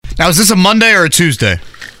Now, is this a Monday or a Tuesday?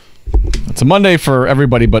 It's a Monday for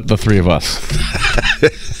everybody but the three of us.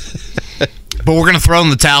 But we're going to throw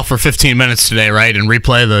in the towel for 15 minutes today, right? And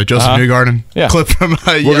replay the Josef Newgarden clip from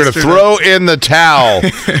We're going to throw in the towel.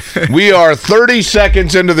 We are 30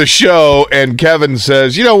 seconds into the show, and Kevin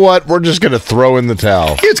says, you know what? We're just going to throw in the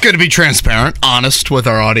towel. It's good to be transparent, honest with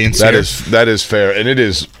our audience That is fair, and it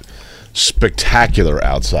is spectacular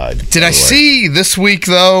outside. Did I see this week,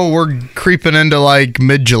 though, we're creeping into like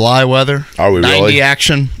mid-July weather? Are we 90 really?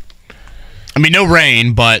 action. I mean, no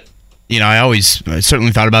rain, but, you know, I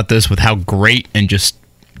certainly thought about this with how great and just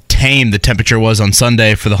tame the temperature was on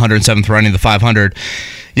Sunday for the 107th running of the 500.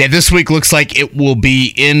 Yeah, this week looks like it will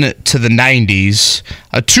be into the 90s.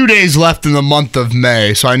 2 days left in the month of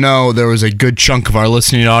May, so I know there was a good chunk of our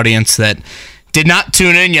listening audience that did not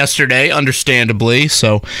tune in yesterday, understandably.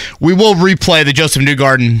 So we will replay the Josef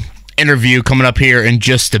Newgarden interview coming up here in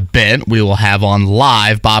just a bit. We will have on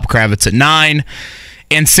live Bob Kravitz at 9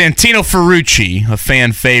 and Santino Ferrucci, a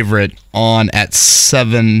fan favorite, on at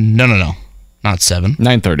 7. No, not 7.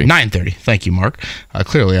 9:30. 9:30. Thank you, Mark.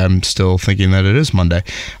 Clearly, I'm still thinking that it is Monday.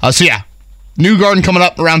 So yeah, Newgarden coming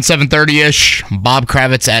up around 7:30-ish. Bob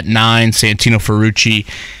Kravitz at 9. Santino Ferrucci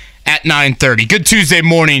at 9:30. Good Tuesday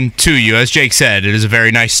morning to you. As Jake said, it is a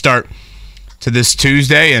very nice start to this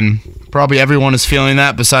Tuesday, and probably everyone is feeling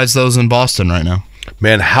that besides those in Boston right now.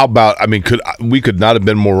 Man, how about, we could not have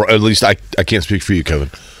been more, at least I can't speak for you,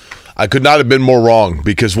 Kevin. I could not have been more wrong,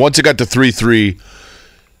 because once it got to 3-3,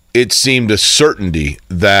 it seemed a certainty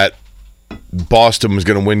that Boston was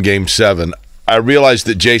going to win Game 7. I realized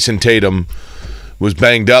that Jason Tatum was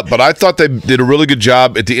banged up, but I thought they did a really good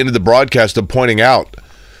job at the end of the broadcast of pointing out,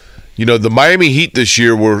 you know, the Miami Heat this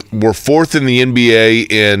year were fourth in the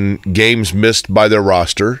NBA in games missed by their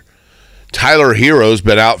roster. Tyler Hero's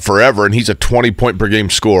been out forever, and he's a 20-point-per-game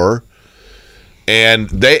scorer. And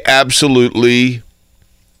they absolutely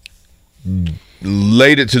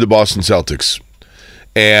laid it to the Boston Celtics.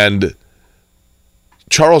 And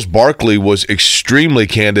Charles Barkley was extremely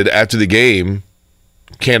candid after the game.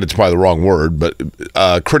 Candid's probably the wrong word,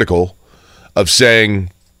 but critical, of saying,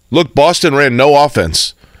 look, Boston ran no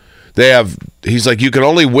offense. He's like, you can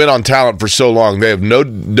only win on talent for so long. They have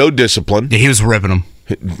no discipline. Yeah, he was ripping them.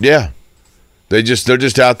 Yeah. They're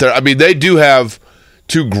just out there. I mean, they do have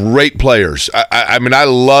two great players. I mean, I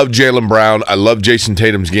love Jaylen Brown. I love Jason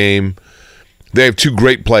Tatum's game. They have two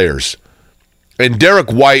great players. And Derek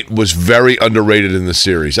White was very underrated in the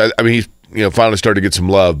series. I mean, he finally started to get some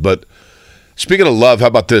love. But speaking of love, how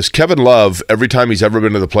about this? Kevin Love, every time he's ever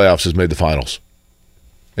been to the playoffs, has made the finals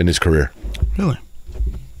in his career. Really?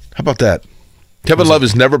 How about that? Kevin Love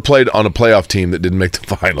has never played on a playoff team that didn't make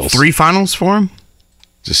the finals. 3 finals for him?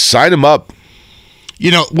 Just sign him up.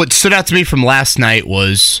 You know, what stood out to me from last night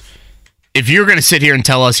was, if you're going to sit here and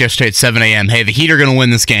tell us yesterday at 7 a.m., hey, the Heat are going to win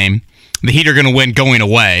this game, the Heat are going to win going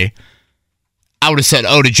away, I would have said,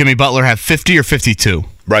 oh, did Jimmy Butler have 50 or 52?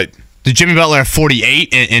 Right. Did Jimmy Butler have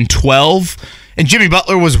 48 and 12? And Jimmy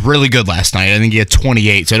Butler was really good last night. I think he had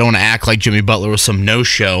 28, so I don't want to act like Jimmy Butler was some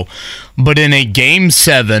no-show. But in a Game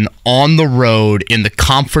 7 on the road in the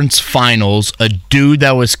conference finals, a dude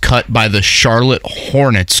that was cut by the Charlotte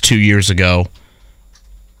Hornets 2 years ago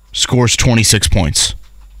scores 26 points.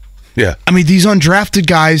 Yeah. I mean, these undrafted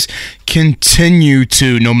guys continue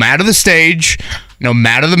to, no matter the stage, no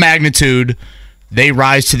matter the magnitude, they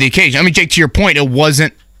rise to the occasion. I mean, Jake, to your point, it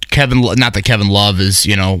wasn't not that Kevin Love is,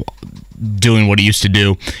 doing what he used to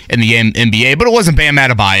do in the NBA, but it wasn't Bam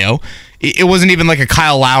Adebayo. It wasn't even like a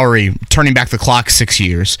Kyle Lowry turning back the clock 6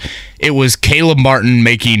 years. It was Caleb Martin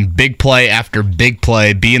making big play after big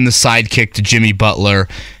play, being the sidekick to Jimmy Butler,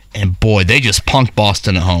 and boy, they just punked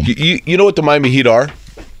Boston at home. You know what the Miami Heat are?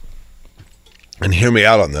 And hear me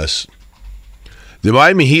out on this. The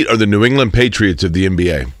Miami Heat are the New England Patriots of the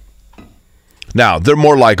NBA. Now, they're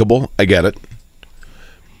more likable, I get it.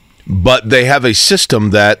 But they have a system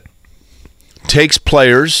that takes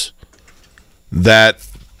players that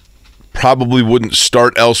probably wouldn't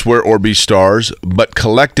start elsewhere or be stars, but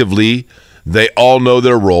collectively, they all know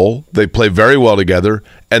their role. They play very well together,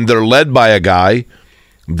 and they're led by a guy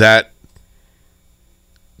that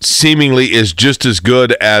seemingly is just as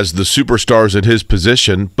good as the superstars at his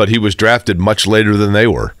position, but he was drafted much later than they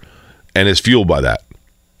were, and is fueled by that.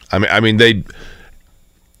 I mean,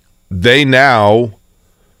 they now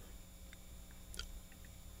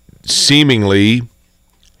seemingly,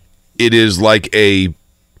 it is like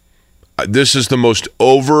this is the most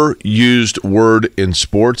overused word in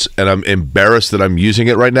sports, and I'm embarrassed that I'm using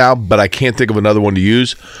it right now, but I can't think of another one to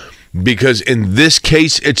use, because in this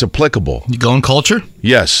case, it's applicable. You going culture?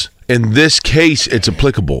 Yes. In this case, it's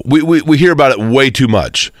applicable. We hear about it way too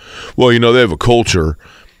much. Well, they have a culture.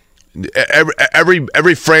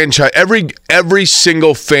 Every franchise, every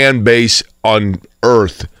single fan base on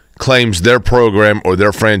earth claims their program or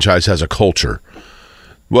their franchise has a culture.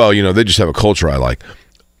 Well, they just have a culture I like.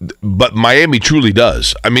 But Miami truly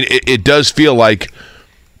does. I mean, it does feel like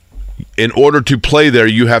in order to play there,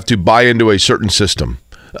 you have to buy into a certain system.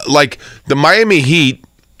 Like the Miami Heat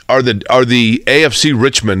are the AFC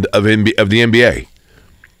Richmond of the NBA,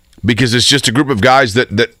 because it's just a group of guys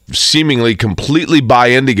that seemingly completely buy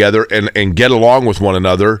in together and get along with one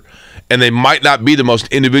another, and they might not be the most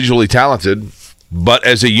individually talented, but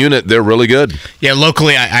as a unit, they're really good. Yeah,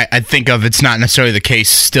 locally, I think of it's not necessarily the case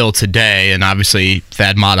still today, and obviously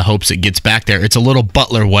Thad Matta hopes it gets back there. It's a little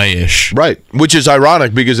Butler way-ish. Right, which is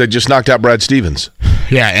ironic because they just knocked out Brad Stevens.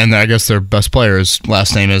 Yeah, and I guess their best player's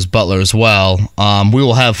last name is Butler as well. We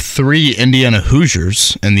will have 3 Indiana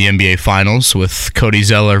Hoosiers in the NBA Finals with Cody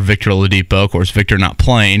Zeller, Victor Oladipo, of course, Victor not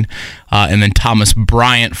playing, and then Thomas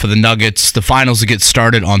Bryant for the Nuggets. The finals will get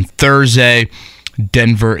started on Thursday.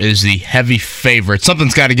 Denver is the heavy favorite.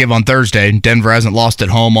 Something's got to give on Thursday. Denver hasn't lost at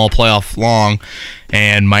home all playoff long,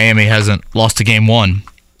 and Miami hasn't lost a game one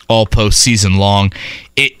all postseason long.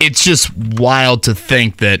 It's just wild to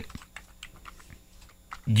think that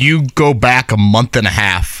you go back a month and a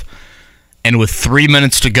half, and with 3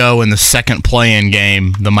 minutes to go in the second play-in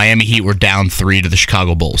game, the Miami Heat were down 3 to the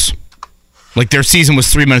Chicago Bulls. Like, their season was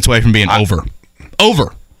 3 minutes away from being over.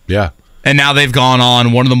 Over. Yeah. And now they've gone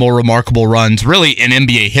on one of the more remarkable runs, really, in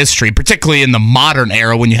NBA history, particularly in the modern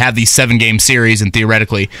era when you have these 7-game series and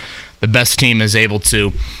theoretically the best team is able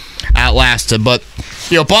to outlast it. But,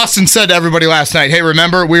 Boston said to everybody last night, hey,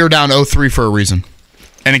 remember, we were down 0-3 for a reason.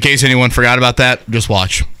 And in case anyone forgot about that, just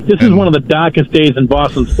watch. This is one of the darkest days in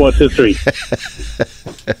Boston sports history.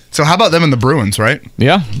 So how about them and the Bruins, right?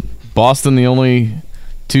 Yeah. Boston, the only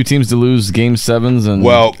 2 teams to lose Game 7s. And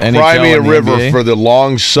cry me a river NBA. For the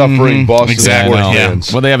long-suffering Boston exactly. sports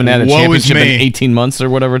fans. Well, they haven't had a championship in 18 months or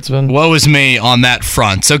whatever it's been. Woe is me on that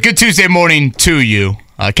front. So good Tuesday morning to you.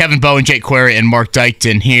 Kevin Bowen, Jake Query, and Mark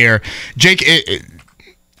Dykton here. Jake,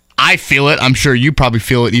 I feel it. I'm sure you probably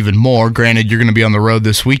feel it even more. Granted, you're going to be on the road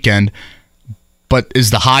this weekend. But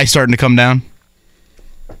is the high starting to come down?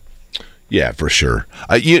 Yeah, for sure.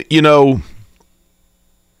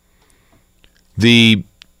 The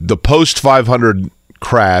post-500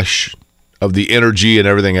 crash of the energy and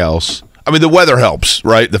everything else. I mean, the weather helps,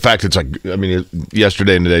 right? The fact it's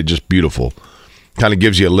yesterday and today, just beautiful. Kind of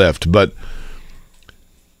gives you a lift. But,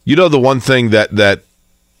 the one thing that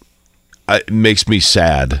makes me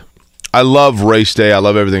sad. I love race day. I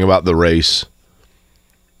love everything about the race.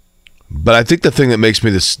 But I think the thing that makes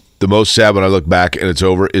me the most sad when I look back and it's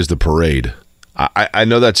over is the parade. I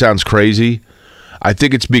know that sounds crazy. I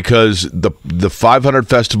think it's because the 500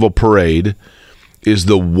 Festival Parade is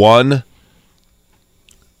the one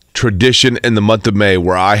tradition in the month of May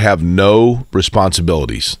where I have no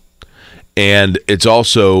responsibilities. And it's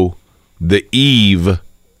also the eve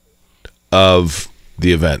of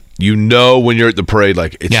the event. When you're at the parade,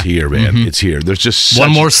 like, it's here, man. Mm-hmm. It's here. There's just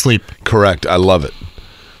one more sleep. Correct. I love it.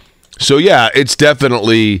 So, yeah, it's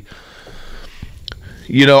definitely,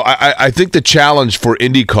 I think the challenge for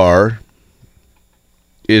IndyCar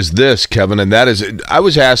is this, Kevin, and that is, I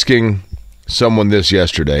was asking someone this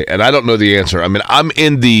yesterday, and I don't know the answer. I mean, I'm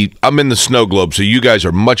in the snow globe, so you guys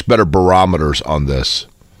are much better barometers on this.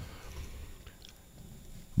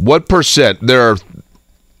 What percent there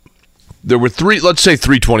were let's say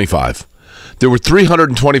 325. There were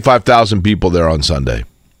 325,000 people there on Sunday.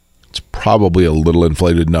 It's probably a little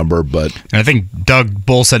inflated number, but and I think Doug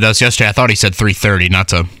Bull said to us yesterday. I thought he said 330, not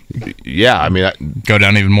to. Yeah, I mean, go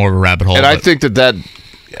down even more of a rabbit hole. And I think that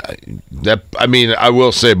I mean, I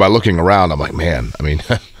will say by looking around, I'm like, man, I mean,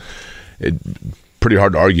 it's pretty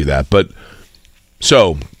hard to argue that. But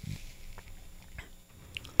so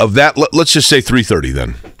of that, let's just say 330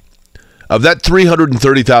 then. Of that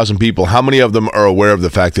 330,000 people, how many of them are aware of the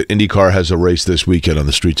fact that IndyCar has a race this weekend on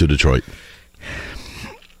the streets of Detroit?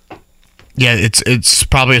 Yeah, it's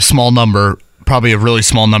probably a small number, probably a really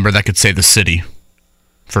small number that could say the city,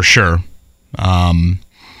 for sure. The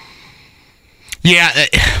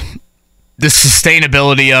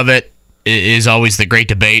sustainability of it is always the great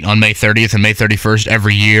debate on May 30th and May 31st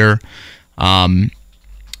every year.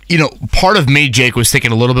 Part of me, Jake, was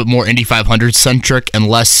thinking a little bit more Indy 500 centric and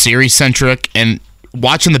less series centric. And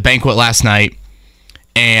watching the banquet last night,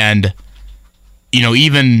 and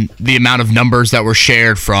even the amount of numbers that were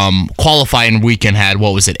shared from qualifying weekend had,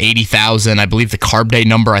 80,000? I believe the Carb Day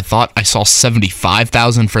number, I thought I saw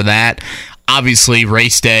 75,000 for that. obviously,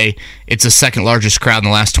 race day, it's the second largest crowd in the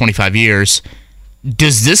last 25 years.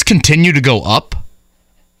 Does this continue to go up?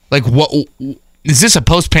 Like, what is this a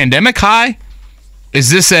post-pandemic high? Is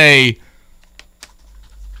this the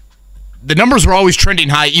numbers were always trending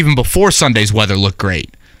high even before Sunday's weather looked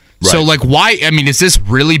great. Right. So, like, why? I mean, is this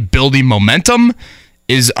really building momentum?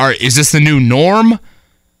 Is this the new norm?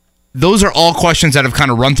 Those are all questions that have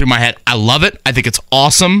kind of run through my head. I love it. I think it's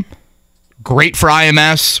awesome. Great for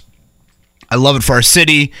IMS. I love it for our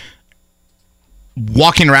city.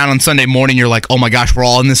 Walking around on Sunday morning, you're like, oh my gosh, we're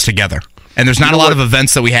all in this together. And there's not a lot of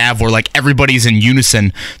events that we have where like everybody's in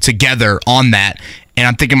unison together on that. And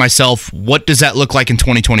I'm thinking to myself, what does that look like in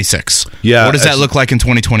 2026? Yeah. What does that look like in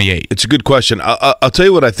 2028? It's a good question. I'll tell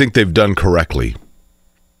you what I think they've done correctly.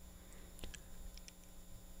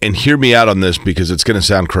 And hear me out on this because it's going to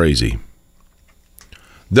sound crazy.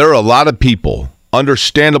 There are a lot of people,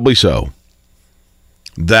 understandably so,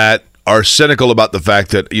 that are cynical about the fact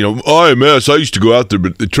that, IMS, I used to go out there,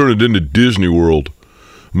 but they turned it into Disney World.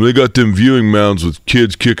 I mean, they got them viewing mounds with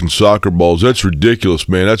kids kicking soccer balls. That's ridiculous,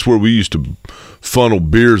 man. That's where we used to funnel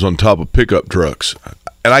beers on top of pickup trucks.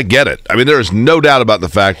 And I get it. I mean, there is no doubt about the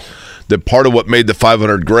fact that part of what made the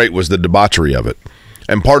 500 great was the debauchery of it.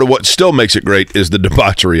 And part of what still makes it great is the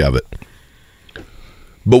debauchery of it.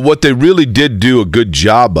 But what they really did do a good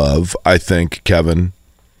job of, I think, Kevin,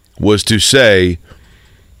 was to say,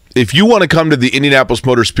 if you want to come to the Indianapolis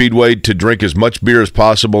Motor Speedway to drink as much beer as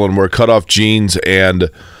possible and wear cutoff jeans and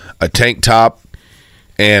a tank top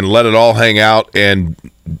and let it all hang out and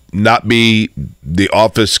not be the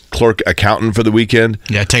office clerk accountant for the weekend.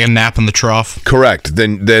 Yeah, take a nap in the trough. Correct.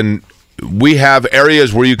 Then we have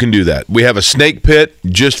areas where you can do that. We have a snake pit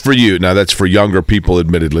just for you. Now, that's for younger people,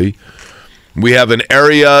 admittedly. We have an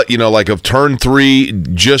area, like of turn 3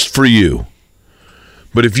 just for you.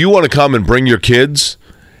 But if you want to come and bring your kids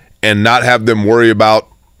and not have them worry about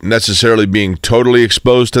necessarily being totally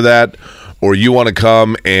exposed to that, or you want to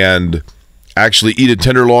come and actually eat a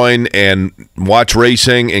tenderloin and watch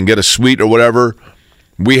racing and get a sweet or whatever,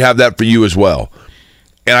 we have that for you as well.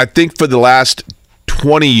 And I think for the last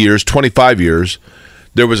 20 years, 25 years,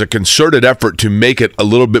 there was a concerted effort to make it a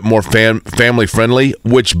little bit more family friendly,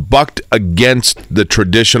 which bucked against the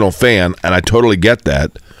traditional fan, and I totally get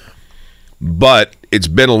that. But it's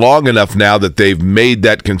been long enough now that they've made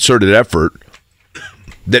that concerted effort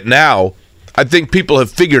that now I think people have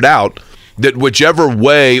figured out that whichever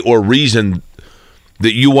way or reason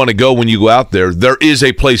that you want to go when you go out there, there is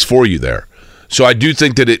a place for you there. So I do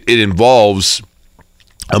think that it involves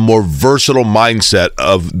a more versatile mindset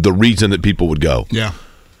of the reason that people would go. Yeah.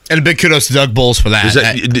 And a big kudos to Doug Bowles for that.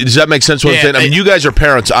 Does that make sense what I'm saying? I mean, you guys are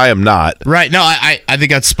parents. I am not. Right. No, I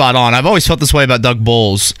think that's spot on. I've always felt this way about Doug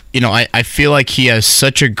Bowles. I feel like he has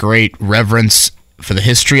such a great reverence for the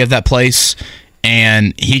history of that place,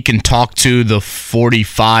 and he can talk to the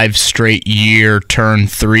 45 straight year turn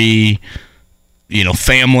 3,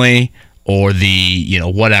 family, or the,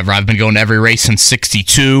 whatever. I've been going to every race since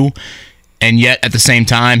 62, and yet at the same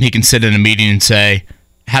time, he can sit in a meeting and say,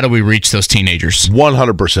 how do we reach those teenagers?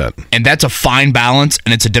 100%. And that's a fine balance,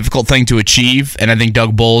 and it's a difficult thing to achieve. And I think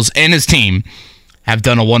Doug Bowles and his team have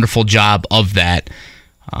done a wonderful job of that.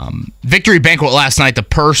 Victory banquet last night, the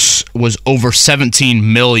purse was over $17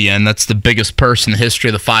 million. That's the biggest purse in the history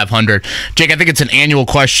of the 500. Jake, I think it's an annual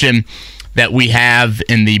question that we have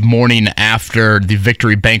in the morning after the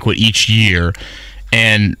victory banquet each year.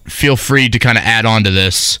 And feel free to kind of add on to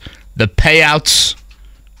this. The payouts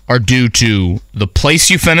are due to the place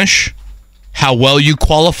you finish, how well you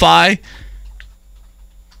qualify,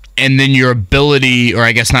 and then your ability, or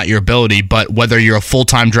I guess not your ability, but whether you're a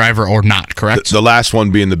full-time driver or not, correct? The last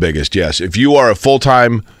one being the biggest, yes. If you are a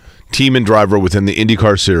full-time team and driver within the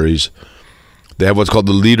IndyCar Series, they have what's called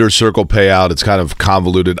the Leader Circle payout. It's kind of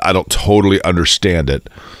convoluted. I don't totally understand it.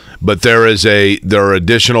 But there are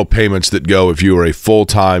additional payments that go if you are a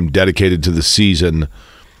full-time, dedicated to the season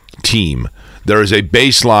team. There is a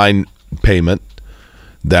baseline payment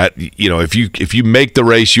that, if you make the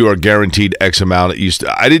race, you are guaranteed X amount.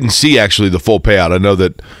 I didn't see actually the full payout. I know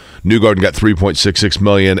that Newgarden got $3.66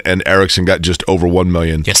 million and Ericsson got just over $1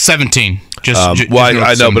 million. Yeah, 17.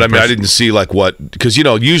 I know, but I didn't see because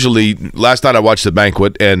usually last night I watched the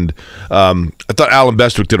banquet and I thought Alan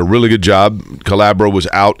Bestwick did a really good job. Calabro was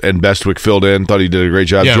out and Bestwick filled in. Thought he did a great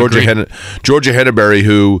job. Yeah, Georgia Henneberry,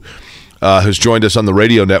 who has joined us on the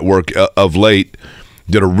radio network of late,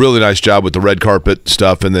 did a really nice job with the red carpet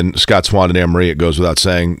stuff. And then Scott Swan and Anne-Marie, it goes without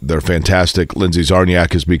saying, they're fantastic. Lindsay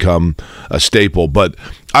Zarniak has become a staple. But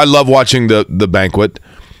I love watching the banquet.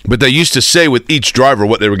 But they used to say with each driver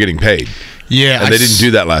what they were getting paid. Yeah. And they didn't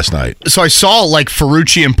do that last night. So I saw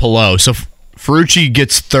Ferrucci and Palou. So Ferrucci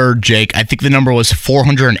gets third, Jake. I think the number was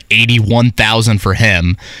 481,000 for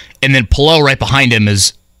him. And then Palou right behind him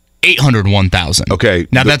is 801,000. Okay.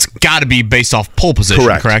 Now that's got to be based off pole position,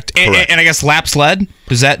 correct? And I guess laps led.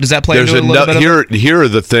 Does that play into it a little bit? Here are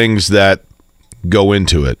the things that go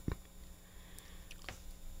into it.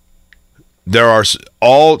 There are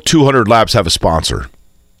all 200 laps have a sponsor.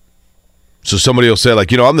 So somebody will say,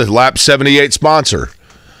 like, I'm the lap 78 sponsor.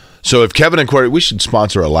 So if Kevin and Query, we should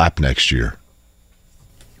sponsor a lap next year.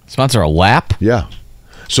 Sponsor a lap? Yeah.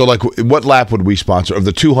 So, like, what lap would we sponsor? Of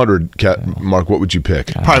the 200, Mark, what would you pick?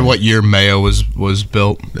 Probably what year Mayo was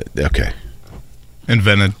built. Okay.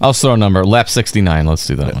 Invented. I'll throw a number. Lap 69. Let's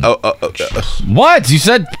do that one. What? You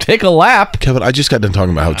said pick a lap. Kevin, I just got done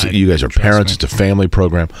talking about how you guys are parents. It's a family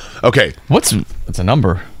program. Okay. What's a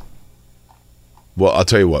number? Well, I'll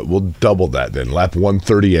tell you what. We'll double that then. Lap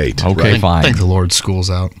 138. Okay, right? fine. I think the Lord's school's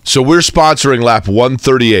out. So we're sponsoring lap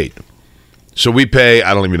 138. So we pay,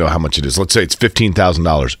 I don't even know how much it is. Let's say it's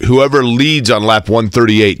 $15,000. Whoever leads on lap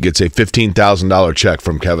 138 gets a $15,000 check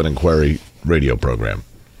from Kevin and Query radio program.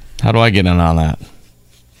 How do I get in on that?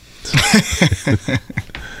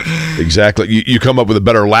 Exactly. You come up with a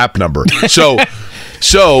better lap number. So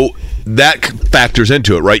that factors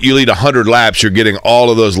into it, right? You lead 100 laps, you're getting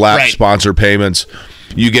all of those lap sponsor payments.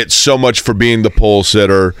 You get so much for being the pole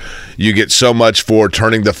sitter. You get so much for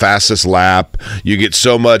turning the fastest lap. You get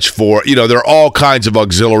so much for, there are all kinds of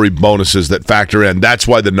auxiliary bonuses that factor in. That's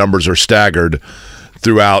why the numbers are staggered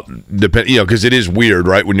throughout, because it is weird,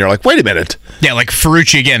 right? When you're like, wait a minute. Yeah, like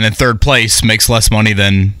Ferrucci again in third place makes less money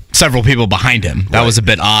than several people behind him. That was a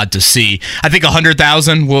bit odd to see. I think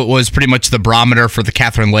 100,000 was pretty much the barometer for the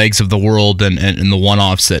Catherine Leggs of the world and the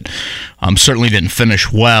one-offs that certainly didn't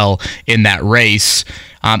finish well in that race.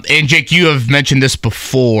 And Jake, you have mentioned this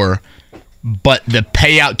before, but the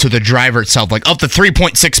payout to the driver itself, like up to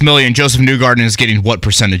 $3.6 million, Josef Newgarden is getting what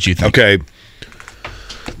percentage, you think? Okay.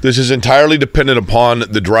 This is entirely dependent upon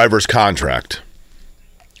the driver's contract.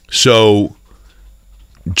 So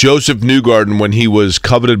Josef Newgarden, when he was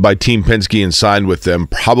coveted by Team Penske and signed with them,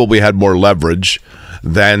 probably had more leverage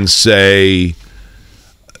than, say,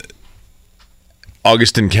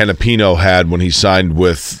 Augustin Canapino had when he signed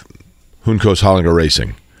with Juncos Hollinger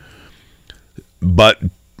Racing. But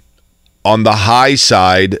on the high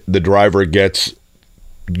side, the driver gets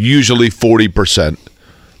usually 40%.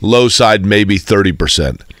 Low side, maybe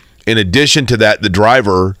 30%. In addition to that, the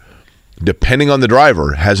driver, depending on the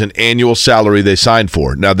driver, has an annual salary they sign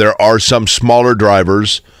for. Now, there are some smaller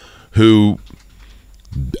drivers who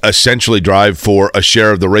essentially drive for a share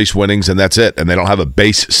of the race winnings, and that's it, and they don't have a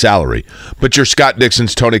base salary. But your Scott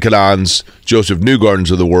Dixons, Tony Kanans, Josef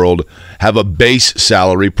Newgardens of the world have a base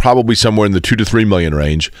salary, probably somewhere in the $2 to $3 million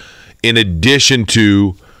range, in addition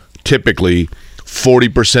to typically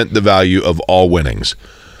 40% the value of all winnings.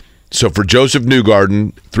 So for Josef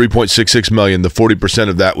Newgarden, $3.66 million, the 40%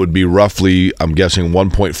 of that would be roughly, I'm guessing,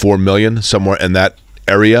 $1.4 million, somewhere in that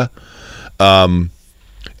area. And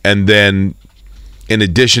then in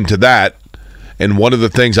addition to that, and one of the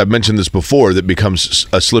things, I've mentioned this before, that becomes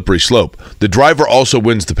a slippery slope, the driver also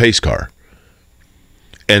wins the pace car.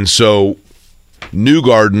 And so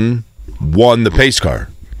Newgarden won the pace car.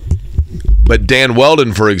 But Dan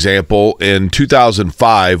Weldon, for example, in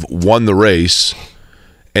 2005 won the race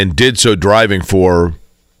and did so driving for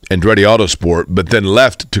Andretti Autosport, but then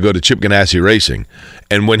left to go to Chip Ganassi Racing.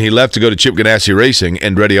 And when he left to go to Chip Ganassi Racing,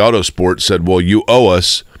 Andretti Autosport said, well, you owe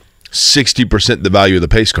us 60% the value of the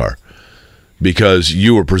pace car because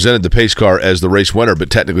you were presented the pace car as the race winner, but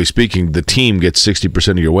technically speaking, the team gets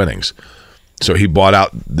 60% of your winnings. So he bought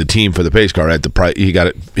out the team for the pace car at the price. He got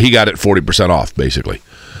it 40% off, basically.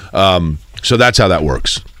 So that's how that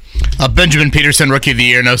works. Benjamin Peterson, Rookie of the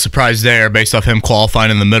Year, no surprise there, based off him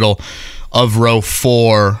qualifying in the middle of row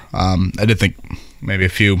 4. I did think maybe a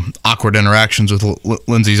few awkward interactions with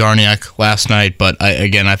Lindsey Zarniak last night, but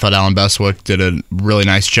I thought Alan Bestwick did a really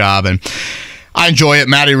nice job, and I enjoy it.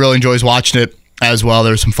 Maddie really enjoys watching it as well.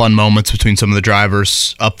 There's some fun moments between some of the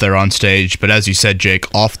drivers up there on stage, but as you said,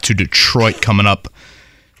 Jake, off to Detroit coming up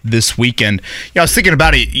this weekend. Yeah, I was thinking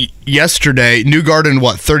about it yesterday.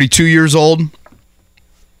 Newgarden, 32 years old?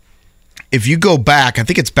 If you go back, I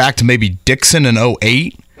think it's back to maybe Dixon in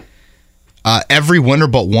 2008. Every winner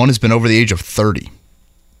but one has been over the age of 30.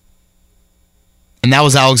 And that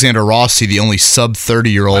was Alexander Rossi, the only sub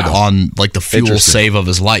 30-year-old on like the fuel save of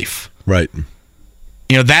his life. Right.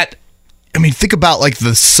 That I mean, think about like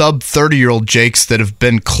the sub 30-year-old Jakes that have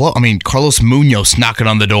been close. I mean, Carlos Munoz knocking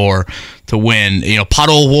on the door to win.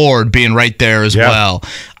 Pato Ward being right there as well.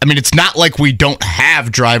 I mean, it's not like we don't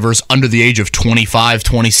have drivers under the age of 25,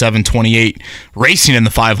 27, 28 racing in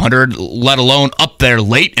the 500, let alone up there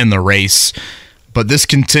late in the race. But this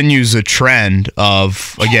continues a trend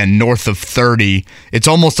of, again, north of 30. It's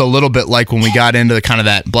almost a little bit like when we got into the kind of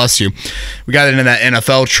that, bless you, we got into that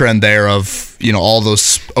NFL trend there of, all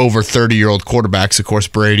those over 30-year-old quarterbacks, of course,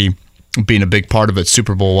 Brady being a big part of it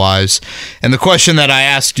Super Bowl-wise. And the question that I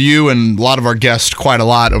asked you and a lot of our guests quite a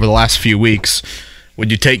lot over the last few weeks,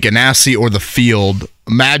 would you take Ganassi or the field?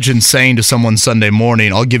 Imagine saying to someone Sunday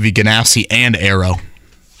morning, I'll give you Ganassi and Arrow.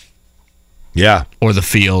 Yeah. Or the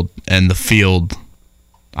field, and the field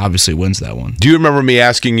obviously wins that one. Do you remember me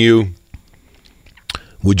asking you,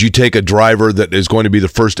 would you take a driver that is going to be the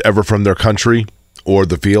first ever from their country or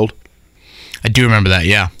the field? I do remember that,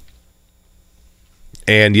 yeah.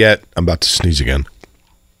 And yet, I'm about to sneeze again.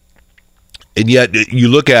 And yet, you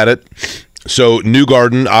look at it, so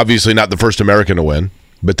Newgarden, obviously not the first American to win,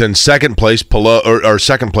 but then second place,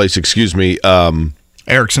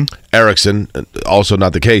 Erickson, also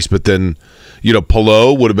not the case, but then,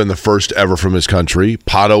 Pelot would have been the first ever from his country.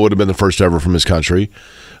 Pato would have been the first ever from his country.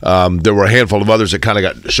 There were a handful of others that kind of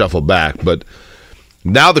got shuffled back. But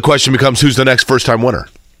now the question becomes, who's the next first-time winner?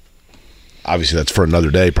 Obviously, that's for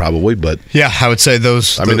another day probably, but... Yeah, I would say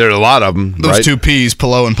those... I mean, there are a lot of them, those right? Two Ps,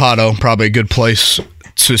 Pelot and Pato, probably a good place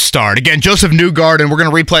to start. Again, Josef Newgarden, we're going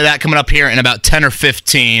to replay that coming up here in about 10 or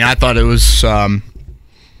 15. I thought it was...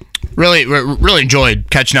 Really enjoyed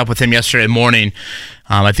catching up with him yesterday morning.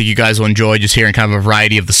 I think you guys will enjoy just hearing kind of a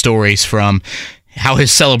variety of the stories from how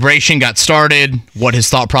his celebration got started, what his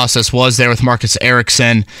thought process was there with Marcus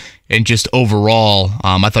Ericsson, and just overall,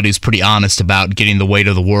 I thought he was pretty honest about getting the weight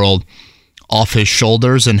of the world off his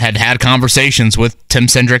shoulders and had conversations with Tim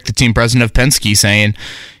Cindric, the team president of Penske, saying,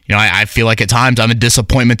 I feel like at times I'm a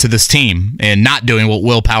disappointment to this team and not doing what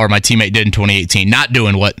Will Power, my teammate, did in 2018, not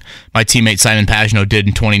doing what my teammate Simon Pagenaud did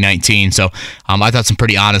in 2019. So I thought some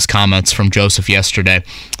pretty honest comments from Josef yesterday.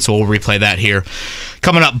 So we'll replay that here.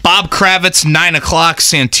 Coming up, Bob Kravitz, 9 o'clock,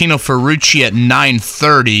 Santino Ferrucci at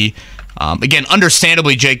 9:30. Again,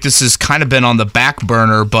 understandably, Jake, this has kind of been on the back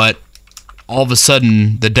burner, but all of a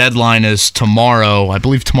sudden the deadline is tomorrow, I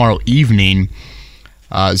believe tomorrow evening.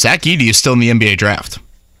 Zach Edey is still in the NBA draft.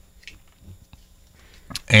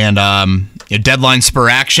 And deadline spur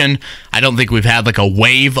action. I don't think we've had like a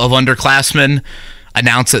wave of underclassmen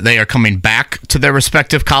announce that they are coming back to their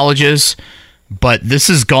respective colleges. But this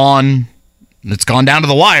is gone. It's gone down to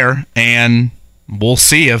the wire, and we'll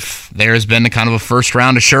see if there has been a kind of a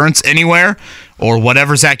first-round assurance anywhere or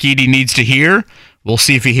whatever Zach Edey needs to hear. We'll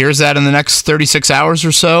see if he hears that in the next 36 hours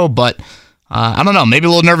or so. But I don't know. Maybe a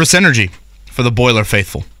little nervous energy for the Boiler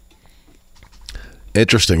faithful.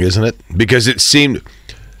 Interesting, isn't it? Because it seemed...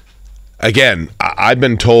 Again, I've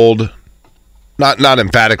been told, not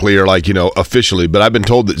emphatically or officially, but I've been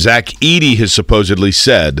told that Zach Edey has supposedly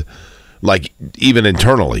said, even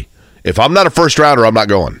internally, if I'm not a first rounder, I'm not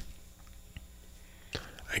going.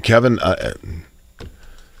 Kevin,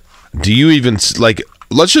 do you even,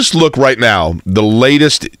 let's just look right now, the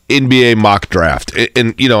latest NBA mock draft.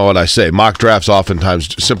 And you know what I say, mock drafts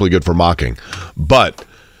oftentimes simply good for mocking. But...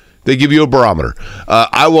 they give you a barometer.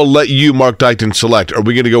 I will let you, Mark Dykton, select. Are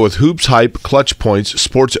we going to go with Hoops Hype, Clutch Points,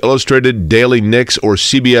 Sports Illustrated, Daily Knicks, or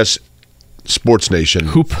CBS Sports Nation?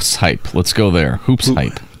 Hoops Hype. Let's go there. Hoops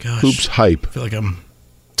Hype. Gosh, Hoops Hype. I feel like I'm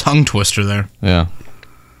tongue twister there. Yeah.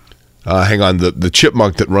 Hang on. The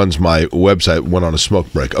chipmunk that runs my website went on a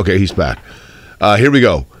smoke break. Okay, he's back. Here we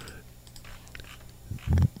go.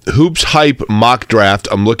 Hoops Hype mock draft.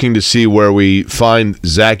 I'm looking to see where we find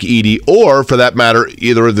Zach Edey, or for that matter,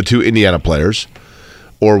 either of the two Indiana players,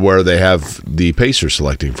 or where they have the Pacers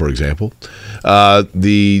selecting, for example.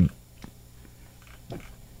 Boy,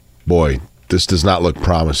 this does not look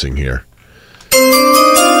promising here. Or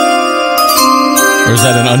is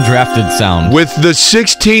that an undrafted sound? With the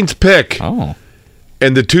 16th pick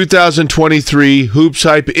in the 2023 Hoops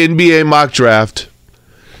Hype NBA mock draft,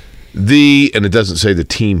 and it doesn't say the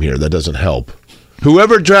team here. That doesn't help.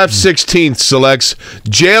 Whoever drafts 16th selects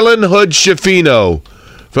Jalen Hood-Schifino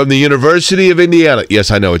from the University of Indiana.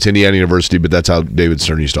 Yes, I know it's Indiana University, but that's how David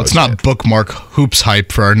Stern used to Let's not bookmark Hoops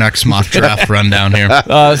Hype for our next mock draft rundown here.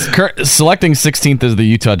 Selecting 16th is the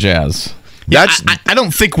Utah Jazz. Yeah, I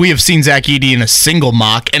don't think we have seen Zach Edey in a single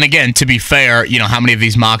mock. And again, to be fair, how many of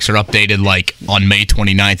these mocks are updated on May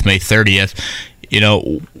 29th, May 30th?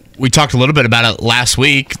 we talked a little bit about it last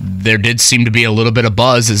week. There did seem to be a little bit of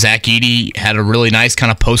buzz as Zach Edey had a really nice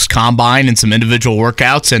kind of post-combine and some individual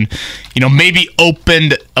workouts and, maybe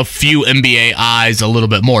opened a few NBA eyes a little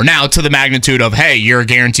bit more. Now, to the magnitude of, hey, you're a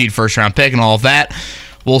guaranteed first-round pick and all of that,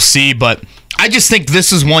 we'll see. But I just think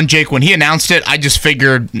this is one, Jake, when he announced it, I just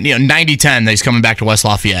figured, 90-10 that he's coming back to West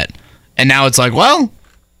Lafayette. And now it's like, well,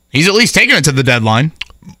 he's at least taking it to the deadline.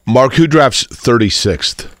 Mark, who drafts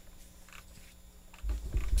 36th?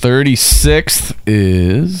 36th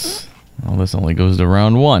is... Well, this only goes to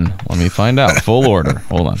round 1. Let me find out. Full order.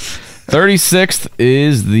 Hold on. 36th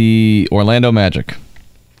is the Orlando Magic.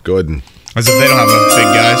 Go ahead and... As if they don't have enough big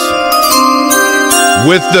guys.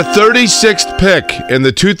 With the 36th pick in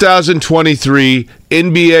the 2023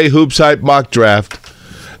 NBA Hoops Hype mock draft,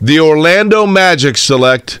 the Orlando Magic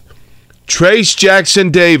select Trace Jackson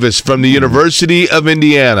Davis from the University of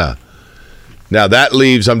Indiana. Now that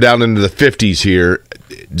leaves, I'm down into the 50s here.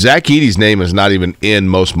 Zach Edey's name is not even in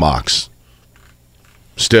most mocks.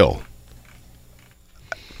 Still.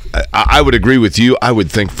 I would agree with you. I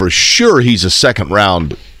would think for sure he's a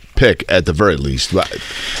second-round pick at the very least.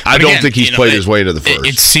 I don't think he's played his way into the first.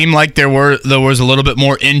 It seemed like there was a little bit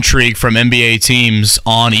more intrigue from NBA teams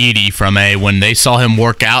on Edey when they saw him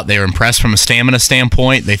work out. They were impressed from a stamina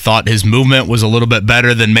standpoint. They thought his movement was a little bit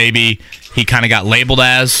better than maybe he kind of got labeled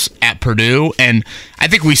as at Purdue. And I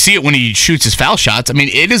think we see it when he shoots his foul shots. I mean,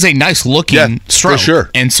 it is a nice looking stroke. For sure.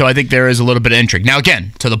 And so I think there is a little bit of intrigue. Now,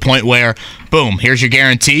 again, to the point where, boom, here's your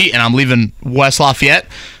guarantee, and I'm leaving West Lafayette.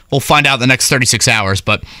 We'll find out in the next 36 hours.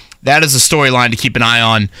 But that is a storyline to keep an eye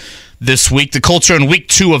on this week. The Colts are in week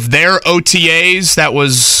 2 of their OTAs. That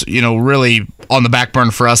was, really on the back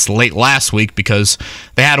burner for us late last week because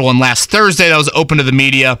they had one last Thursday that was open to the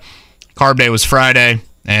media. Carb Day was Friday,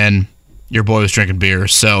 and your boy was drinking beer.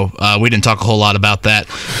 So we didn't talk a whole lot about that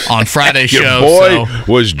on Friday's show. Your boy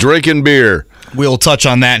was drinking beer. We'll touch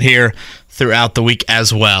on that here throughout the week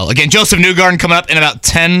as well. Again, Josef Newgarden coming up in about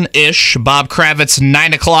 10-ish. Bob Kravitz,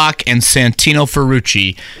 9 o'clock, and Santino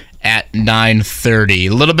Ferrucci at 9:30.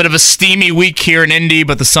 A little bit of a steamy week here in Indy,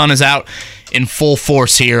 but the sun is out in full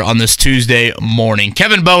force here on this Tuesday morning.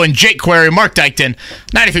 Kevin Bowen, Jake Query, Mark Dykton,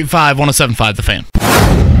 93.5, 107.5 The Fan.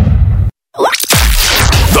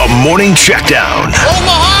 The Morning Checkdown.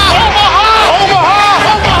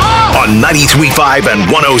 On 93.5 and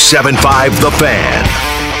 107.5 The Fan.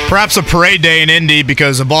 Perhaps a parade day in Indy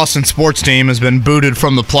because a Boston sports team has been booted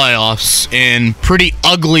from the playoffs in pretty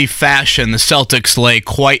ugly fashion. The Celtics lay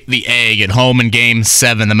quite the egg at home in Game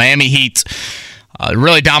 7. The Miami Heat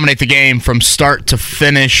really dominate the game from start to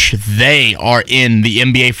finish. They are in the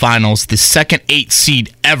NBA Finals, the second 8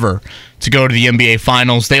 seed ever to go to the NBA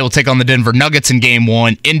Finals. They will take on the Denver Nuggets in Game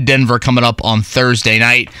 1 in Denver coming up on Thursday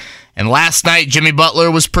night. And last night, Jimmy Butler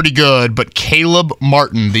was pretty good, but Caleb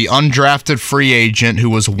Martin, the undrafted free agent who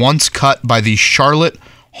was once cut by the Charlotte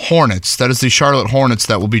Hornets, that is the Charlotte Hornets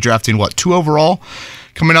that will be drafting, 2 overall?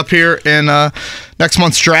 Coming up here in next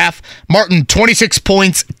month's draft. Martin, 26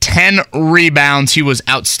 points, 10 rebounds. He was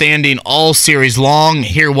outstanding all series long.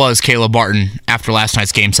 Here was Caleb Martin after last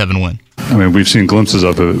night's Game 7 win. I mean, we've seen glimpses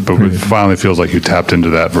of it, but it finally feels like you tapped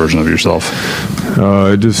into that version of yourself.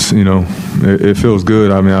 It just, it feels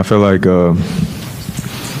good. I mean, I feel like,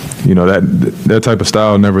 that type of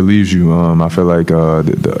style never leaves you. I feel like, I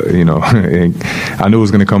knew it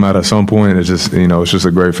was going to come out at some point. It's just, it's just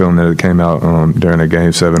a great feeling that it came out during a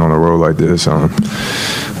Game 7 on a road like this.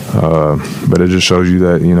 But it just shows you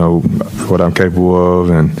that, what I'm capable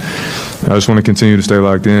of, and I just want to continue to stay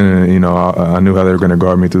locked in. And, I knew how they were going to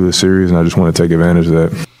guard me through this series, and I just want to take advantage of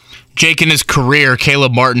that. Jake, in his career,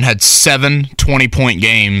 Caleb Martin had 7 20-point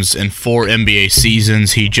games in 4 NBA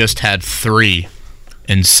seasons. He just had 3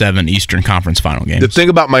 in 7 Eastern Conference final games. The thing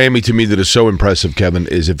about Miami to me that is so impressive, Kevin,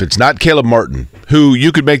 is if it's not Caleb Martin, who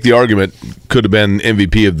you could make the argument could have been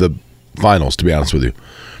MVP of the finals, to be honest with you.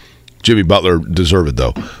 Jimmy Butler deserved it,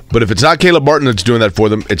 though. But if it's not Caleb Martin that's doing that for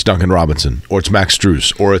them, it's Duncan Robinson, or it's Max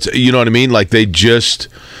Strus, or it's, you know what I mean? Like, they just...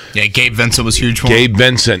 Yeah, Gabe Vincent was huge for him. Gabe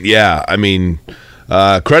Vincent, yeah. I mean,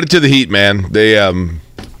 credit to the Heat, man. They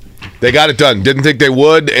got it done. Didn't think they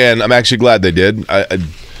would, and I'm actually glad they did.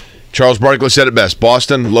 Charles Barkley said it best.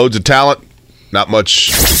 Boston, loads of talent, not much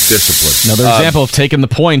discipline. Another example of taking the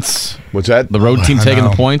points. What's that? The road team taking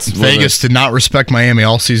the points. Vegas did not respect Miami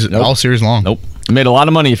all season, all series long. Nope. You made a lot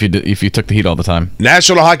of money if you took the Heat all the time.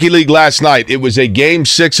 National Hockey League last night. It was a Game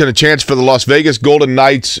 6 and a chance for the Las Vegas Golden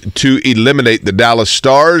Knights to eliminate the Dallas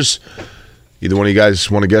Stars. Either one of you guys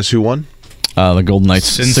want to guess who won? The Golden Knights.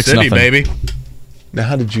 Sin 6-0. City, baby. Now,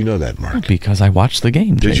 how did you know that, Mark? Because I watched the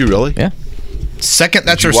game. Did you really? Yeah. That's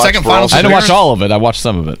Did her you watch second for final. all I didn't watch all of it. I watched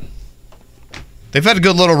some of it. They've had a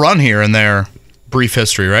good little run here in their brief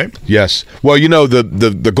history, right? Yes. Well,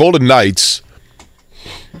 the Golden Knights,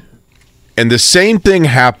 and the same thing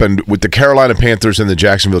happened with the Carolina Panthers and the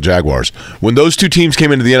Jacksonville Jaguars. When those two teams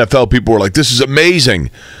came into the NFL, people were like, this is amazing.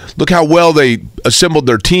 Look how well they assembled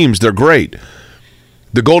their teams. They're great.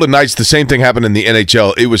 The Golden Knights, the same thing happened in the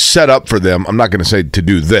NHL. It was set up for them. I'm not going to say to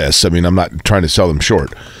do this. I mean, I'm not trying to sell them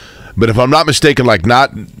short. But if I'm not mistaken, like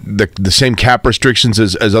not the same cap restrictions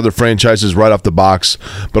as other franchises right off the box,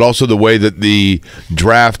 but also the way that the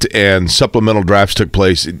draft and supplemental drafts took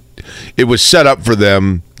place, it was set up for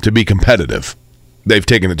them to be competitive. They've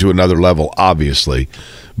taken it to another level, obviously.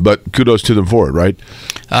 But kudos to them for it, right?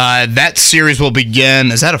 That series will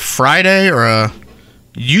begin, is that a Friday or a...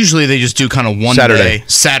 Usually they just do kind of one day.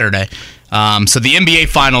 Saturday. So the NBA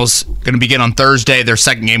Finals going to begin on Thursday. Their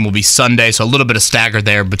second game will be Sunday, so a little bit of stagger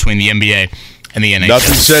there between the NBA and the NHL.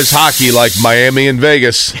 Nothing says hockey like Miami and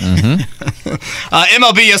Vegas.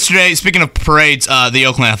 MLB yesterday, speaking of parades, the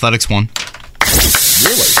Oakland Athletics won.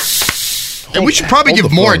 Really? And we should probably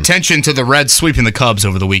give more attention to the Reds sweeping the Cubs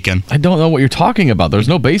over the weekend. I don't know what you're talking about. There's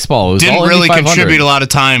no baseball. It was Didn't all really Indy 500. contribute a lot of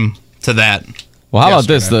time to that. Well, how about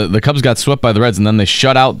this? The Cubs got swept by the Reds, and then they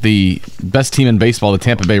shut out the best team in baseball, the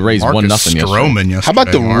Tampa Bay Rays, 1-0 yesterday. How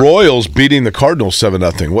about the Royals beating the Cardinals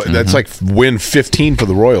 7-0? That's like win 15 for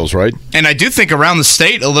the Royals, right? And I do think around the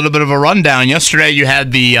state, a little bit of a rundown. Yesterday, you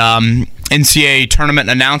had the NCAA tournament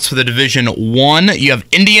announced for the Division I. You have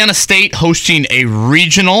Indiana State hosting a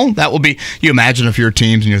regional. That will be, you imagine if you're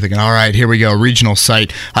teams and you're thinking, all right, here we go, regional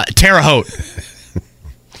site. Terre Haute.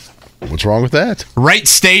 What's wrong with that? Wright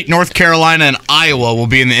State, North Carolina, and Iowa will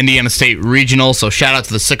be in the Indiana State Regional, so shout out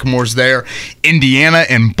to the Sycamores there. Indiana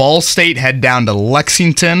and Ball State head down to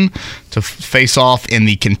Lexington to face off in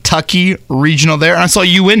the Kentucky Regional there. And I saw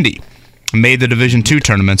UIndy made the Division II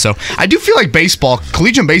tournament. So I do feel like baseball,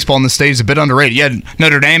 collegiate baseball in the state is a bit underrated. You had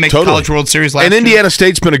Notre Dame make the College World Series last year. And Indiana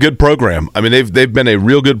State's been a good program. I mean, they've been a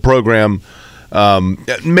real good program.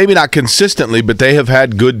 Maybe not consistently, but they have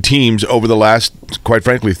had good teams over the last, quite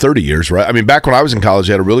frankly, 30 years, right? I mean, back when I was in college,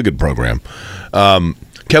 they had a really good program.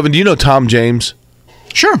 Kevin, do you know Tom James?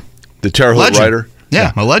 Sure. The Terre Haute writer?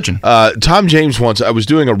 Yeah, a legend. Tom James once, I was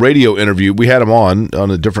doing a radio interview. We had him on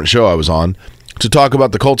a different show I was on to talk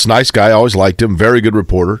about the Colts. Nice guy. I always liked him. Very good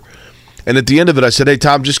reporter. And at the end of it, I said, hey,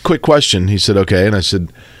 Tom, just a quick question. He said, okay. And I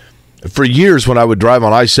said, for years when I would drive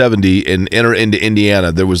on I-70 and enter into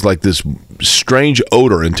Indiana, there was like this strange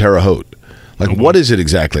odor in Terre Haute. Like, what is it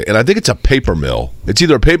exactly? And I think it's a paper mill. It's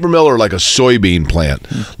either a paper mill or like a soybean plant.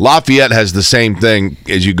 Lafayette has the same thing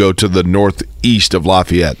as you go to the northeast of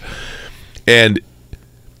Lafayette. And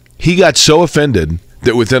he got so offended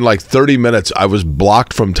that within like 30 minutes, I was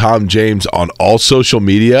blocked from Tom James on all social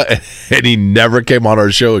media, and he never came on our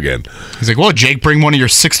show again. He's like, well, Jake, bring one of your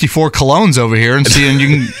 64 colognes over here and see if you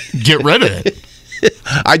can get rid of it.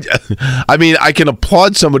 I mean, I can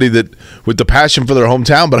applaud somebody that with the passion for their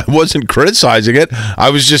hometown, but I wasn't criticizing it. I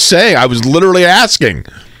was just saying, I was literally asking,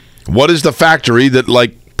 what is the factory that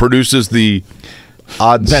like produces the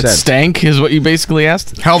odd that scent? stank is what you basically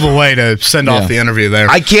asked? Hell of a way to send off the interview there.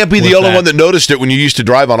 I can't be the only one that noticed it when you used to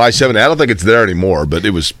drive on I-70. I don't think it's there anymore, but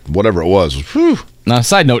it was whatever it was. Whew. Now,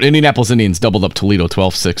 side note, Indianapolis Indians doubled up Toledo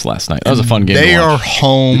 12-6 last night. That was a fun game. They are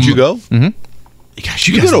home. Did you go? Mm-hmm. Gosh,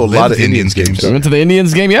 you go to a lot of Indians games. We went to the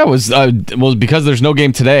Indians game. Yeah, it was because there's no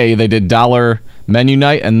game today. They did dollar menu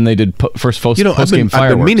night and they did post game fireworks. I've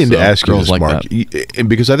been meaning to ask you this, like Mark,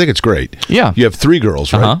 because I think it's great. Yeah, you have 3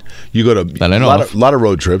 girls, right? You go to a lot of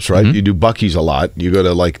road trips, right? You do Buc-ee's a lot. You go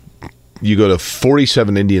to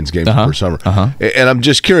 47 Indians games per summer. And I'm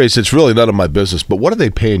just curious. It's really none of my business, but what are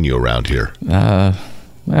they paying you around here?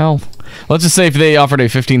 Well, let's just say if they offered a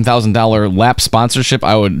 $15,000 lap sponsorship,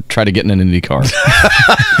 I would try to get in an Indy car.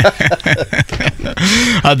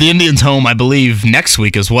 The Indians home, I believe, next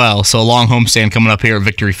week as well. So a long homestand coming up here at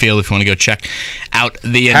Victory Field if you want to go check out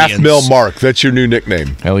the Indians. $500,000 Mark, that's your new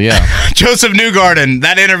nickname. Hell yeah. Josef Newgarden,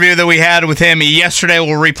 that interview that we had with him yesterday,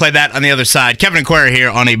 we'll replay that on the other side. Kevin and Query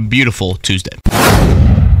here on a beautiful Tuesday.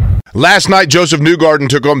 Last night, Josef Newgarden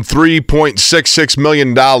took home $3.66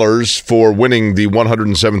 million for winning the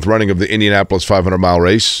 107th running of the Indianapolis 500-mile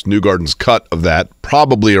race. Newgarden's cut of that,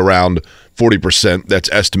 probably around 40%. That's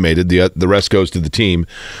estimated. The rest goes to the team.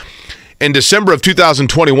 In December of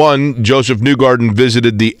 2021, Josef Newgarden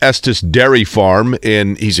visited the Estes Dairy Farm,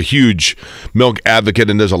 and he's a huge milk advocate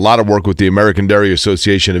and does a lot of work with the American Dairy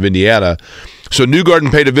Association of Indiana. So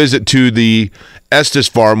Newgarden paid a visit to the Estes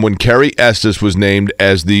Farm when Carrie Estes was named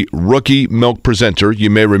as the rookie milk presenter. You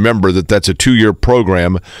may remember that that's a 2-year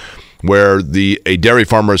program where a dairy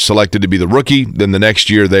farmer is selected to be the rookie. Then the next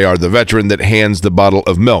year they are the veteran that hands the bottle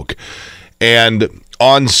of milk. And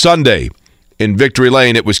on Sunday in Victory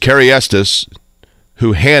Lane, it was Kerry Estes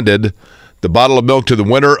who handed the bottle of milk to the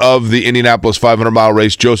winner of the Indianapolis 500-mile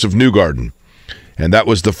race, Josef Newgarden. And that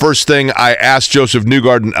was the first thing I asked Josef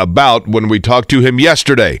Newgarden about when we talked to him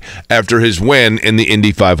yesterday after his win in the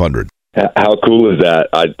Indy 500. How cool is that?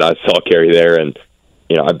 I saw Kerry there, and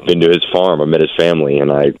I've been to his farm. I met his family,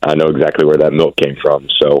 and I know exactly where that milk came from.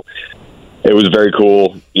 So it was very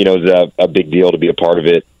cool. It was a big deal to be a part of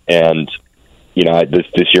it. And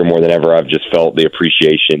this year more than ever, I've just felt the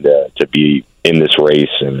appreciation to be in this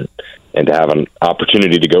race and to have an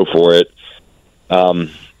opportunity to go for it.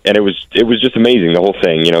 And it was just amazing, the whole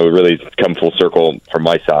thing. It really come full circle from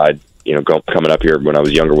my side. Coming up here when I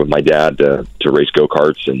was younger with my dad to race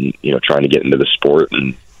go-karts and trying to get into the sport,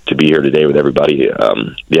 and to be here today with everybody.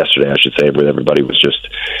 Yesterday, I should say, with everybody it was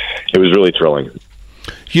really thrilling.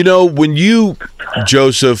 When you,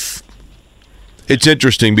 Josef, it's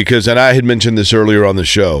interesting because, and I had mentioned this earlier on the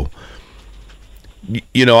show,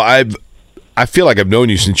 I feel like I've known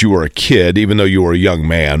you since you were a kid, even though you were a young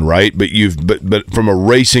man, right? But but from a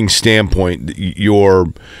racing standpoint, your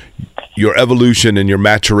evolution and your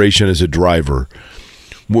maturation as a driver.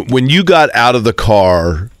 When you got out of the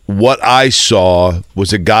car, what I saw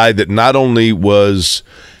was a guy that not only was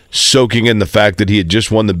soaking in the fact that he had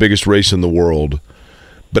just won the biggest race in the world,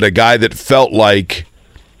 but a guy that felt like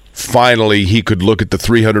finally he could look at the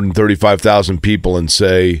 335,000 people and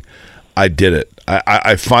say, I did it.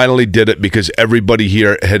 I finally did it because everybody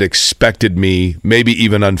here had expected me, maybe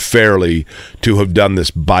even unfairly, to have done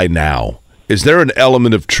this by now. Is there an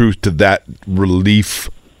element of truth to that relief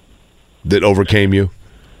that overcame you?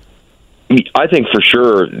 I think for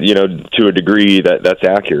sure, to a degree that's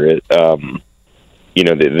accurate. The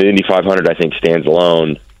Indy 500, I think, stands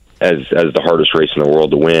alone as the hardest race in the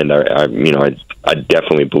world to win. I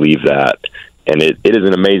definitely believe that. And it is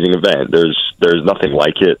an amazing event. There's nothing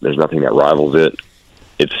like it. There's nothing that rivals it.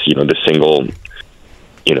 It's the single.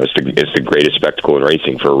 It's the greatest spectacle in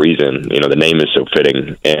racing for a reason. The name is so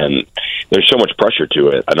fitting, and there's so much pressure to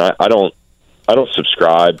it. And I don't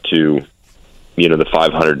subscribe to the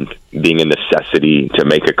 500 being a necessity to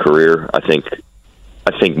make a career. I think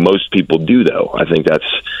most people do, though. I think that's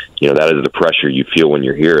that is the pressure you feel when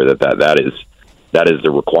you're here. That is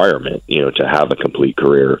the requirement. To have a complete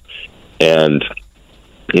career. And,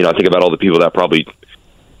 I think about all the people that probably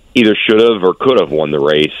either should have or could have won the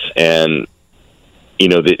race. And,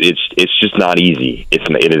 it's just not easy.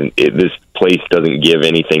 This place doesn't give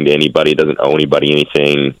anything to anybody. It doesn't owe anybody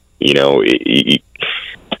anything. They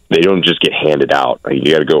don't just get handed out.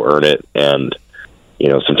 You got to go earn it. And,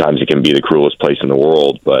 sometimes it can be the cruelest place in the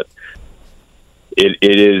world, but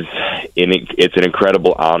it's an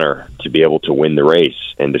incredible honor to be able to win the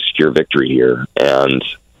race and to secure victory here. And,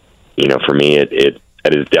 for me, it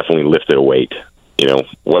has definitely lifted a weight.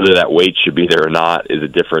 Whether that weight should be there or not is a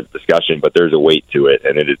different discussion, but there's a weight to it,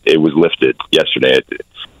 and it was lifted yesterday.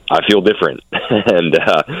 I feel different, and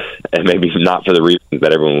maybe not for the reasons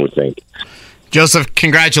that everyone would think. Josef,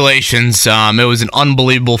 congratulations. It was an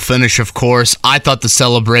unbelievable finish, of course. I thought the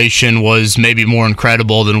celebration was maybe more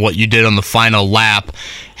incredible than what you did on the final lap.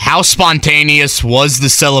 How spontaneous was the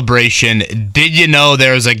celebration? Did you know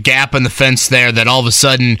there was a gap in the fence there that all of a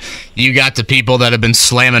sudden you got to people that have been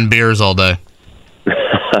slamming beers all day?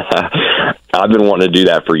 I've been wanting to do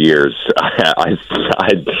that for years. I've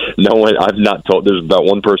not told. There's about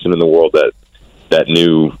one person in the world that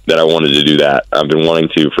knew that I wanted to do that. I've been wanting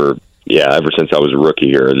to ever since I was a rookie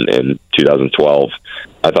here in 2012.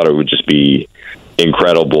 I thought it would just be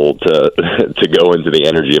incredible to go into the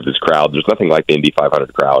energy of this crowd. There's nothing like the Indy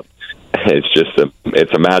 500 crowd.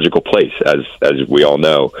 It's a magical place, as we all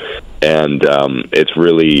know, and it's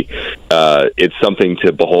really it's something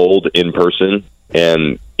to behold in person.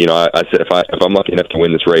 And I said if I'm lucky enough to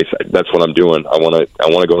win this race, that's what I'm doing. I want to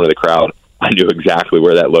go into the crowd. I knew exactly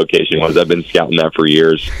where that location was. I've been scouting that for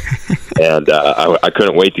years, and I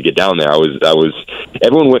couldn't wait to get down there.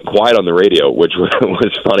 Everyone went quiet on the radio, which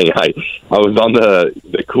was funny. I was on the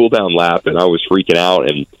cool down lap, and I was freaking out,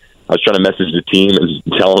 and I was trying to message the team and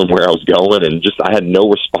tell them where I was going, and I had no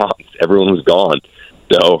response. Everyone was gone.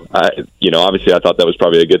 So, obviously I thought that was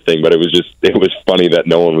probably a good thing, but it was funny that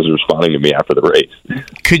no one was responding to me after the race.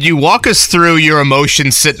 Could you walk us through your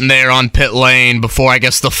emotions sitting there on pit lane before, I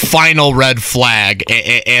guess, the final red flag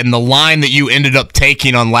and the line that you ended up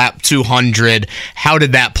taking on lap 200? How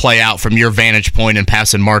did that play out from your vantage point and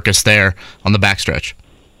passing Marcus there on the backstretch?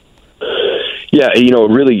 Yeah,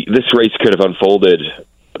 really, this race could have unfolded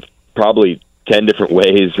probably 10 different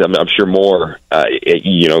ways. I'm sure more.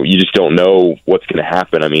 You just don't know what's going to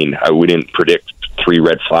happen. I mean, we didn't predict 3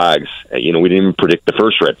 red flags. We didn't even predict the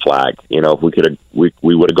first red flag. If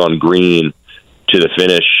we would have gone green to the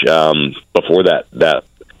finish before that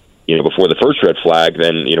before the first red flag,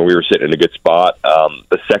 then we were sitting in a good spot.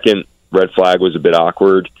 The second red flag was a bit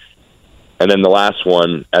awkward, and then the last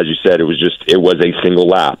one, as you said, it was a single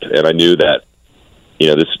lap, and I knew that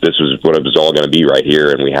this was what it was all going to be right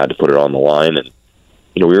here, and we had to put it on the line. And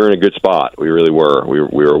we were in a good spot. We really were. We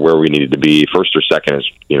were where we needed to be. First or second is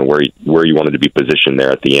where you wanted to be positioned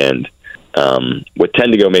there at the end. With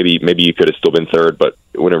 10 to go, maybe you could have still been third, but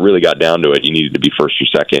when it really got down to it, you needed to be first or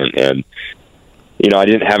second. And I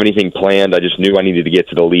didn't have anything planned. I just knew I needed to get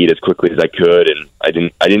to the lead as quickly as I could, and I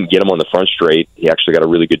didn't get him on the front straight. He actually got a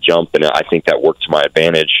really good jump, and I think that worked to my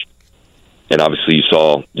advantage. And obviously, you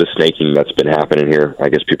saw the snaking that's been happening here. I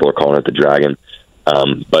guess people are calling it the dragon,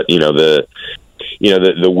 but the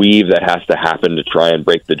weave that has to happen to try and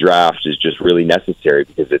break the draft is just really necessary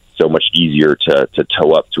because it's so much easier to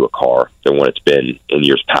tow up to a car than when it's been in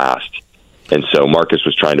years past. And so Marcus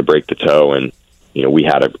was trying to break the tow, and we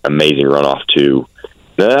had an amazing runoff too.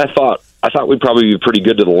 And I thought we'd probably be pretty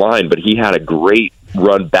good to the line, but he had a great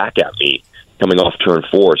run back at me coming off turn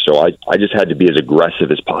 4. So I just had to be as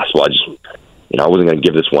aggressive as possible. I wasn't going to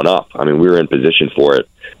give this one up. I mean, we were in position for it,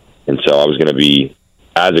 and so I was going to be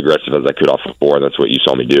as aggressive as I could off of 4, and that's what you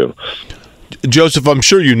saw me do. Joseph, I'm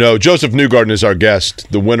sure you know, Josef Newgarden is our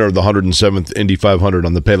guest, the winner of the 107th Indy 500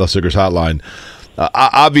 on the Payless Liquors Hotline.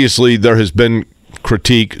 Obviously, there has been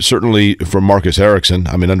critique, certainly from Marcus Ericsson,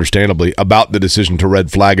 understandably, about the decision to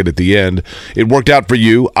red flag it at the end. It worked out for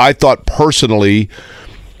you. I thought personally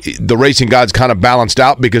the racing gods kind of balanced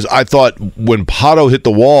out because I thought when Pato hit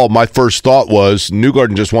the wall, my first thought was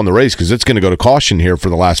Newgarden just won the race because it's going to go to caution here for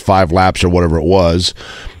the last 5 laps or whatever it was.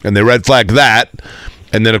 And they red flagged that.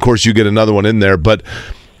 And then, of course, you get another one in there. But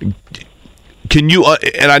can you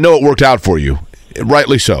and I know it worked out for you,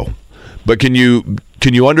 rightly so, but can you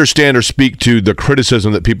understand or speak to the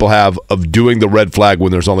criticism that people have of doing the red flag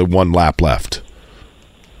when there's only 1 lap left?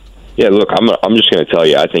 Yeah, look, I'm just going to tell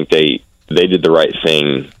you, I think they did the right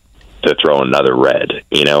thing to throw another red.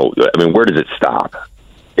 Where does it stop?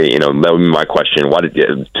 That would be my question.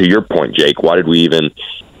 To your point, Jake, why did we even,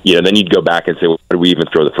 then you'd go back and say, why did we even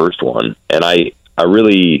throw the first one? And I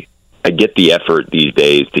get the effort these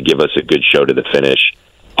days to give us a good show to the finish.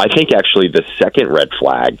 I think actually the second red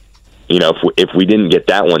flag, if we didn't get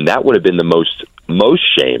that one, that would have been the most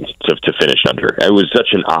shame to finish under. It was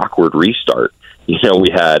such an awkward restart.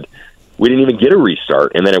 We didn't even get a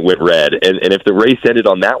restart, and then it went red. And if the race ended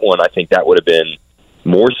on that one, I think that would have been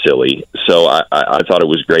more silly. So I thought it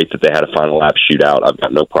was great that they had a final lap shootout. I've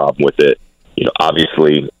got no problem with it.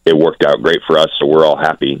 Obviously, it worked out great for us, so we're all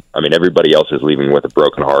happy. Everybody else is leaving with a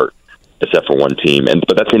broken heart, except for one team.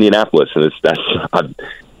 But that's Indianapolis, and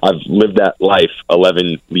I've lived that life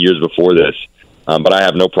 11 years before this, but I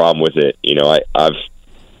have no problem with it.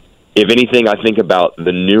 If anything, I think about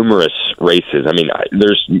the numerous races.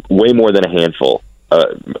 There's way more than a handful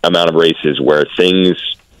amount of races where things,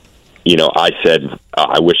 I said,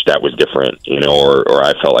 I wish that was different, or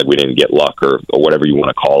I felt like we didn't get luck or whatever you want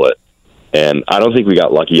to call it. And I don't think we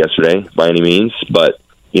got lucky yesterday by any means, but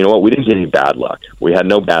you know what? We didn't get any bad luck. We had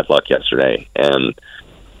no bad luck yesterday, and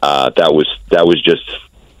that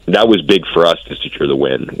was big for us to secure the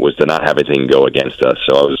win, was to not have anything go against us.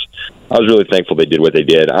 So I was really thankful they did what they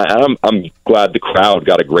did. I'm glad the crowd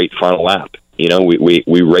got a great final lap.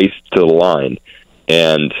 We raced to the line,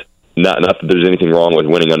 and not that there's anything wrong with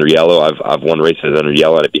winning under yellow. I've won races under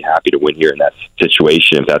yellow, and I'd be happy to win here in that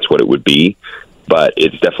situation if that's what it would be. But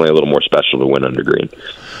it's definitely a little more special to win under green.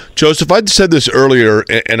 Joseph, I'd said this earlier,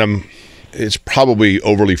 and it's probably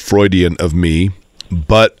overly Freudian of me,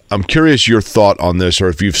 but I'm curious your thought on this, or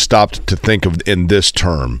if you've stopped to think of in this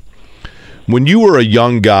term. When you were a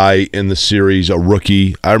young guy in the series, a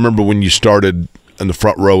rookie, I remember when you started in the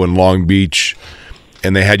front row in Long Beach,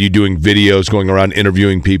 and they had you doing videos, going around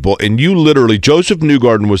interviewing people, and you literally, Josef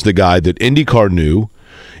Newgarden was the guy that IndyCar knew,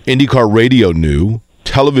 IndyCar radio knew,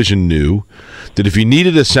 television knew, that if you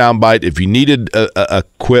needed a soundbite, if you needed a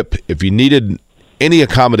quip, if you needed any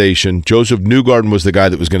accommodation, Josef Newgarden was the guy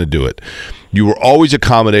that was going to do it. You were always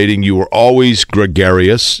accommodating. You were always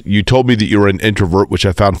gregarious. You told me that you were an introvert, which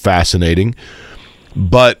I found fascinating.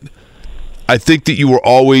 But I think that you were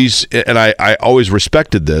always, and I always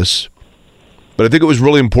respected this, but I think it was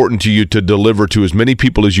really important to you to deliver to as many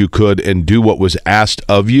people as you could and do what was asked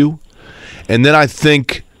of you. And then I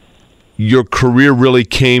think your career really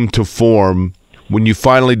came to form when you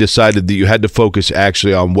finally decided that you had to focus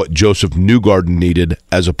actually on what Josef Newgarden needed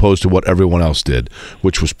as opposed to what everyone else did,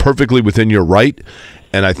 which was perfectly within your right.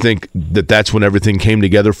 And I think that that's when everything came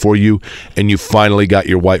together for you, and you finally got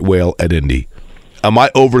your white whale at Indy. Am I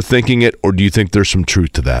overthinking it, or do you think there's some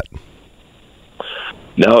truth to that?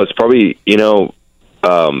 No, it's probably,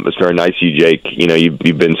 it's very nice of you, Jake.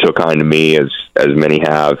 You've been so kind to me, as many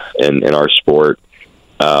have in our sport.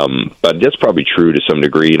 But that's probably true to some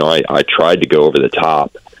degree. I tried to go over the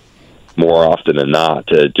top more often than not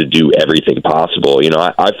to do everything possible.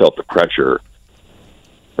 I felt the pressure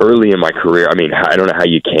early in my career. I mean, I don't know how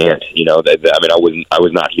you can't. I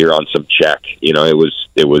was not here on some check. It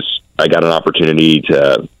was. I got an opportunity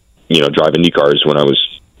to, drive Indy cars when I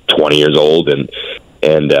was 20 years old, and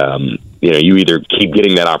you either keep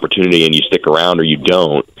getting that opportunity and you stick around, or you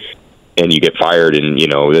don't, and you get fired, and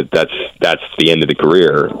that's the end of the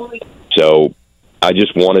career. So I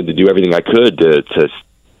just wanted to do everything I could to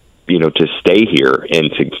stay here and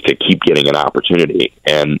to keep getting an opportunity.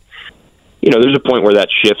 And there's a point where that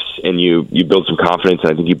shifts, and you build some confidence,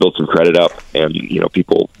 and I think you build some credit up, and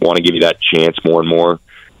people want to give you that chance more and more.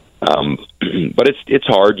 But it's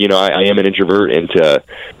hard. I am an introvert, and to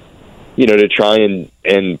try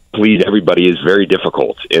and please everybody is very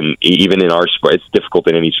difficult. And even in our sport, it's difficult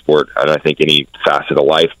in any sport, and I think any facet of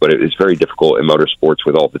life, but it's very difficult in motorsports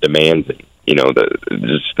with all the demands and,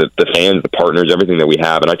 the fans, the partners, everything that we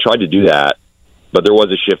have. And I tried to do that, but there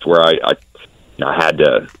was a shift where I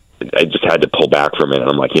just had to pull back from it. And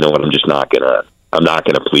I'm like, you know what? I'm not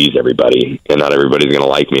gonna please everybody, and not everybody's gonna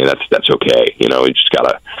like me, and that's okay. You just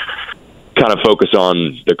gotta kind of focus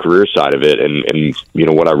on the career side of it, and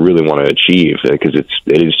what I really want to achieve, because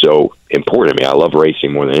it is so important to me. I love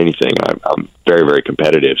racing more than anything. I'm very, very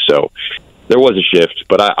competitive, so there was a shift,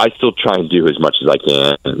 but I still try and do as much as I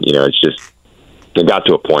can. It's just it got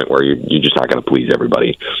to a point where you're just not going to please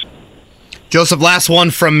everybody. Joseph, last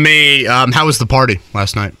one from me. How was the party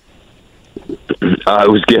last night? It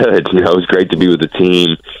was good. It was great to be with the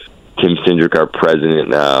team. Tim Cindric, our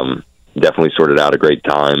president, definitely sorted out a great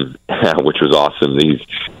time, which was awesome. He's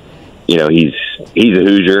a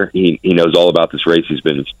Hoosier. He knows all about this race. He's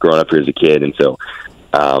been growing up here as a kid, and so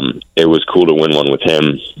it was cool to win one with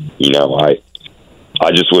him.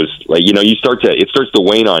 I just was like, it starts to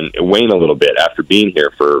wane a little bit after being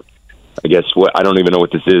here for, I guess, I don't even know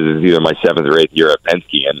what this is. It's either my 7th or 8th year at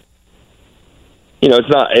Penske, and it's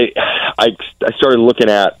not. I started looking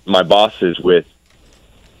at my bosses with,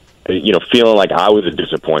 feeling like I was a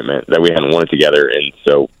disappointment that we hadn't won it together, and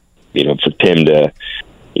so, for Tim to,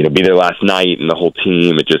 be there last night and the whole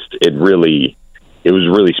team, it was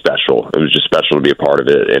really special. It was just special to be a part of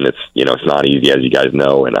it, and it's not easy, as you guys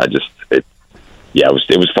know, and it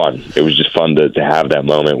was fun. It was just fun to have that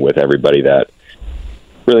moment with everybody that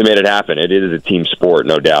really made it happen. It is a team sport,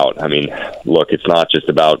 no doubt. I mean, look, it's not just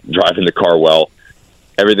about driving the car well.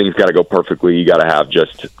 Everything's got to go perfectly. You got to have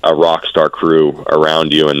just a rock star crew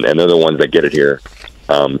around you, and they're the ones that get it here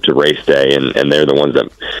to race day, and they're the ones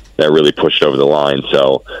that really pushed over the line.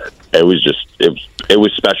 So it was just it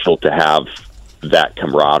was special to have that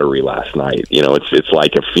camaraderie last night. It's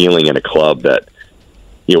like a feeling in a club that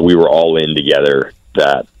we were all in together,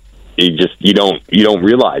 that you don't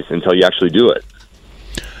realize until you actually do it.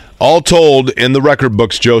 All told, in the record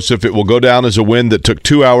books, Joseph, it will go down as a win that took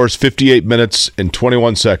 2 hours, 58 minutes, and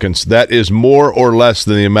 21 seconds. That is more or less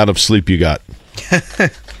than the amount of sleep you got.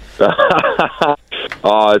 That's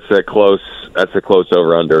a close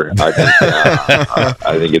over-under. I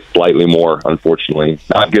think it's slightly more, unfortunately.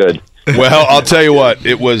 Not good. Well, I'll tell you what,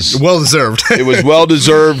 it was well-deserved. It was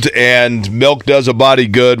well-deserved, and milk does a body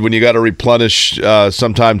good when you got to replenish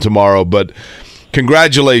sometime tomorrow, but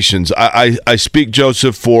congratulations. I speak,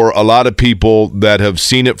 Joseph, for a lot of people that have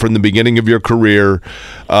seen it from the beginning of your career,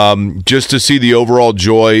 just to see the overall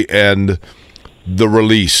joy and the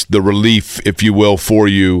relief, if you will, for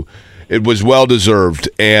you. It was well-deserved,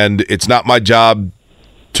 and it's not my job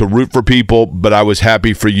to root for people, but I was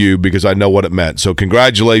happy for you because I know what it meant. So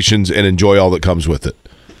congratulations, and enjoy all that comes with it.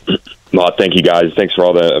 Well, thank you, guys. Thanks for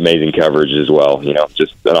all the amazing coverage as well.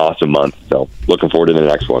 Just an awesome month. So looking forward to the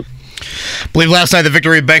next one. I believe last night, the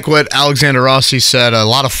victory banquet, Alexander Rossi said a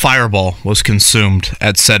lot of Fireball was consumed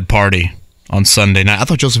at said party on Sunday night. I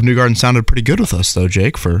thought Josef Newgarden sounded pretty good with us, though,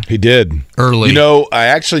 Jake, He did. Early. I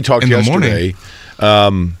actually talked yesterday.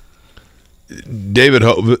 David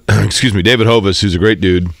Hovis, who's a great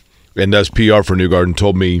dude and does PR for Newgarden,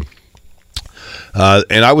 told me,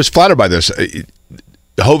 and I was flattered by this.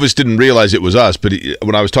 Hovis didn't realize it was us, but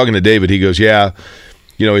when I was talking to David, he goes, yeah,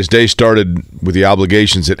 his day started with the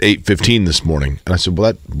obligations at 8:15 this morning. And I said,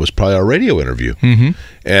 well, that was probably our radio interview. Mm-hmm.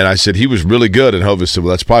 And I said, he was really good. And Hovis said,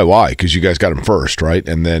 well, that's probably why, because you guys got him first, right?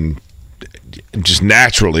 And then just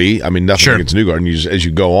naturally, I mean, nothing against Newgarden. As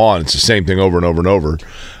you go on, it's the same thing over and over and over.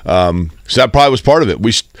 So that probably was part of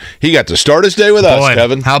it. He got to start his day with us,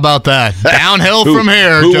 Kevin. How about that? Downhill from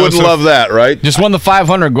here, Who Joseph. wouldn't love that, right? Just won the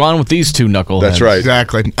 500. Go on with these two knuckleheads. That's right.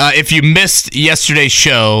 Exactly. If you missed yesterday's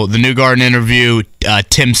show, the Newgarden interview,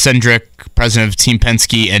 Tim Cindric, president of Team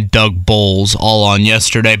Penske, and Doug Bowles all on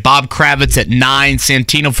yesterday. Bob Kravitz at 9,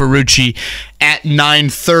 Santino Ferrucci at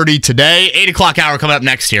 9:30 today. 8 o'clock hour coming up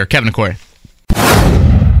next here. Kevin and Corey.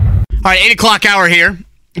 All right, 8 o'clock hour here.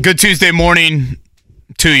 Good Tuesday morning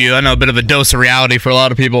to you. I know a bit of a dose of reality for a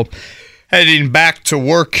lot of people. Heading back to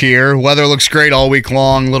work here. Weather looks great all week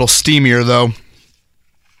long. A little steamier, though,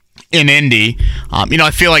 in Indy. I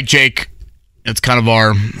feel like, Jake, it's kind of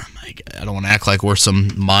our... I don't want to act like we're some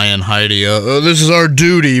Mayan Heidi. This is our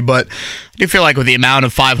duty, but I do feel like with the amount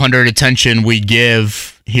of 500 attention we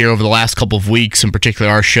give here over the last couple of weeks, in particular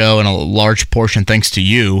our show, and a large portion thanks to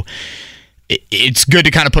you, it's good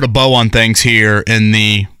to kind of put a bow on things here in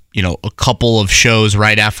the, a couple of shows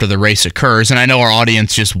right after the race occurs. And I know our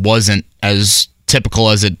audience just wasn't as typical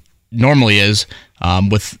as it normally is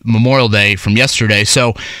with Memorial Day from yesterday.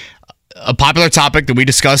 So a popular topic that we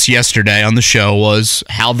discussed yesterday on the show was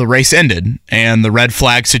how the race ended and the red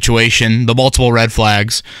flag situation, the multiple red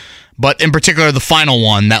flags, but in particular the final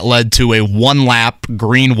one that led to a one-lap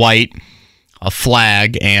green-white a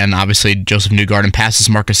flag, and obviously Josef Newgarden passes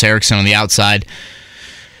Marcus Ericsson on the outside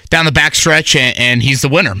down the backstretch, and he's the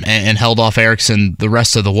winner and held off Ericsson the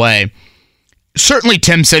rest of the way. Certainly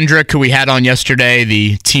Tim Cindric, who we had on yesterday,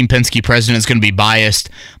 the Team Penske president, is going to be biased,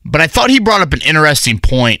 but I thought he brought up an interesting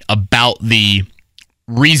point about the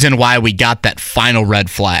reason why we got that final red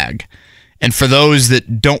flag. And for those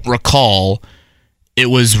that don't recall, it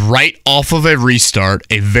was right off of a restart,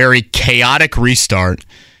 a very chaotic restart,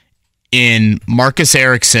 in Marcus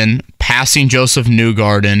Ericsson passing Josef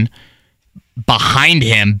Newgarden behind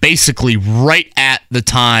him, basically right at the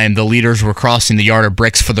time the leaders were crossing the yard of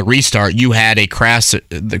bricks for the restart. You had the crash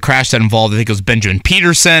that involved, I think it was Benjamin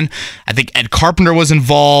Peterson. I think Ed Carpenter was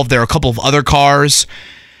involved. There were a couple of other cars.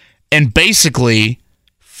 And basically,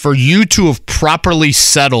 for you to have properly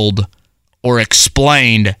settled or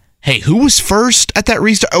explained, hey, who was first at that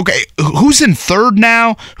restart? Okay, who's in third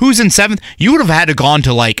now? Who's in seventh? You would have had to gone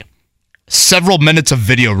to several minutes of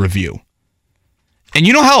video review. And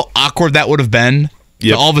you know how awkward that would have been?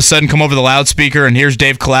 Yep. To all of a sudden come over the loudspeaker and here's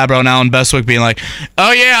Dave Calabro and Alan Bestwick being like,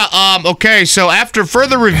 oh yeah, okay, so after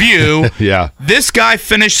further review, this guy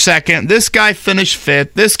finished second, this guy finished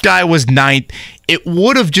fifth, this guy was ninth. It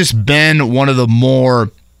would have just been one of the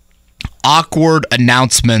more awkward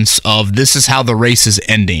announcements of this is how the race is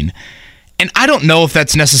ending. And I don't know if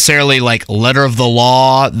that's necessarily letter of the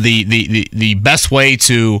law, the best way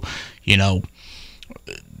to,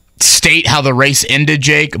 state how the race ended,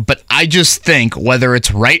 Jake, but I just think whether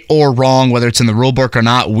it's right or wrong, whether it's in the rule book or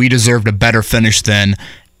not, we deserved a better finish than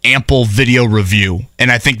ample video review.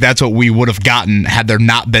 And I think that's what we would have gotten had there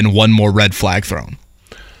not been one more red flag thrown.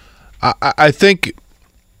 I think,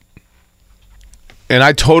 and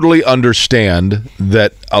I totally understand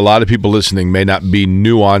that a lot of people listening may not be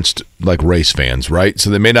nuanced like race fans, right?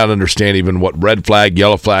 So they may not understand even what red flag,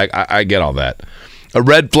 yellow flag, I get all that. A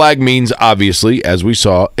red flag means, obviously, as we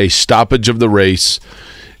saw, a stoppage of the race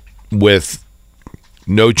with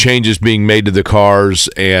no changes being made to the cars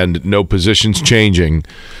and no positions changing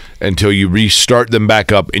until you restart them back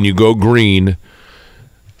up and you go green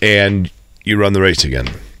and you run the race again.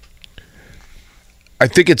 I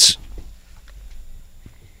think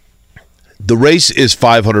the race is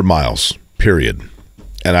 500 miles, period.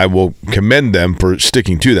 And I will commend them for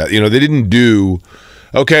sticking to that. They didn't do...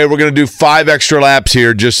 okay, we're going to do 5 extra laps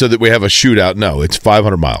here just so that we have a shootout. No, it's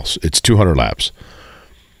 500 miles. It's 200 laps.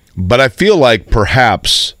 But I feel like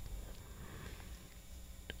perhaps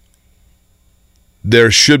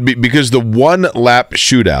there should be, because the 1 lap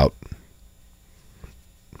shootout,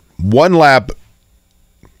 1 lap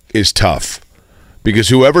is tough. Because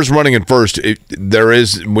whoever's running in first,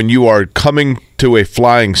 when you are coming to a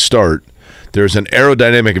flying start, there's an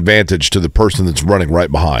aerodynamic advantage to the person that's running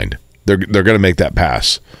right behind. They're going to make that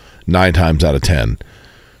pass 9 times out of 10.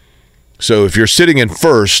 So if you're sitting in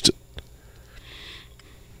first,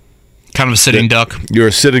 kind of a sitting duck. You're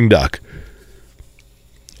a sitting duck.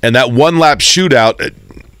 And that 1 lap shootout,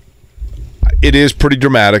 it is pretty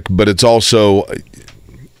dramatic, but it's also,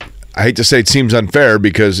 I hate to say it seems unfair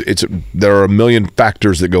because there are a million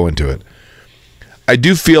factors that go into it. I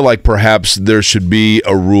do feel like perhaps there should be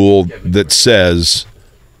a rule that says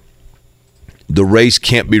the race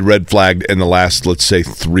can't be red flagged in the last, let's say,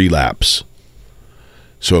 3 laps.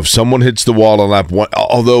 So if someone hits the wall on lap 1,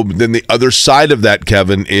 although then the other side of that,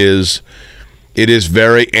 Kevin, is it is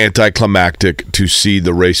very anticlimactic to see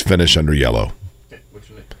the race finish under yellow.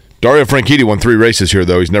 Dario Franchitti won 3 races here,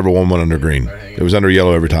 though. He's never won one under green. It was under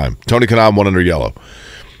yellow every time. Tony Kanaan won under yellow.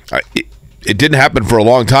 It didn't happen for a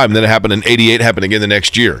long time. Then it happened in '88, happened again the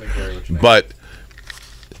next year. But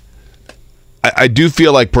I do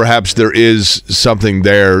feel like perhaps there is something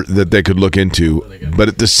there that they could look into. But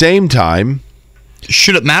at the same time,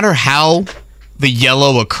 should it matter how the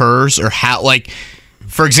yellow occurs or how, like,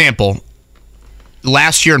 for example,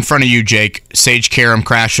 last year in front of you, Jake, Sage Karam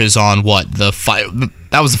crashes on what?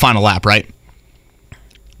 That was the final lap, right?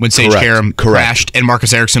 When Sage Karam crashed and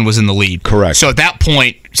Marcus Ericsson was in the lead. Correct. So at that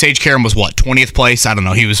point, Sage Karam was what, 20th place? I don't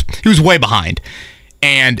know. He was way behind.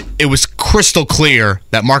 And it was crystal clear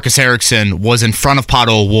that Marcus Ericsson was in front of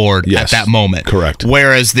Pato O'Ward at that moment. Correct.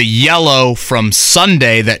 Whereas the yellow from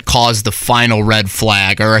Sunday that caused the final red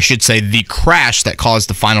flag, or I should say the crash that caused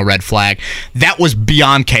the final red flag, that was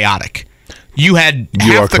beyond chaotic. You had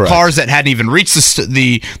half the cars that hadn't even reached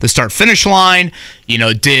the start-finish line. You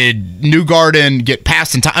know, did Newgarden get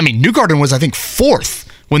passed in time? I mean, Newgarden was, I think, 4th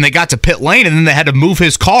when they got to pit lane, and then they had to move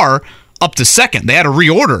his car up to 2nd. They had to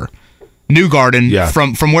reorder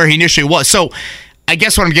Newgarden from where he initially was. So I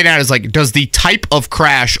guess what I'm getting at is, like, does the type of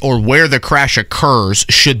crash or where the crash occurs,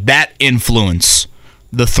 should that influence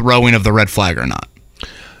the throwing of the red flag or not?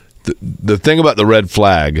 The thing about the red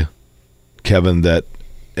flag, Kevin, that,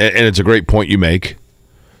 and it's a great point you make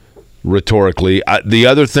rhetorically. The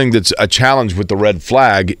other thing that's a challenge with the red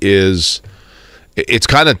flag is it's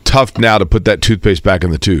kind of tough now to put that toothpaste back in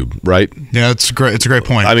the tube, right? Yeah, it's a great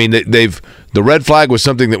point. I mean, the red flag was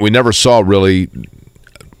something that we never saw really.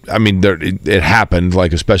 I mean, it happened,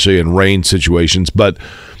 like especially in rain situations, but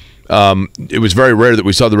it was very rare that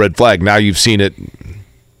we saw the red flag. Now you've seen it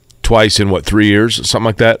twice in 3 years, something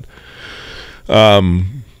like that.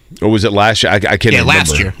 Or was it last year? I can't remember. Yeah,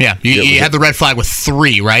 last year. Yeah, you had the red flag with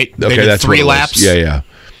 3, right? Okay, that's 3 laps. Yeah.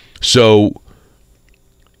 So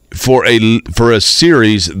for a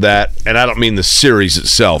series that, and I don't mean the series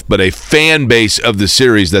itself, but a fan base of the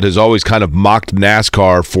series that has always kind of mocked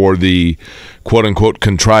NASCAR for the quote-unquote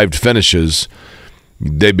contrived finishes,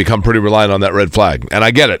 they become pretty reliant on that red flag. And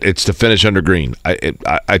I get it. It's to finish under green.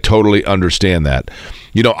 I totally understand that.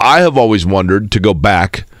 You know, I have always wondered, to go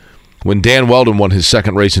back, when Dan Weldon won his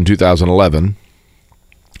 2nd race in 2011,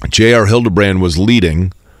 J.R. Hildebrand was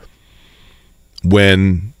leading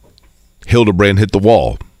when Hildebrand hit the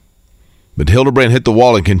wall. But Hildebrand hit the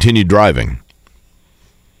wall and continued driving.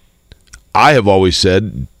 I have always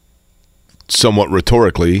said, somewhat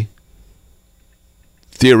rhetorically,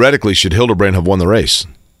 theoretically, should Hildebrand have won the race?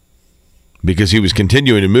 Because he was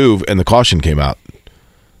continuing to move and the caution came out.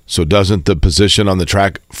 So doesn't the position on the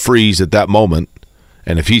track freeze at that moment?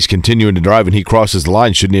 And if he's continuing to drive and he crosses the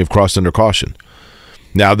line, shouldn't he have crossed under caution?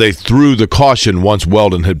 Now, they threw the caution once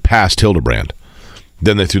Weldon had passed Hildebrand.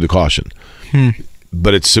 Then they threw the caution.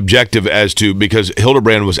 But it's subjective as to, because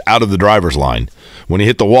Hildebrand was out of the driver's line. When he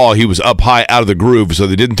hit the wall, he was up high out of the groove, so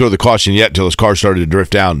they didn't throw the caution yet until his car started to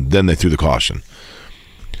drift down. Then they threw the caution.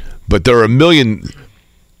 But there are a million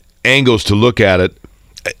angles to look at it.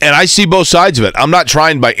 And I see both sides of it. I'm not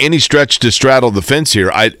trying by any stretch to straddle the fence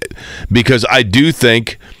here, because I do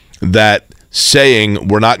think that saying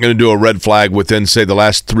we're not going to do a red flag within, say, the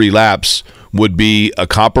last 3 laps would be a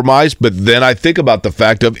compromise. But then I think about the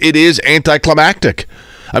fact of it is anticlimactic.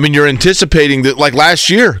 I mean, you're anticipating that, like last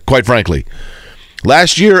year, quite frankly.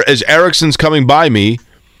 Last year, as Ericsson's coming by me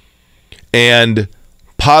and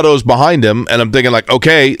Pato's behind him, and I'm thinking, like,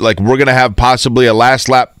 okay, like we're going to have possibly a last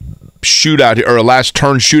lap shootout or a last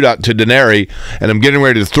turn shootout to Denari, and I'm getting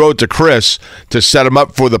ready to throw it to Chris to set him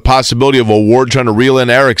up for the possibility of O'Ward trying to reel in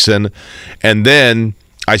Ericsson, and then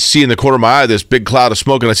I see in the corner of my eye this big cloud of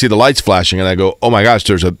smoke, and I see the lights flashing, and I go, oh my gosh,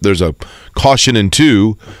 there's a caution in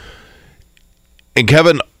 2. And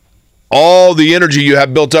Kevin, all the energy you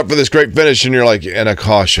have built up for this great finish, and you're like, and a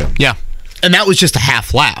caution. Yeah, and that was just a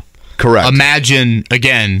half lap. Correct. Imagine,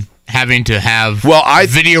 again, having to have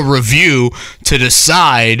video review to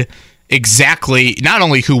decide exactly not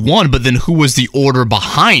only who won, but then who was the order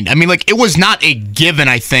behind. I mean, like, it was not a given,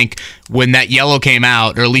 I think, when that yellow came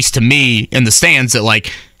out, or at least to me in the stands, that,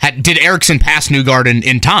 like, did Ericsson pass Newgarden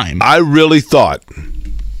in time? I really thought,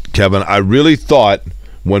 Kevin,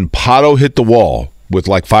 when Pato hit the wall with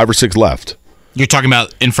like 5 or 6 left. You're talking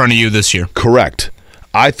about in front of you this year. Correct.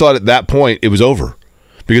 I thought at that point it was over.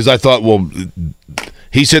 Because I thought, well,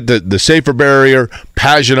 He's hit the safer barrier.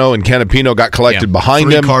 Pagano and Canapino got collected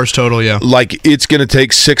behind him. 3 cars total, yeah. Like, it's going to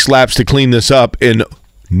take 6 laps to clean this up, and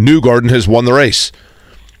Newgarden has won the race.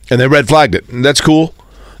 And they red flagged it. And that's cool.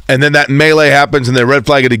 And then that melee happens, and they red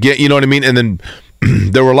flag it again. You know what I mean? And then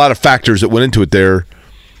there were a lot of factors that went into it there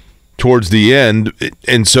towards the end.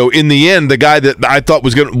 And so in the end, the guy that I thought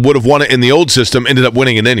would have won it in the old system ended up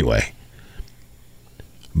winning it anyway.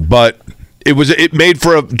 But it made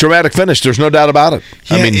for a dramatic finish. There's no doubt about it.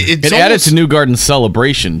 Yeah, I mean, it added to Newgarden's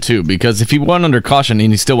celebration too, because if he won under caution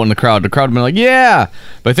and he still won the crowd would have been like, yeah.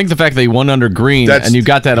 But I think the fact that he won under green and you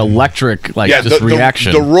got that electric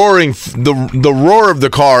reaction. The roar of the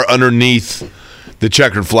car underneath the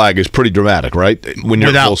checkered flag is pretty dramatic, right? When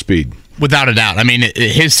you're at full speed. Without a doubt. I mean,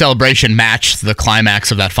 his celebration matched the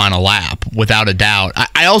climax of that final lap, without a doubt.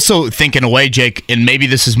 I also think, in a way, Jake, and maybe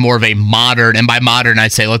this is more of a modern, and by modern,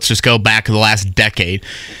 I'd say let's just go back to the last decade.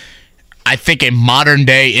 I think a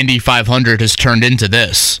modern-day Indy 500 has turned into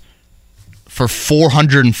this. For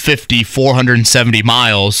 450, 470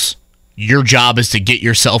 miles, your job is to get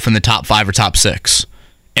yourself in the top 5 or top 6.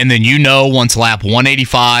 And then once lap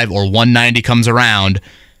 185 or 190 comes around,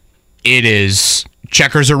 it is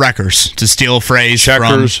checkers or wreckers, to steal a phrase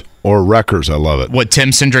checkers or wreckers. I love it. What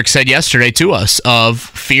Tim Cindric said yesterday to us of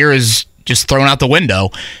fear is just thrown out the window.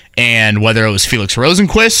 And whether it was Felix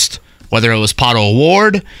Rosenquist, whether it was Pato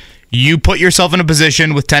O'Ward, you put yourself in a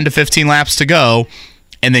position with 10 to 15 laps to go,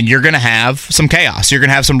 and then you're going to have some chaos. You're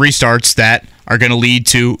going to have some restarts that are going to lead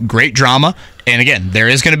to great drama. And again, there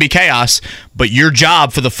is going to be chaos, but your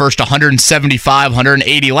job for the first 175,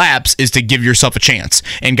 180 laps is to give yourself a chance.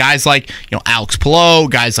 And guys like Alex Palou,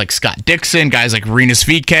 guys like Scott Dixon, guys like Rinus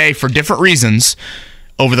VeeKay, for different reasons,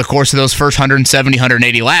 over the course of those first 170,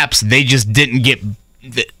 180 laps, they just didn't get...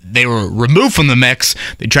 They were removed from the mix.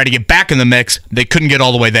 They tried to get back in the mix. They couldn't get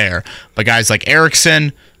all the way there. But guys like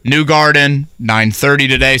Ericsson, Newgarden, 9:30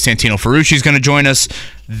 today, Santino Ferrucci is going to join us.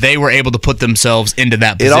 They were able to put themselves into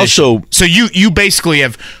that position. So you basically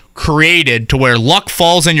have created to where luck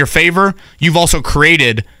falls in your favor. You've also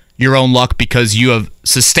created your own luck because you have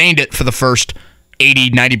sustained it for the first 80,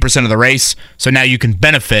 90% of the race. So now you can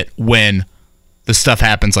benefit when the stuff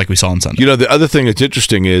happens like we saw on Sunday. The other thing that's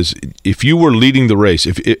interesting is if you were leading the race,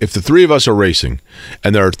 if the three of us are racing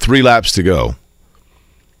and there are 3 laps to go,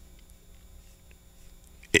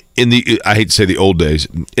 I hate to say the old days,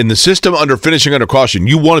 in the system under finishing under caution,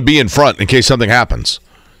 you want to be in front in case something happens.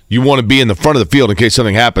 You want to be in the front of the field in case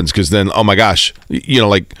something happens, because then, oh my gosh,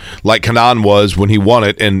 like Kanaan was when he won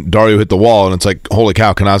it and Dario hit the wall, and it's like, holy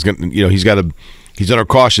cow, Kanaan's going to, he's under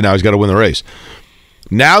caution now, he's got to win the race.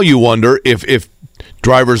 Now you wonder if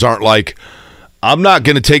drivers aren't like, I'm not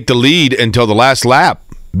going to take the lead until the last lap,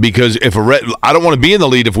 because I don't want to be in the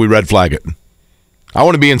lead if we red flag it. I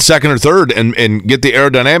want to be in second or third and get the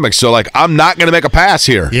aerodynamics. So, I'm not going to make a pass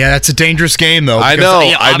here. Yeah, that's a dangerous game, though. I know.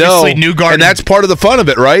 Newgarden, and that's part of the fun of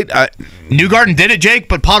it, right? Newgarden did it, Jake,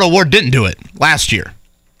 but Pato O'Ward didn't do it last year.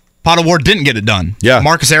 Pato O'Ward didn't get it done. Yeah,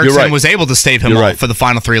 Marcus Ericsson was able to stave him off for the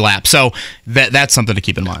final 3 laps. So that's something to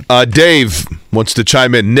keep in mind. Dave wants to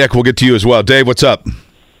chime in. Nick, we'll get to you as well. Dave, what's up?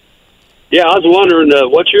 Yeah, I was wondering,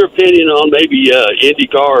 what's your opinion on maybe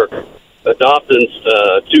IndyCar adopting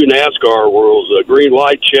 2 NASCAR rules, a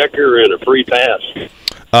green-white checker and a free pass?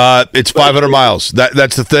 It's 500 miles.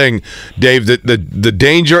 That's the thing, Dave. The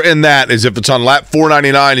danger in that is if it's on lap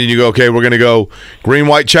 499 and you go, okay, we're going to go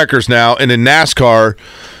green-white checkers now, and in NASCAR,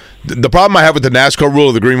 the problem I have with the NASCAR rule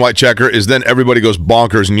of the green-white checker is then everybody goes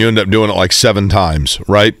bonkers and you end up doing it like 7 times,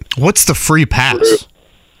 right? What's the free pass?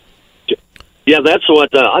 Yeah, that's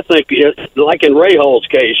what I think. Like in Ray Hall's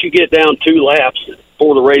case, you get down 2 laps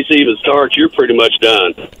before the race even starts, you're pretty much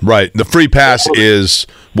done. Right. The free pass is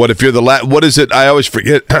if you're the what is it? I always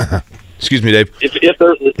forget. Excuse me, Dave.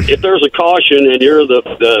 If there's a caution and you're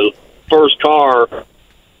the first car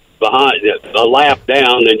behind a lap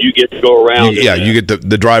down, then you get to go around. You get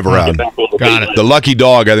the drive around. Got it. The lucky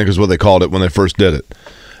dog, I think, is what they called it when they first did it.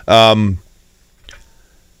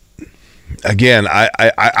 Again,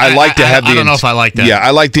 I like to have the... I don't know if I like that. Yeah, I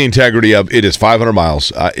like the integrity of it is 500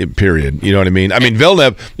 miles, period. You know what I mean? I mean,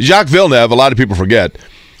 Jacques Villeneuve, a lot of people forget,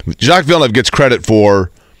 Jacques Villeneuve gets credit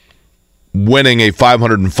for winning a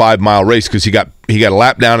 505-mile race because he got a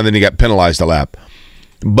lap down and then he got penalized a lap.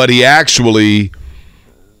 But he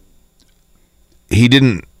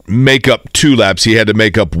didn't make up 2 laps. He had to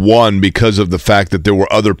make up 1 because of the fact that there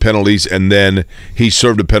were other penalties, and then he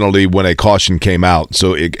served a penalty when a caution came out.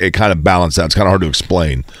 So it kind of balanced out. It's kind of hard to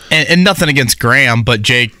explain. And nothing against Graham, but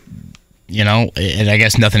Jake, and I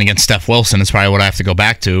guess nothing against Steph Wilson is probably what I have to go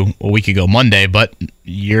back to a week ago Monday, but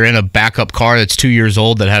you're in a backup car that's 2 years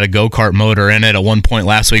old that had a go-kart motor in it at one point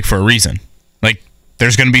last week for a reason. Like,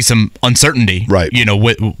 there's going to be some uncertainty, right?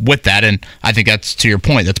 With that, and I think that's, to your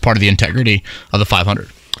point, that's part of the integrity of the 500.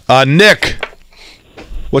 Nick,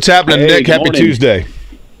 what's happening, Hey, Nick? good Happy morning. Tuesday.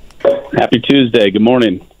 Happy Tuesday. Good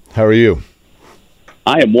morning. How are you?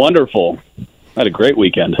 I am wonderful. I had a great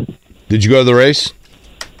weekend. Did you go to the race?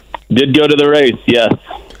 Did go to the race, yes.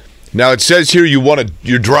 Now, it says here you won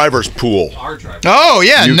your driver's pool. Our driver. Oh,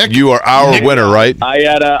 yeah, Nick. You are our winner, right?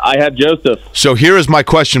 I had Joseph. So here is my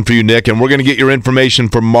question for you, Nick, and we're going to get your information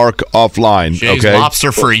from Mark offline. Jay's okay?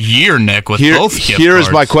 Lobster for a year, Nick, with both gift Here is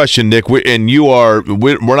cards. my question, Nick. We don't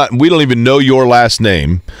even know your last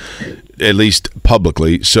name, at least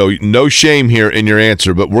publicly. So no shame here in your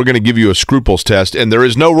answer, but we're going to give you a scruples test, and there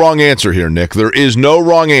is no wrong answer here, Nick. There is no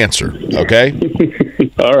wrong answer. Okay.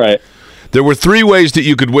 All right. There were 3 ways that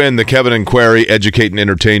you could win the Kevin and Query Educate and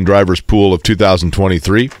Entertain Drivers Pool of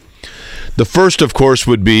 2023. The first, of course,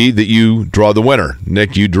 would be that you draw the winner.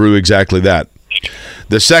 Nick, you drew exactly that.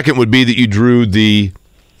 The second would be that you drew the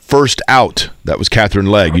first out. That was Catherine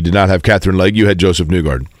Legg. You did not have Catherine Legg. You had Josef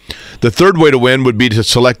Newgarden. The third way to win would be to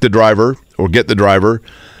select the driver or get the driver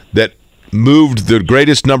that moved the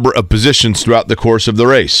greatest number of positions throughout the course of the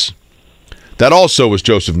race. That also was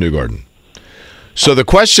Josef Newgarden. So the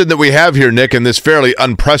question that we have here, Nick, in this fairly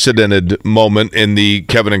unprecedented moment in the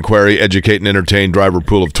Kevin and Query Educate and Entertain Driver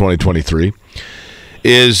Pool of 2023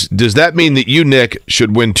 is, does that mean that you, Nick,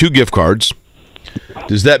 should win 2 gift cards?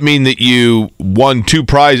 Does that mean that you won 2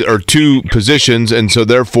 positions, and so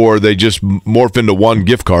therefore they just morph into 1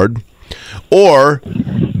 gift card? Or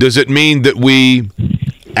does it mean that we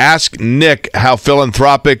ask Nick how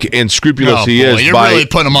philanthropic and scrupulous he is you're by, really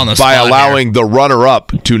putting him on the by spot allowing the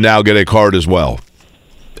runner-up to now get a card as well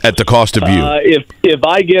at the cost of you? If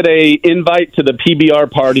I get a invite to the PBR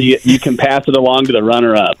party, you can pass it along to the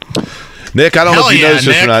runner-up. Nick, I don't know if you noticed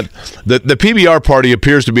this or not. The PBR party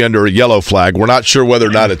appears to be under a yellow flag. We're not sure whether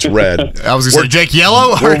or not it's red. I was going to say, Jake,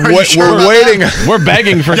 yellow? We're waiting. We're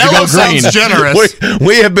begging for it to Yellow go green. sounds generous.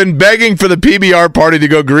 We have been begging for the PBR party to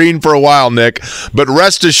go green for a while, Nick. But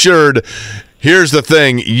rest assured, here's the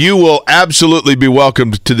thing. You will absolutely be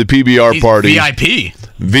welcomed to the PBR party.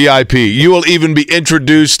 VIP. You will even be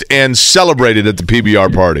introduced and celebrated at the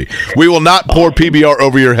PBR party. We will not pour PBR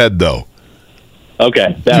over your head, though.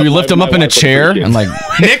 Okay. Do we lift him up in a chair and like?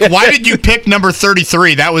 Nick, why did you pick number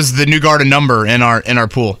 33? That was the Newgarden number in our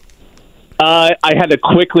pool. I had to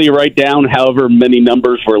quickly write down however many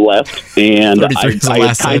numbers were left, and I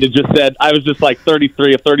kind of just said, I was just like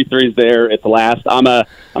 33. If 33 is there, it's last. I'm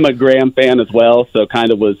a Graham fan as well, so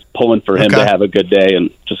kind of was pulling for him to have a good day,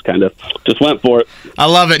 and just went for it. I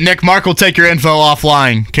love it, Nick. Mark will take your info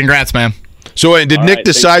offline. Congrats, man. So did Nick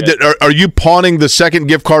decide that? Are you pawning the second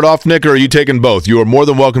gift card off, Nick, or are you taking both? You are more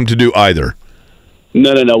than welcome to do either.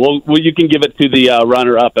 No. Well, you can give it to the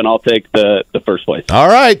runner-up, and I'll take the first place. All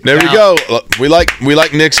right, there we go. We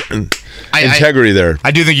like Nick's integrity there.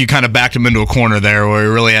 I do think you kind of backed him into a corner there where he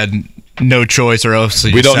really had no choice, or else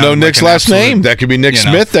we don't know Nick's last name. That could be Nick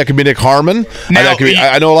Smith. That could be Nick Harmon. Now,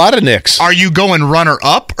 I know a lot of Nicks. Are you going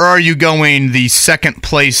runner-up, or are you going the second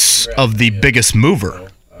place of the biggest mover?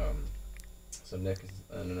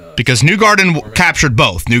 Because Newgarden captured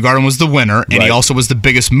both. Newgarden was the winner, and he also was the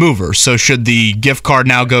biggest mover. So should the gift card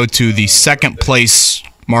now go to the second place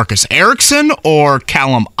Marcus Ericsson or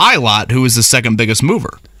Callum Ilott, who is the second biggest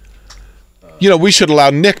mover? We should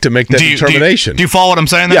allow Nick to make that determination. Do you follow what I'm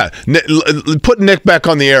saying there? Yeah. Put Nick back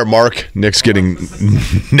on the air, Mark. Nick's getting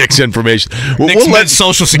Nick's information. Nick's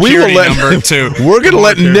social security number, too. We're going to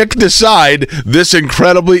let Nick decide this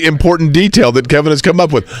incredibly important detail that Kevin has come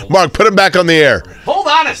up with. Mark, put him back on the air. Hold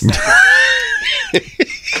on a second.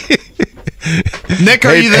 Nick,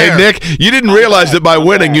 are you there? Hey, Nick, you didn't realize that by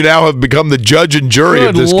winning, you now have become the judge and jury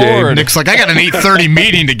of this game. Nick's like, I got an 8:30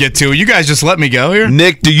 meeting to get to. You guys just let me go here.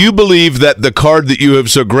 Nick, do you believe that the card that you have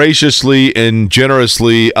so graciously and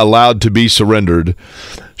generously allowed to be surrendered,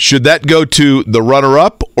 should that go to the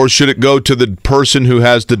runner-up, or should it go to the person who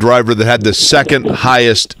has the driver that had the second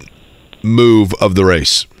highest move of the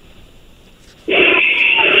race?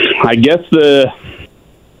 I guess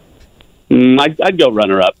I'd go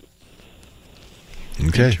runner-up.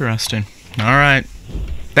 Okay. Interesting. All right.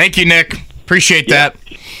 Thank you, Nick. Appreciate that.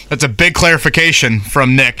 That's a big clarification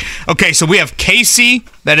from Nick. Okay, so we have Casey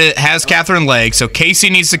that has Catherine Legg. So Casey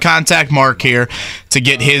needs to contact Mark here to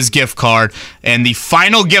get his gift card. And the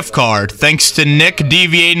final gift card, thanks to Nick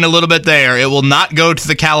deviating a little bit there, it will not go to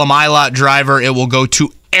the Callum Ilott driver. It will go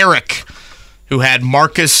to Eric, who had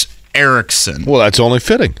Marcus Ericsson. Well, that's only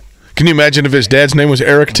fitting. Can you imagine if his dad's name was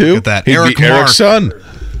Eric too? Look at that. He'd Eric be Eric's son.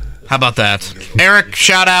 How about that? Eric,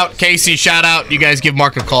 shout out. Casey, shout out. You guys give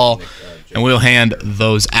Mark a call, and we'll hand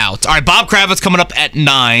those out. All right, Bob Kravitz coming up at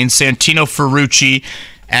 9. Santino Ferrucci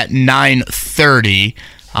at 9:30.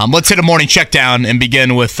 Let's hit a morning check down and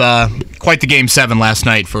begin with quite the Game 7 last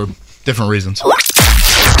night for different reasons.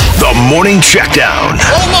 The Morning Checkdown.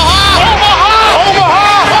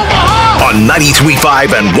 On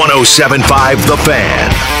 93.5 and 107.5 The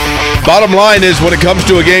Fan. Bottom line is, when it comes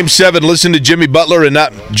to a Game 7, listen to Jimmy Butler and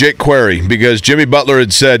not Jake Query, because Jimmy Butler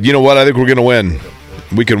had said, you know what, I think we're going to win.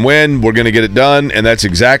 We can win. We're going to get it done, and that's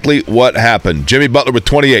exactly what happened. Jimmy Butler with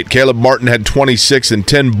 28. Caleb Martin had 26 and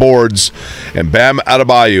 10 boards, and Bam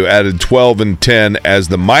Adebayo added 12 and 10 as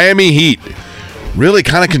the Miami Heat really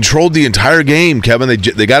kind of controlled the entire game, Kevin.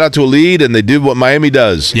 They got out to a lead, and they did what Miami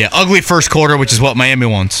does. Yeah, ugly first quarter, which is what Miami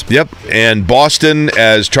wants. Yep, and Boston,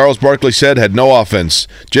 as Charles Barkley said, had no offense.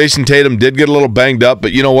 Jason Tatum did get a little banged up,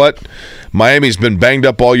 but you know what? Miami's been banged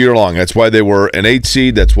up all year long. That's why they were an 8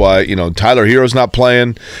 seed. That's why, Tyler Hero's not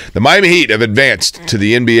playing. The Miami Heat have advanced to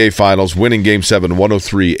the NBA Finals, winning Game 7,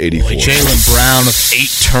 103-84. Jaylen Brown with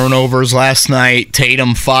 8 turnovers last night.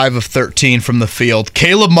 Tatum, 5 of 13 from the field.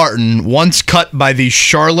 Caleb Martin, once cut by the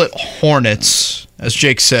Charlotte Hornets, as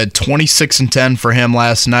Jake said, 26 and 10 for him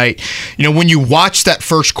last night. When you watch that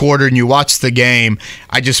first quarter and you watch the game,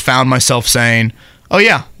 I just found myself saying, oh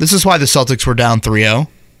yeah, this is why the Celtics were down 3-0.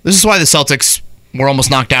 This is why the Celtics were almost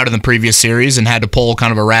knocked out in the previous series and had to pull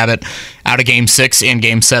kind of a rabbit out of Game 6 and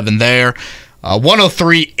Game 7 there.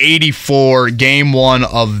 103-84, Game 1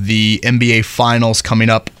 of the NBA Finals coming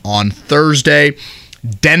up on Thursday.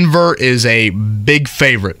 Denver is a big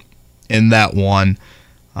favorite in that one.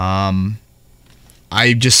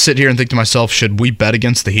 I just sit here and think to myself, should we bet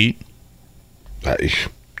against the Heat?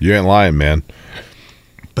 You ain't lying, man.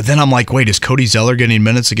 But then I'm like, wait, is Cody Zeller getting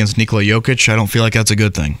minutes against Nikola Jokic? I don't feel like that's a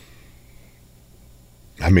good thing.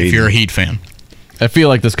 I mean, if you're a Heat fan. I feel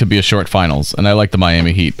like this could be a short finals, and I like the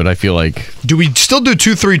Miami Heat, but I feel like... Do we still do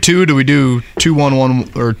 2-3-2? Do we do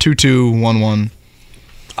 2-1-1 or 2-2-1-1?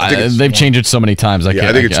 They've changed it so many times. I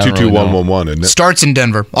think it's 2-2-1-1-1, isn't it? Starts in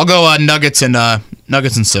Denver. I'll go Nuggets and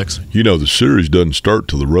 6. The series doesn't start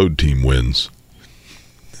till the road team wins.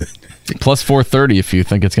 Plus 430 if you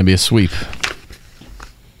think it's going to be a sweep.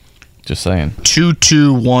 Just saying.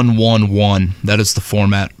 2-2-1-1-1. That is the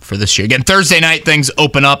format for this year. Again, Thursday night, things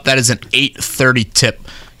open up. That is an 8:30 tip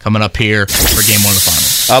coming up here for Game 1 of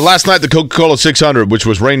the Finals. Last night, the Coca-Cola 600, which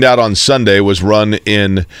was rained out on Sunday, was run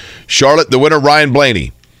in Charlotte. The winner, Ryan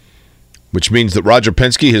Blaney, which means that Roger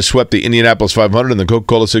Penske has swept the Indianapolis 500 and the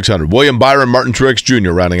Coca-Cola 600. William Byron, Martin Truex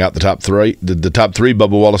Jr. rounding out the top three. The top three,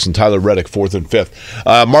 Bubba Wallace and Tyler Reddick, 4th and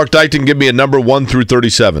 5th. Mark Dykton, give me a number 1 through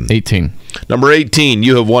 37. 18. Number 18,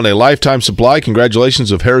 you have won a lifetime supply.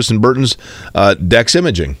 Congratulations of Harrison Burton's Dex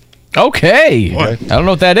Imaging. Okay. I don't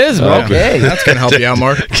know what that is, but okay. That's going to help you out,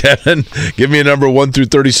 Mark. Kevin, give me a number 1 through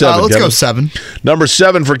 37. Let's Kevin. go 7. Number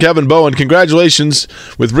 7 for Kevin Bowen. Congratulations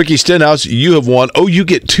with Ricky Stenhouse. You have won. Oh, you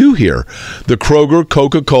get 2 here. The Kroger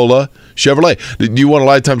Coca-Cola Chevrolet. Do you want a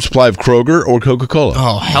lifetime supply of Kroger or Coca-Cola?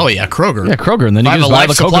 Oh, hell yeah, Kroger. Yeah, Kroger. And then you have just a buy life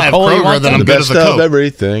the supply of Coca-Cola Kroger, then I'm the good best as a Coke. of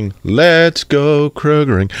everything. Let's go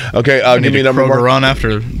Krogering. Okay, give me a number. Kroger run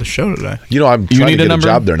after the show today. I'm trying to get a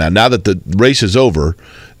job there now. Now that the race is over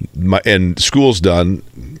and school's done.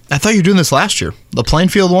 I thought you were doing this last year. The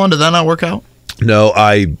Plainfield one, did that not work out? No,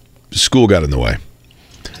 school got in the way.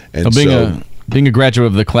 And being a graduate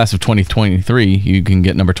of the class of 2023, you can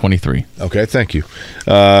get number 23. Okay, thank you.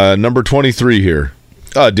 Number 23 here.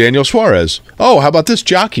 Daniel Suarez. Oh, how about this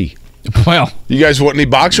jockey? Well, you guys want any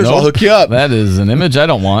boxers? Nope. I'll hook you up. That is an image I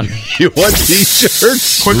don't want. You want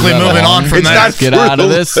T-shirts? Quickly moving on from that. Let's get out of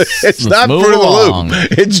this. It's not for the loop.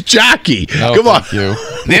 It's jockey. No, come on.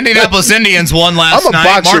 The Indianapolis Indians won last night. I'm a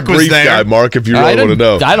boxer Mark was brief there. guy, Mark, if you really want to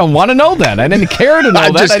know. I don't want to know that. I didn't care to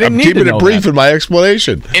know that. I didn't need to know that. I'm keeping it brief in my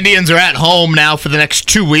explanation. Indians are at home now for the next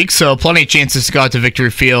 2 weeks, so plenty of chances to go out to Victory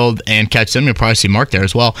Field and catch them. You'll probably see Mark there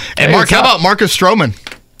as well. And Mark, how about Marcus Stroman?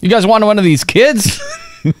 You guys want one of these kids?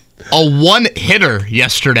 A one-hitter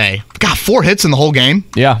yesterday. Got 4 hits in the whole game.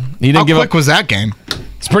 Yeah, he didn't give up. How quick was that game?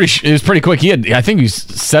 It was pretty quick. I think he was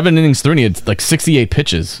 7 innings through, and he had like 68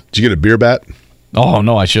 pitches. Did you get a beer bat? Oh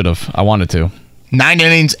no, I should have. I wanted to. 9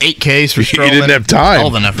 innings, 8 Ks for Stroman. You didn't have time. All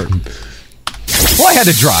of an effort. Well, I had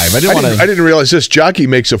to drive. I didn't realize this. Jockey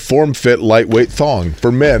makes a form-fit lightweight thong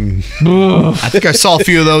for men. I think I saw a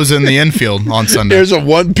few of those in the infield on Sunday. There's a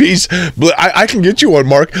one-piece. I can get you one,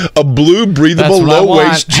 Mark. A blue breathable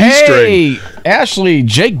low-waist G-string. Hey, Ashley,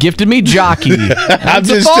 Jake gifted me Jockey. I'm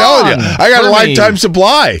just telling you. I got a lifetime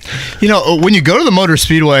supply. You know, when you go to the Motor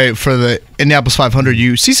Speedway for the Indianapolis 500,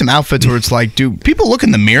 you see some outfits where it's like, do people look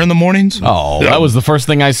in the mirror in the mornings? Oh, that was the first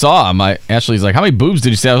thing I saw. Ashley's like, how many boobs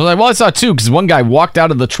did you see? I was like, well, I saw 2 because one guy walked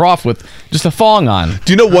out of the trough with just a thong on.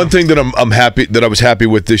 Do you know one thing that I'm happy that I was happy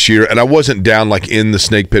with this year? And I wasn't down like in the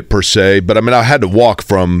snake pit per se, but I mean I had to walk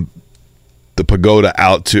from the pagoda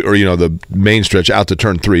out to, or the main stretch out to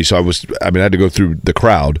turn 3. So I had to go through the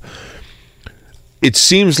crowd. It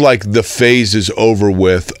seems like the phase is over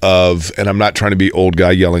with of, and I'm not trying to be old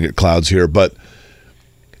guy yelling at clouds here, but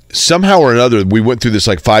somehow or another, we went through this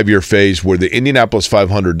like 5-year phase where the Indianapolis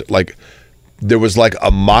 500, like there was like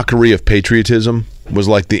a mockery of patriotism was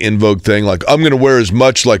like the in vogue thing. Like, I'm going to wear as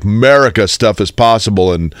much like America stuff as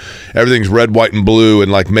possible, and everything's red, white, and blue,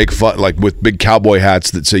 and like make fun, like with big cowboy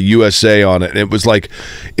hats that say USA on it. And it was like,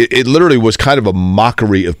 it literally was kind of a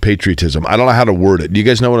mockery of patriotism. I don't know how to word it. Do you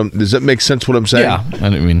guys know does that make sense what I'm saying? Yeah,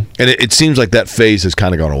 I mean. And it seems like that phase has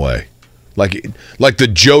kind of gone away. Like the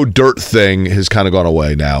Joe Dirt thing has kind of gone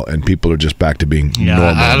away now, and people are just back to being normal.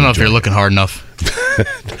 I don't know if you're looking hard enough.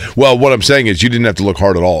 Well, what I'm saying is you didn't have to look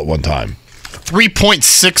hard at all at one time.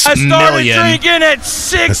 3.6 million. I started drinking at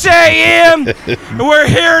 6 a.m. We're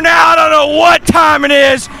here now. I don't know what time it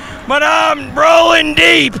is, but I'm rolling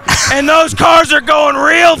deep, and those cars are going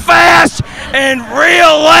real fast and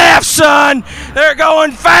real left, son. They're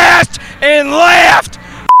going fast and left.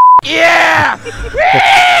 Yeah!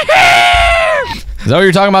 Is that what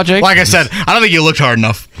you're talking about, Jake? Like I said, I don't think you looked hard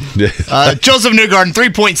enough. Josef Newgarden,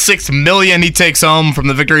 $3.6 million. He takes home from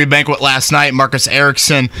the victory banquet last night. Marcus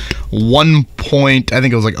Ericsson,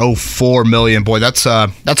 $1.04 million. Boy, that's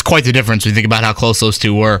quite the difference when you think about how close those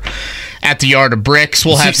two were at the Yard of Bricks.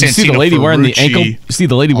 We'll have Santino see the lady Ferrucci wearing the ankle. See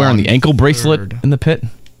the lady wearing the ankle bracelet in the pit.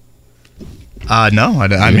 No,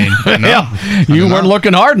 I mean, no. Yeah, you weren't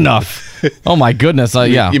looking hard enough. Oh my goodness!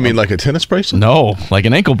 You mean like a tennis bracelet? No, like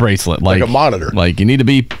an ankle bracelet, like a monitor. Like you need to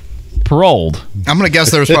be paroled. I'm gonna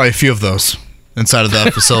guess there was probably a few of those inside of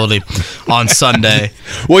that facility on Sunday.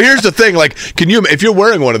 Well, here's the thing: like, if you're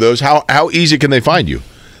wearing one of those, how easy can they find you?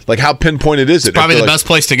 Like, how pinpointed is it? It's probably the best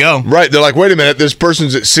place to go. Right? They're like, wait a minute, this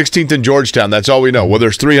person's at 16th and Georgetown. That's all we know. Well,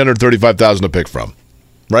 there's 335,000 to pick from,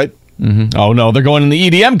 right? Mm-hmm. Oh no, they're going in the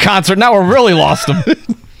EDM concert now. We're really lost them.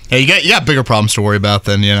 Yeah, you got bigger problems to worry about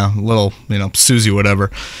than little Susie whatever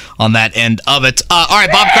on that end of it. All right,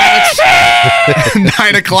 Bob Kravitz,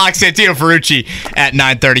 9 o'clock. Santino Ferrucci at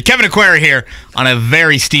 9:30. Kevin Aquera here on a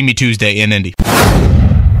very steamy Tuesday in Indy.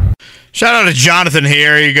 Shout out to Jonathan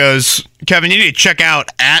here. He goes, Kevin, you need to check out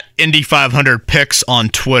at Indy 500 Picks on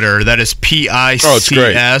Twitter. That is PICS. Oh, it's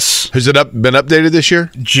great. Has it been updated this year?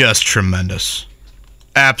 Just tremendous.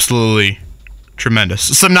 Absolutely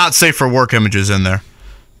tremendous. Some not safe for work images in there,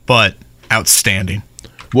 but outstanding.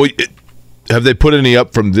 Well, have they put any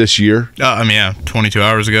up from this year? 22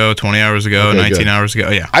 hours ago, 20 hours ago, okay, 19 hours ago.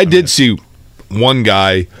 Yeah, I did see one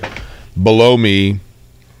guy below me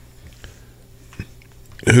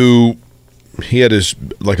who he had his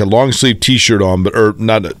like a long sleeve T-shirt on, or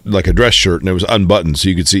not like a dress shirt, and it was unbuttoned, so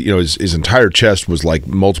you could see his entire chest was like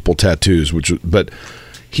multiple tattoos, but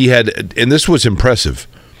he had, and this was impressive,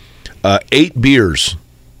 8 beers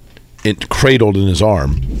cradled in his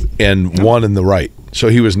arm and one in the right. So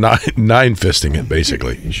he was nine fisting it,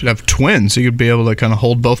 basically. You should have twins. So you'd be able to kind of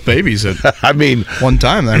hold both babies at one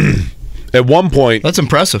time there. At one point. That's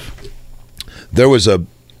impressive. There was a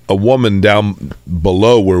woman down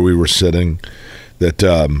below where we were sitting that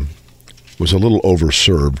was a little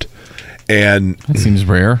overserved. And that seems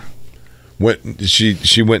rare.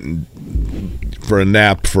 She went for a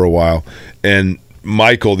nap for a while, and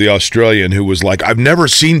Michael, the Australian, who was like, I've never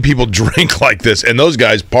seen people drink like this. And those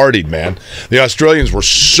guys partied, man. The Australians were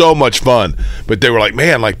so much fun. But they were like,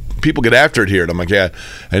 man, like, people get after it here. And I'm like, yeah.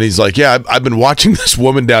 And he's like, yeah, I've been watching this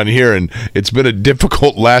woman down here, and it's been a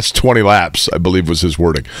difficult last 20 laps, I believe was his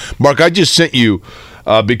wording. Mark, I just sent you,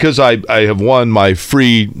 because I have won my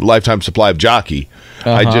free lifetime supply of Jockey,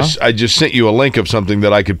 I just sent you a link of something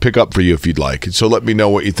that I could pick up for you if you'd like. So let me know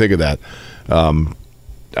what you think of that.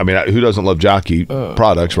 I mean, who doesn't love Jockey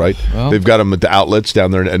products, right? Well, they've got them at the outlets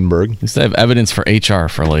down there in Edinburgh. At least I have evidence for HR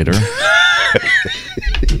for later.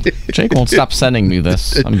 Jake won't stop sending me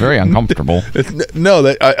this. I'm very uncomfortable.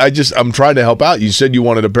 No, I'm trying to help out. You said you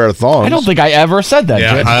wanted a pair of thongs. I don't think I ever said that.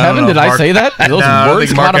 Yeah, Kevin, did I say that? Those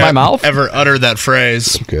words come out of my mouth? Ever uttered that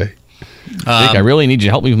phrase? Okay. I really need you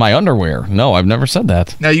to help me with my underwear. No, I've never said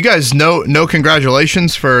that. Now, you guys know, no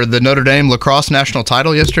congratulations for the Notre Dame lacrosse national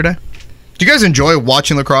title yesterday. Do you guys enjoy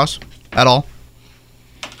watching lacrosse at all?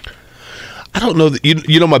 I don't know.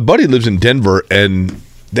 You know, my buddy lives in Denver, and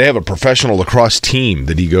they have a professional lacrosse team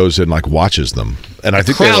that he goes and like watches them. And I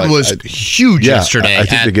think the crowd was huge yesterday I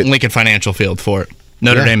think at Lincoln Financial Field for it.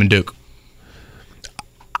 Notre Dame and Duke.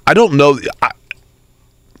 I don't know.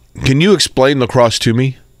 Can you explain lacrosse to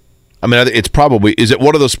me? I mean, it's probably, is it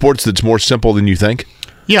one of those sports that's more simple than you think?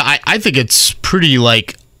 Yeah, I think it's pretty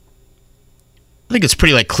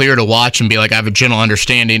clear to watch and be like, I have a general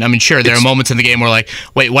understanding. I mean, sure, there are moments in the game where like,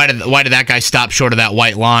 wait, why did that guy stop short of that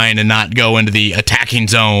white line and not go into the attacking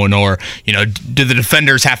zone? Or, you know, do the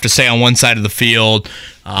defenders have to stay on one side of the field?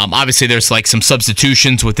 Obviously, there's like some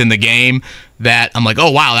substitutions within the game that I'm like, oh,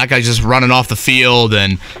 wow, that guy's just running off the field.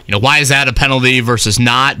 And, you know, why is that a penalty versus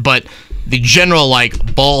not? But the general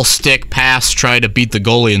like ball, stick, pass, try to beat the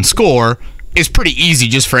goalie and score is pretty easy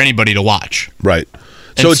just for anybody to watch. Right.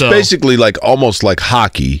 So it's basically like almost like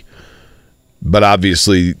hockey, but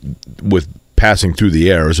obviously with passing through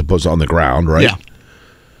the air as opposed to on the ground, right? Yeah.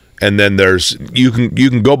 And then there's you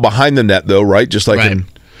can go behind the net though, right? Just like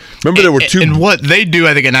remember there were two. And what they do,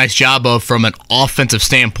 I think, a nice job of from an offensive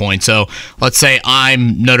standpoint. So let's say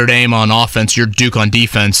I'm Notre Dame on offense, you're Duke on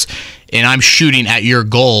defense, and I'm shooting at your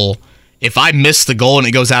goal. If I miss the goal and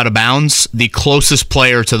it goes out of bounds, the closest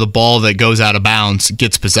player to the ball that goes out of bounds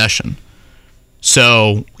gets possession.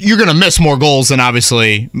 So you're going to miss more goals than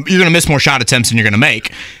obviously you're going to miss more shot attempts than you're going to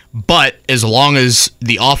make. But as long as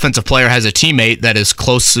the offensive player has a teammate that is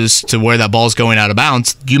closest to where that ball's going out of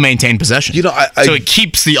bounds, you maintain possession. You know, so it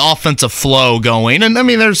keeps the offensive flow going. And I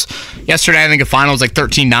mean, there's yesterday I think the final was like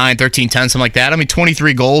 13-9, 13-10, something like that. I mean,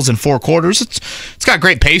 23 goals in 4 quarters. It's got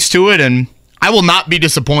great pace to it, and I will not be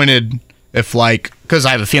disappointed if, like, because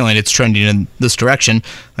I have a feeling it's trending in this direction,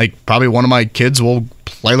 like probably one of my kids will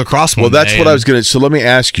play lacrosse one day. Well, that's what I was going to. So let me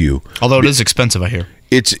ask you. Although it is expensive, I hear.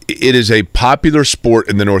 It is a popular sport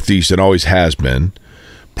in the Northeast and always has been.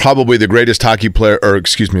 Probably the greatest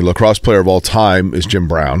lacrosse player of all time is Jim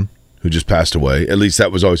Brown, who just passed away. At least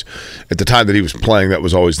that was always, at the time that he was playing, that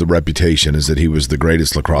was always the reputation, is that he was the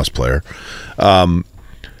greatest lacrosse player. I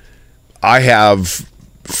have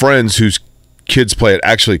friends whose kids play it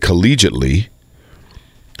actually collegiately,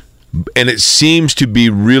 and it seems to be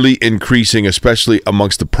really increasing, especially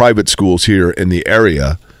amongst the private schools here in the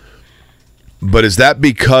area. But is that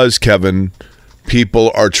because, Kevin,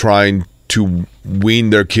 people are trying to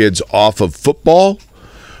wean their kids off of football?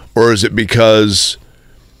 Or is it because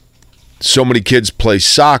so many kids play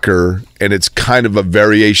soccer and it's kind of a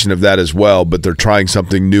variation of that as well, but they're trying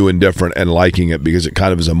something new and different and liking it because it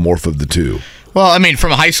kind of is a morph of the two? Well, I mean,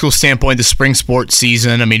 from a high school standpoint, the spring sports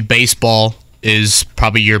season, I mean, baseball is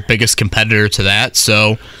probably your biggest competitor to that.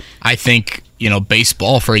 So I think, you know,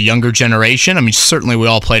 baseball for a younger generation, I mean, certainly we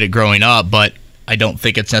all played it growing up, but I don't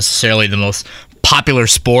think it's necessarily the most popular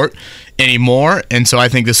sport anymore. And so I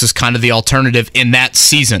think this is kind of the alternative in that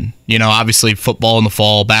season. You know, obviously football in the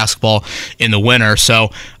fall, basketball in the winter.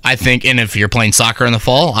 So I think, and if you're playing soccer in the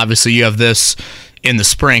fall, obviously you have this in the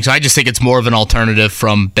spring. So I just think it's more of an alternative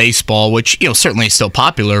from baseball, which, you know, certainly is still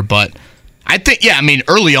popular, but I think, yeah, I mean,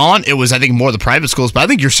 early on it was, I think, more the private schools, but I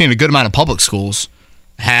think you're seeing a good amount of public schools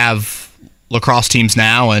have lacrosse teams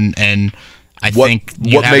now, and I think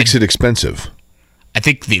what makes it expensive? I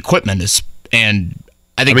think the equipment is, and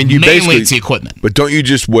I think mainly it's the equipment. But don't you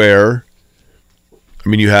just wear? I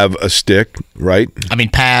mean, you have a stick, right? I mean,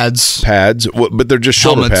 pads, but they're just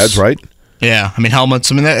shoulder pads, right? Yeah, I mean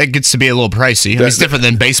helmets. I mean that gets to be a little pricey. I mean, it's different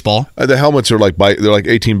than baseball. The helmets are like they're like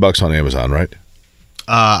 $18 on Amazon, right?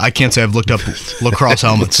 I can't say I've looked up lacrosse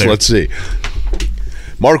helmets. Let's see.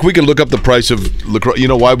 Mark, we can look up the price of lacrosse. You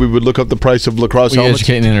know why we would look up the price of lacrosse helmets?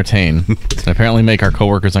 Educate and entertain. And apparently make our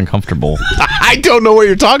coworkers uncomfortable. I don't know what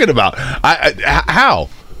you're talking about. How?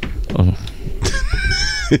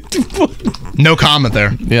 No comment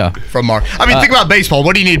there. Yeah. From Mark. I mean, think about baseball.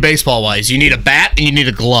 What do you need baseball-wise? You need a bat and you need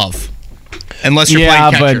a glove. Unless you're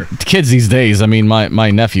playing catcher. Yeah, but kids these days, I mean,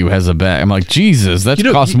 my nephew has a bat. I'm like, Jesus, that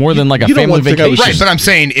costs more than like a family vacation. Right, but I'm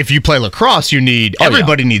saying if you play lacrosse, you need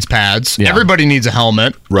everybody needs pads, everybody needs a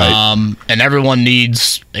helmet, right, and everyone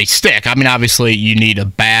needs a stick. I mean, obviously, you need a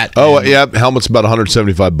bat. Helmet's about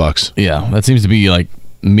 $175. Yeah, that seems to be like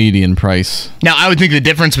median price. Now, I would think the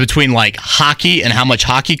difference between like hockey and how much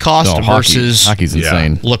hockey costs versus hockey's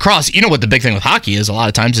insane. Lacrosse. You know what the big thing with hockey is? A lot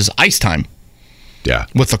of times is ice time. Yeah.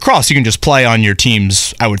 With lacrosse, you can just play on your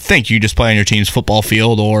team's, I would think you just play on your team's football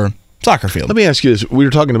field or soccer field. Let me ask you this. We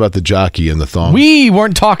were talking about the jockey and the thong. We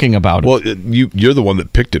weren't talking about it. Well, you're the one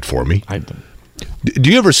that picked it for me.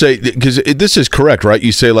 Do you ever say, because this is correct, right?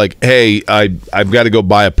 You say like, hey, I've got to go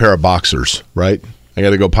buy a pair of boxers, right? I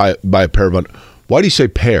got to go buy a pair of, why do you say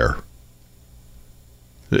pair?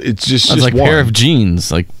 It's just like one. pair of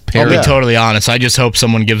jeans. Like pair. I'll be totally honest. I just hope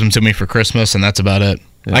someone gives them to me for Christmas, and that's about it.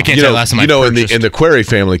 Yeah. I can't tell you last time I purchased. in the Query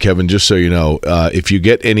family, Kevin, just so you know, if you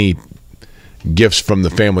get any gifts from the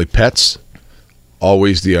family pets,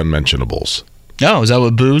 always the unmentionables. Oh, is that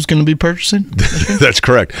what Boo's going to be purchasing? That's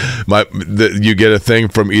correct. You get a thing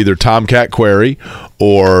from either Tomcat Query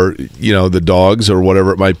or the dogs or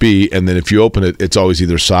whatever it might be, and then if you open it, it's always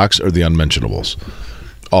either socks or the unmentionables.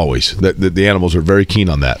 Always. The animals are very keen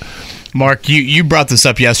on that. Mark, you brought this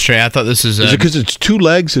up yesterday. I thought this is... Is it because it's 2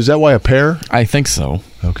 legs? Is that why a pair? I think so.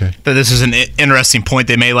 Okay. But this is an interesting point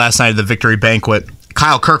they made last night at the victory banquet.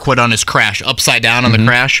 Kyle Kirkwood on his crash, upside down on the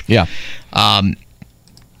crash. Yeah.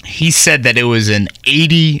 He said that it was an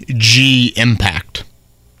 80G impact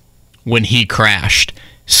when he crashed.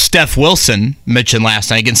 Steph Wilson mentioned last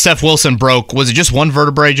night. Again, Steph Wilson broke, was it just one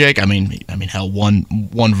vertebrae, Jake? I mean, hell, one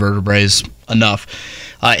vertebrae is enough.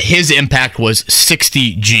 His impact was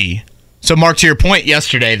 60G. So, Mark, to your point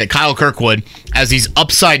yesterday that Kyle Kirkwood, as he's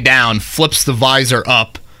upside down, flips the visor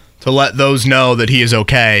up to let those know that he is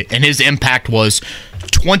okay, and his impact was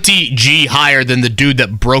 20G higher than the dude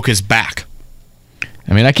that broke his back.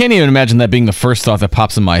 I mean, I can't even imagine that being the first thought that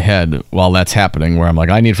pops in my head while that's happening, where I'm like,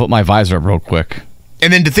 I need to flip my visor up real quick.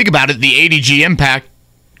 And then to think about it, the 80G impact,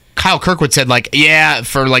 Kyle Kirkwood said,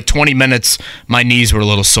 for 20 minutes, my knees were a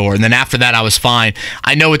little sore. And then after that, I was fine.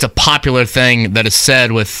 I know it's a popular thing that is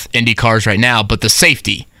said with Indy cars right now, but the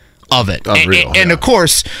safety of it. Unreal, and of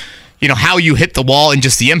course, how you hit the wall and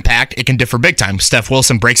just the impact, it can differ big time. Steph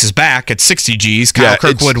Wilson breaks his back at 60 Gs. Kyle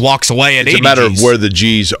Kirkwood walks away at 80 Gs. It's a matter of where the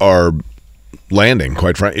Gs are landing,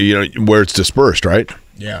 quite frankly, where it's dispersed, right?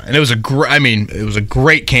 Yeah, and it was a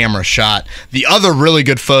great camera shot. The other really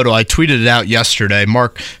good photo, I tweeted it out yesterday.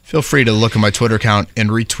 Mark, feel free to look at my Twitter account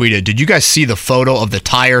and retweet it. Did you guys see the photo of the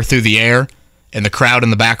tire through the air and the crowd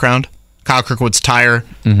in the background? Kyle Kirkwood's tire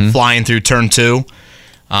flying through turn 2.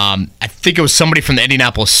 I think it was somebody from the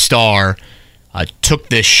Indianapolis Star took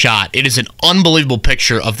this shot. It is an unbelievable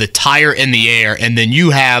picture of the tire in the air, and then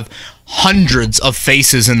you have hundreds of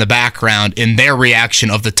faces in the background in their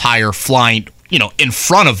reaction of the tire flying in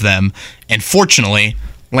front of them, and fortunately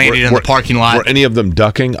landed in the parking lot. Were any of them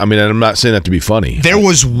ducking? I mean, I'm not saying that to be funny. There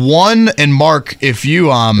was one, and Mark, if you...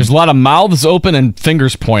 There's a lot of mouths open and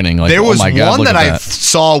fingers pointing. There was one that I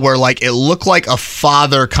saw where it looked like a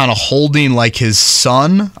father kind of holding his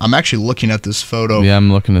son. I'm actually looking at this photo. Yeah,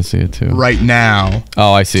 I'm looking to see it too. Right now.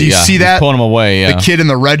 Oh, I see. Do you see that? He's pulling him away, yeah. The kid in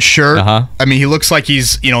the red shirt. Uh-huh. I mean, he looks like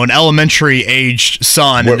he's, an elementary-aged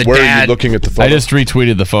son. Where are you looking at the photo? I just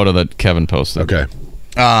retweeted the photo that Kevin posted. Okay.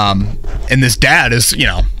 And this dad is,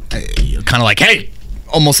 kind of hey,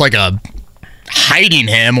 almost like hiding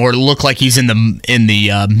him, or look like he's in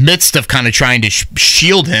the midst of kind of trying to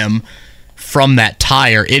shield him from that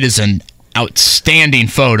tire. It is an outstanding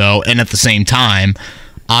photo, and at the same time,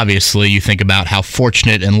 obviously, you think about how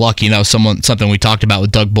fortunate and lucky. That was something we talked about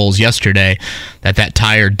with Doug Bowles yesterday, that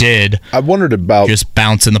tire did. I wondered about just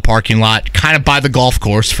bounce in the parking lot, kind of by the golf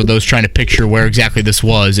course. For those trying to picture where exactly this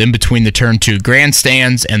was, in between the turn 2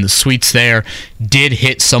 grandstands and the suites, there did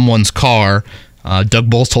hit someone's car. Doug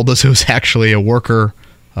Bowles told us it was actually a worker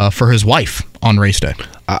for his wife on race day.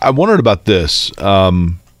 I wondered about this.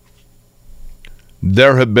 There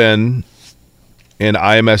have been in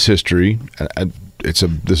IMS history.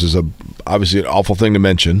 This is obviously an awful thing to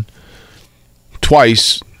mention.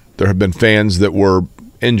 Twice there have been fans that were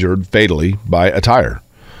injured fatally by a tire.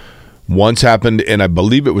 Once happened in, I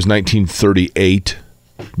believe it was 1938,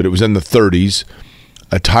 but it was in the 30s.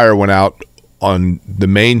 A tire went out on the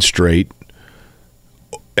main straight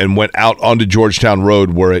and went out onto Georgetown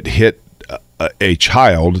Road, where it hit a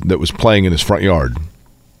child that was playing in his front yard.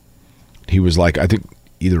 He was I think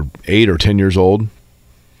either 8 or 10 years old.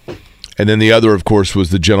 And then the other, of course,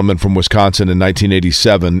 was the gentleman from Wisconsin in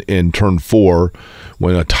 1987 in turn 4,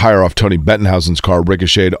 when a tire off Tony Bettenhausen's car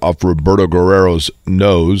ricocheted off Roberto Guerrero's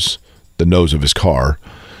nose, the nose of his car,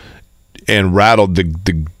 and rattled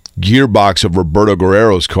the gearbox of Roberto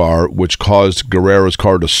Guerrero's car, which caused Guerrero's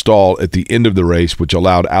car to stall at the end of the race, which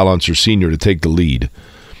allowed Al Unser Sr. to take the lead.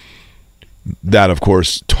 That, of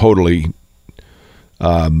course, totally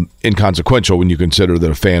inconsequential when you consider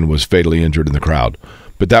that a fan was fatally injured in the crowd.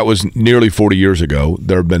 But that was nearly 40 years ago.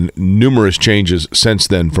 There have been numerous changes since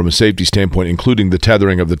then from a safety standpoint, including the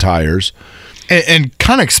tethering of the tires. And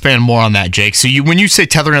kind of expand more on that, Jake. So when you say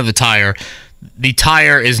tethering of the tire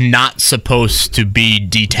is not supposed to be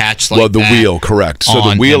detached like that. Well, the wheel, correct. So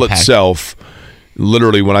the wheel itself,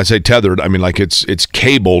 literally, when I say tethered, I mean like it's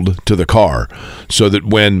cabled to the car, so that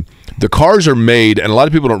when the cars are made, and a lot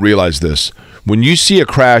of people don't realize this, when you see a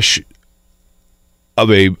crash of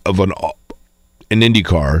an Indy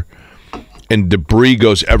car and debris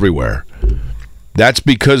goes everywhere, that's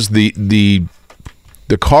because the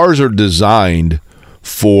cars are designed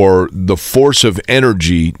for the force of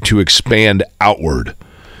energy to expand outward.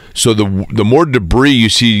 So the more debris you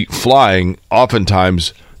see flying,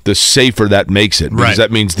 oftentimes the safer that makes it, because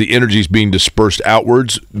that means the energy is being dispersed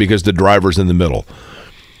outwards because the driver's in the middle.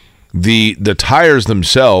 The tires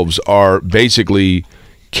themselves are basically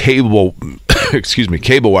cable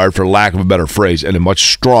wired, for lack of a better phrase, in a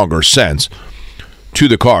much stronger sense, to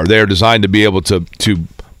the car. They are designed to be able to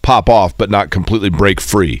pop off but not completely break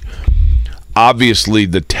free. Obviously,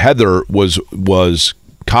 the tether was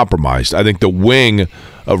compromised. I think the wing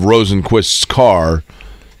of Rosenquist's car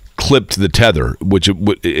clipped the tether, which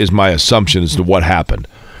is my assumption as to what happened.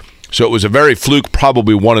 So it was a very fluke,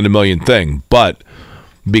 probably 1 in a million thing. But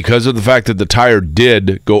because of the fact that the tire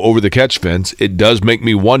did go over the catch fence, it does make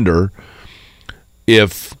me wonder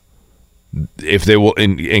if they will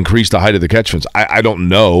increase the height of the catch fence. I don't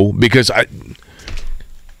know, because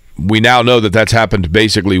we now know that that's happened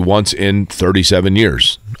basically once in 37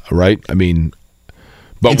 years, right? I mean,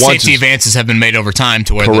 but safety advances have been made over time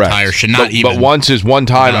to where the tire should not even. But once is one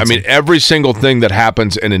time. I mean, every single thing that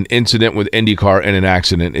happens in an incident with IndyCar and an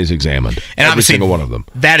accident is examined. And every single one of them.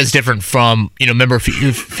 That is different from, remember a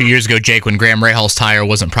few years ago, Jake, when Graham Rahal's tire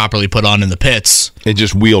wasn't properly put on in the pits. It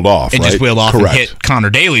just wheeled off. It just wheeled off and hit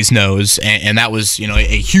Connor Daly's nose, and that was a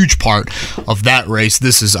huge part of that race.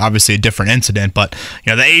 This is obviously a different incident, but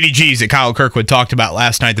the ADGs that Kyle Kirkwood talked about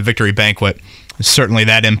last night, the victory banquet, certainly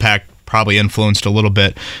that impact probably influenced a little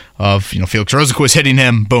bit of Felix Rosenquist hitting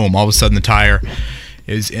him. Boom! All of a sudden, the tire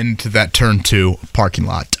is into that turn 2 parking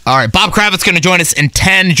lot. All right, Bob Kravitz going to join us in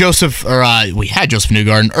 10. We had Josef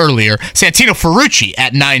Newgarden earlier. Santino Ferrucci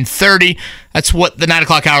at 9:30. That's what the 9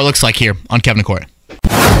 o'clock hour looks like here on Kevin and Corey.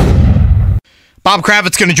 Bob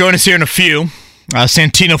Kravitz going to join us here in a few.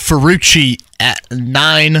 Santino Ferrucci at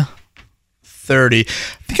 9:30.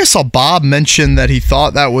 I think I saw Bob mention that he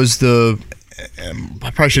thought that was the.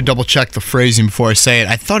 I probably should double check the phrasing before I say it.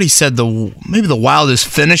 I thought he said maybe the wildest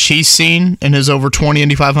finish he's seen in his over 20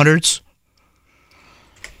 Indy 500s.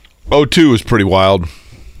 02 was pretty wild.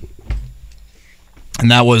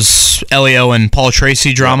 And that was Elio and Paul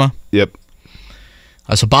Tracy drama? Yep.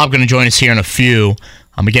 So Bob going to join us here in a few.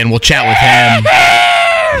 Again, we'll chat with him.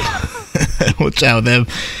 We'll chat with him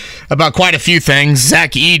about quite a few things.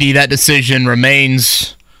 Zach Edey, that decision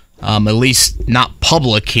remains... at least not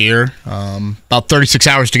public here. About 36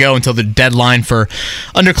 hours to go until the deadline for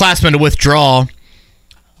underclassmen to withdraw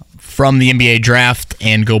from the NBA draft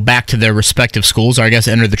and go back to their respective schools, or I guess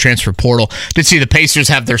enter the transfer portal. Did see the Pacers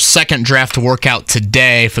have their second draft workout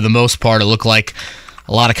today. For the most part, it looked like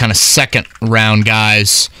a lot of kind of second-round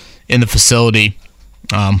guys in the facility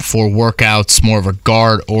for workouts, more of a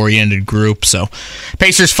guard-oriented group. So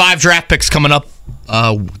Pacers 5 draft picks coming up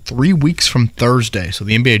 3 weeks from Thursday. So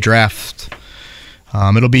the NBA draft,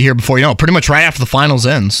 it'll be here before pretty much right after the finals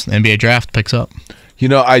ends. The NBA draft picks up.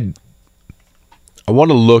 I want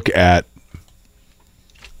to look at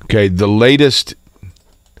the latest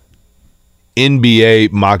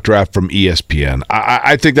NBA mock draft from ESPN.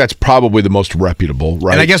 I think that's probably the most reputable,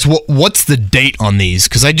 right? And I guess what's the date on these?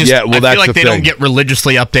 Because I feel like they don't get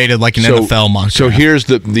religiously updated like an NFL mock draft. So here's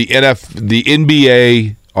the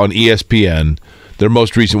NBA on ESPN. Their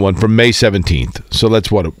most recent one from May 17th. So that's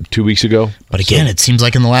 2 weeks ago? But again, it seems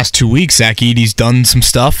like in the last 2 weeks, Zach Edey's done some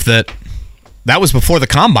stuff that was before the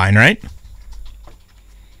Combine, right?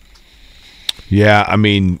 Yeah, I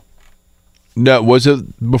mean, no, was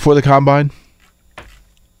it before the Combine?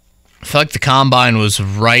 I feel like the Combine was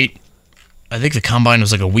right. I think the Combine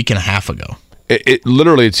was like a week and a half ago. It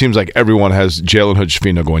literally, it seems like everyone has Jalen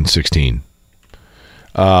Hood-Schifino going 16.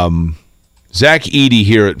 Zach Edey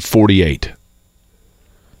here at 48.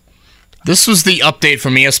 This was the update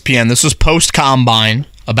from ESPN. This was post-Combine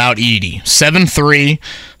about Edey. 7'3",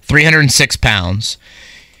 306 pounds.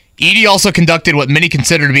 Edey also conducted what many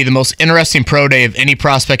consider to be the most interesting pro day of any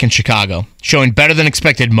prospect in Chicago, showing better than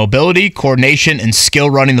expected mobility, coordination, and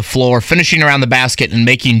skill running the floor, finishing around the basket, and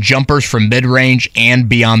making jumpers from mid-range and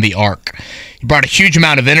beyond the arc. He brought a huge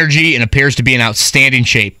amount of energy and appears to be in outstanding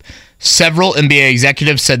shape. Several NBA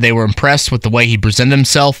executives said they were impressed with the way he presented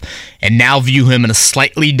himself and now view him in a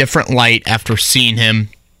slightly different light after seeing him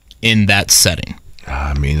in that setting.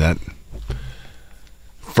 I mean, that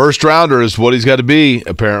first rounder is what he's got to be,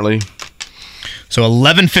 apparently. So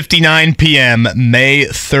 11:59 p.m., May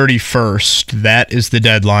 31st. That is the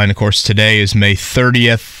deadline. Of course, today is May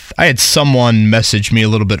 30th. I had someone message me a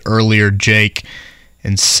little bit earlier, Jake,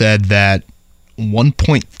 and said that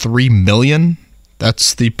 $1.3 million,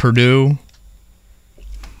 that's the Purdue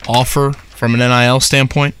offer from an NIL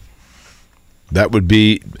standpoint. That would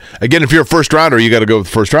be, again, if you're a first rounder, you got to go with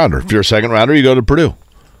the first rounder. If you're a second rounder, you go to Purdue,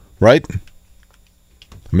 right?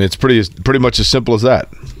 I mean, it's pretty much as simple as that.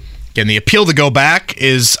 Again, the appeal to go back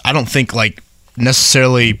is, I don't think, like,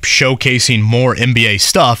 necessarily showcasing more NBA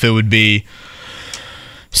stuff. It would be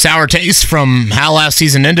sour taste from how last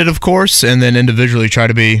season ended, of course, and then individually try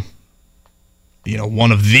to be,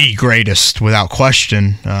 one of the greatest, without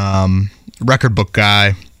question, record book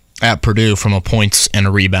guy at Purdue from a points and a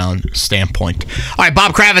rebound standpoint. All right,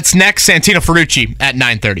 Bob Kravitz next, Santino Ferrucci at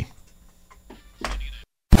 9:30.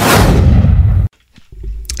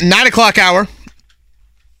 9 o'clock hour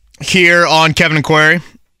here on Kevin and Query.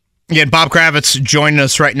 Again, Bob Kravitz joining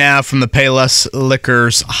us right now from the Payless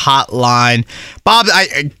Liquors hotline. Bob,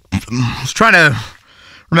 I was trying to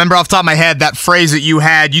remember off the top of my head that phrase that you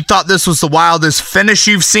had. You thought this was the wildest finish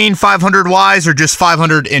you've seen 500-wise, or just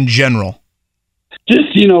 500 in general?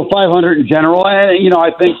 Just, 500 in general.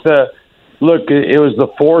 I think it was the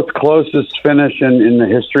fourth closest finish in the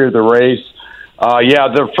history of the race.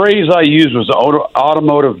 The phrase I used was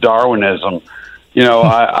automotive Darwinism.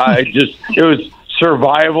 It was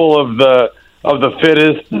survival of the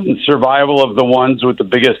fittest and survival of the ones with the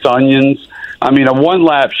biggest onions. I mean, a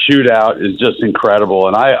one-lap shootout is just incredible,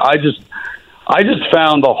 and I just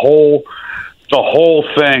found the whole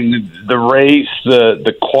thing, the race,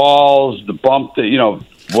 the quals, the bump,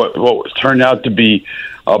 what turned out to be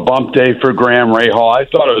a bump day for Graham Rahal. I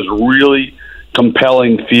thought it was really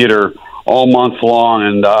compelling theater all month long,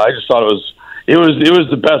 and I just thought it was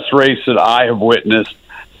the best race that I have witnessed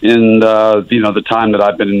in the time that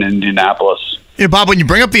I've been in Indianapolis. Bob, when you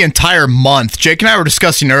bring up the entire month, Jake and I were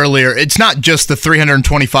discussing earlier, it's not just the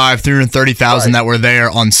 330,000 that were there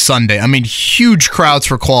on Sunday. I mean, huge crowds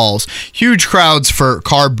for quals, huge crowds for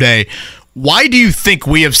Carb Day. Why do you think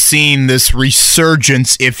we have seen this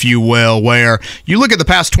resurgence, if you will, where you look at the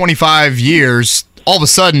past 25 years, all of a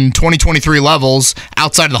sudden 2023 levels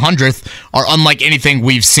outside of the 100th are unlike anything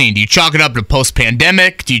we've seen? Do you chalk it up to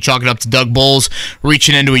post-pandemic? Do you chalk it up to Doug Bowles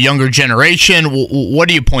reaching into a younger generation? What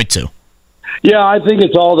do you point to? Yeah, I think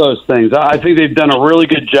it's all those things. I think they've done a really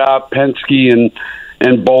good job. Penske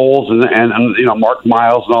and Bowles and Mark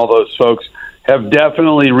Miles and all those folks have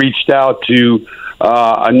definitely reached out to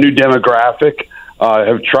a new demographic.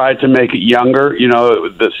 Have tried to make it younger.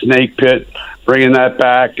 The Snake Pit, bringing that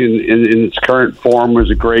back in its current form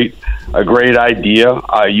was a great idea.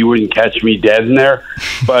 You wouldn't catch me dead in there,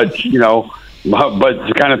 but but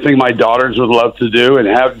the kind of thing my daughters would love to do and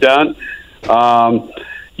have done.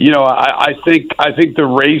 I think the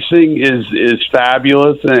racing is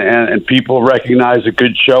fabulous, and people recognize a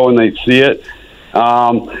good show when they see it.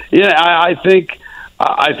 I think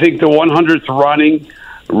the 100th running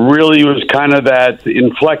really was kind of that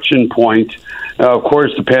inflection point. Of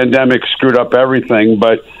course, the pandemic screwed up everything,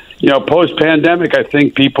 but post-pandemic, I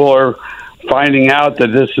think people are finding out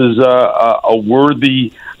that this is a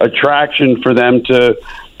worthy attraction for them to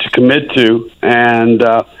commit to, and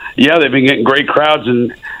they've been getting great crowds,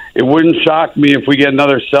 and it wouldn't shock me if we get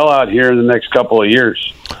another sellout here in the next couple of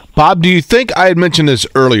years. Bob, do you think, I had mentioned this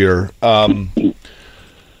earlier, and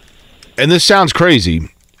this sounds crazy,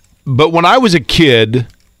 but when I was a kid,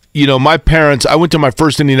 my parents, I went to my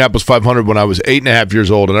first Indianapolis 500 when I was 8.5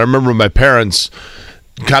 years old, and I remember my parents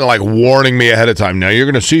kind of like warning me ahead of time. Now you're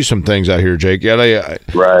going to see some things out here, Jake. Yeah,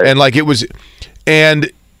 right. And like it was,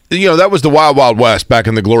 and that was the Wild Wild West back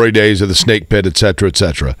in the glory days of the Snake Pit, et cetera, et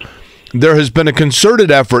cetera. There has been a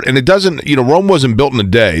concerted effort, and it doesn't, Rome wasn't built in a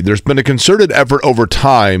day. There's been a concerted effort over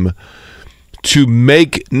time to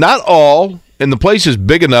make, not all, and the place is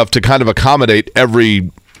big enough to kind of accommodate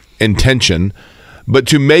every intention, but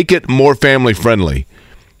to make it more family friendly.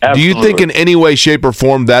 Absolutely. Do you think in any way, shape, or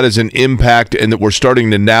form that is an impact and that we're starting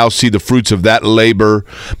to now see the fruits of that labor?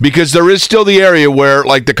 Because there is still the area where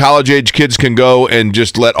like the college-age kids can go and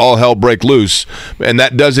just let all hell break loose, and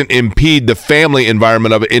that doesn't impede the family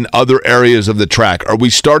environment of it in other areas of the track. Are we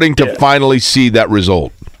starting to finally see that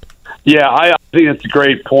result? Yeah, I think it's a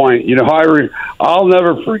great point. I'll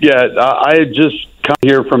never forget, I had just come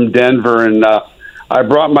here from Denver, and I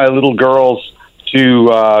brought my little girls to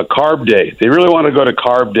Carb Day. They really want to go to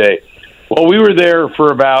Carb Day. Well, we were there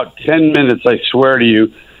for about 10 minutes, I swear to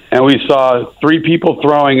you, and we saw 3 people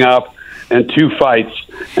throwing up and 2 fights.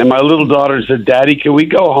 And my little daughter said, "Daddy, can we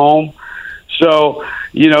go home?" So,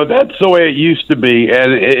 that's the way it used to be,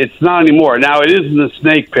 and it's not anymore. Now, it is in the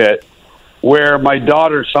snake pit where my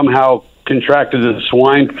daughter somehow contracted the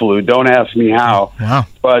swine flu. Don't ask me how. Wow.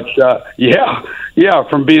 But,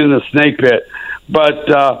 from being in the snake pit. But,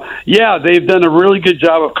 they've done a really good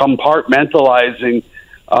job of compartmentalizing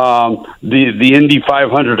the Indy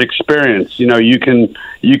 500 experience. You can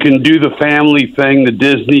do the family thing, the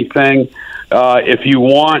Disney thing, if you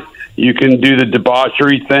want. You can do the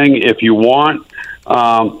debauchery thing if you want.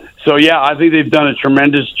 I think they've done a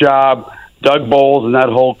tremendous job. Doug Bowles and that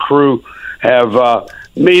whole crew have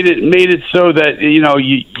made it so that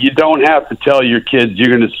you don't have to tell your kids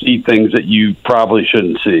you're going to see things that you probably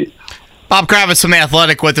shouldn't see. Bob Kravitz from The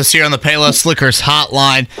Athletic with us here on the Payless Liquors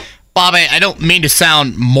Hotline. Bob, I don't mean to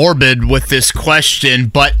sound morbid with this question,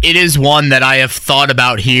 but it is one that I have thought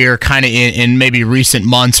about here kind of in maybe recent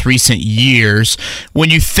months, recent years. When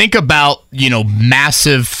you think about,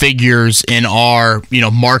 massive figures in our,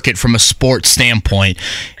 market from a sports standpoint,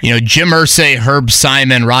 Jim Irsay, Herb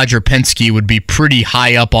Simon, Roger Penske would be pretty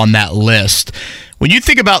high up on that list. When you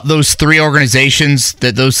think about those three organizations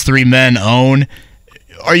that those three men own,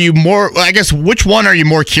 which one are you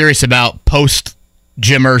more curious about post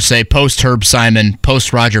Jim Irsay, post Herb Simon,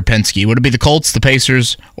 post Roger Penske? Would it be the Colts, the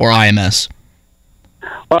Pacers, or IMS?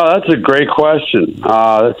 Well, that's a great question.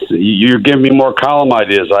 You're giving me more column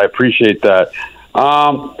ideas. I appreciate that.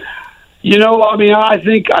 I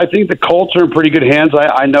think the Colts are in pretty good hands.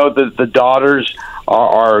 I know that the daughters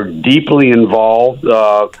are deeply involved,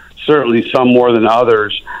 certainly some more than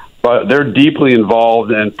others, but they're deeply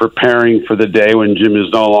involved in preparing for the day when Jim is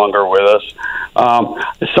no longer with us.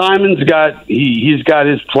 Simon's got he's got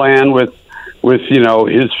his plan with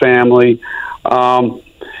his family.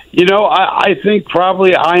 I think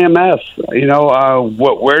probably IMS.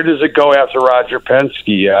 Where does it go after Roger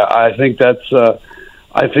Penske? I think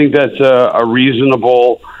that's a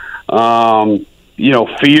reasonable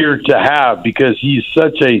fear to have, because he's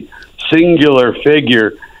such a singular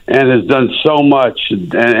figure and has done so much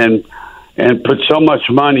and put so much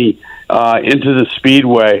money into the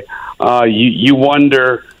Speedway. You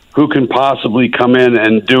wonder who can possibly come in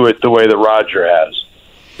and do it the way that Roger has.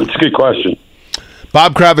 It's a good question.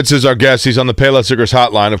 Bob Kravitz is our guest. He's on the Payless Liquors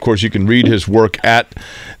Hotline. Of course, you can read his work at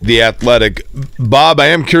The Athletic. Bob, I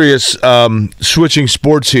am curious, switching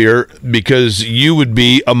sports here, because you would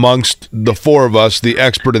be amongst the four of us the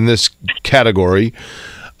expert in this category.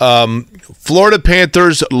 Florida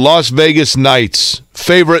Panthers, Las Vegas Knights.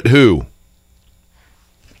 Favorite who?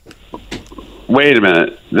 Wait a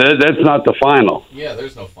minute. That's not the final. Yeah,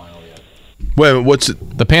 there's no final yet. Wait, what's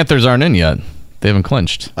it? The Panthers aren't in yet. They haven't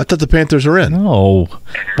clinched. I thought the Panthers are in. No.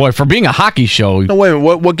 Boy, for being a hockey show. No, wait a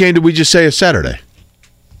minute. What game did we just say is Saturday?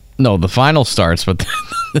 No, the final starts, but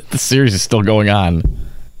the series is still going on.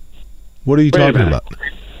 What are you talking about?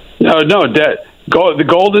 No, the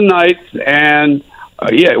Golden Knights and...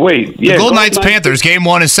 The Golden Knights Panthers, game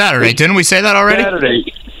one is Saturday. Didn't we say that already?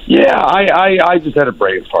 Saturday. Yeah, I just had a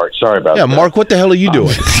brain fart. Sorry about that. Yeah, Mark, what the hell are you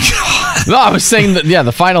doing? No, I was saying that,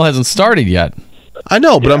 the final hasn't started yet. I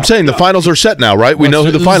know, but I'm saying the finals are set now, right? We know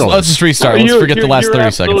who the final is. Let's just restart. Let's forget the last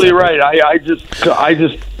 30 seconds. You're absolutely right. I just...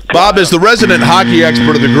 Bob is the resident hockey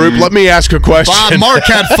expert of the group. Let me ask a question. Bob, Mark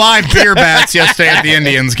had 5 beer bats yesterday at the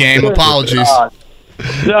Indians game. Apologies.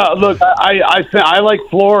 No, look, I like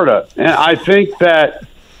Florida, and I think that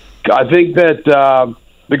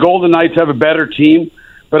the Golden Knights have a better team,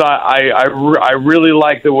 but I really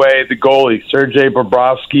like the way the goalie Sergei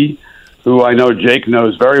Bobrovsky, who I know Jake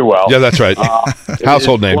knows very well. Yeah, that's right.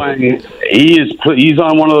 Household name. He's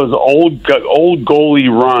on one of those old goalie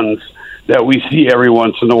runs that we see every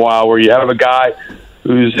once in a while, where you have a guy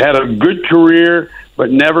who's had a good career but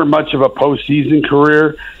never much of a postseason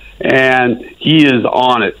career, and he is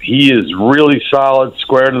on it. He is really solid,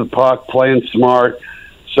 square to the puck, playing smart.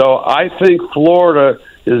 So I think Florida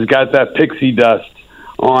has got that pixie dust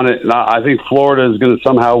on it, and I think Florida is going to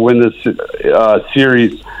somehow win this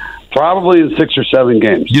series, probably in 6 or 7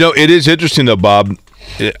 games. It is interesting, though, Bob,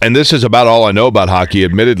 and this is about all I know about hockey,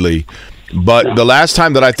 admittedly, but the last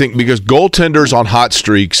time that I think, because goaltenders on hot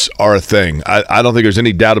streaks are a thing. I don't think there's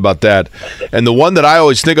any doubt about that. And the one that I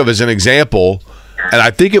always think of as an example, and I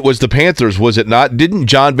think it was the Panthers, was it not? Didn't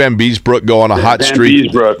John Van Beesbrook go on a hot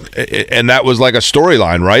streak? And that was like a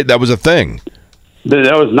storyline, right? That was a thing.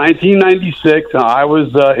 That was 1996. I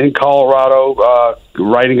was in Colorado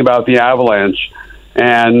writing about the Avalanche,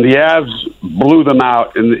 and the Avs blew them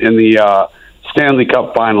out in the Stanley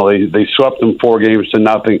Cup final. They swept them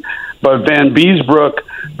 4-0. But Van Beesbrook,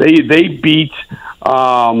 they beat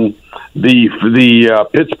the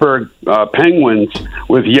Pittsburgh Penguins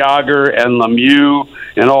with Yager and Lemieux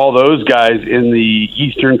and all those guys in the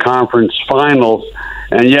Eastern Conference Finals.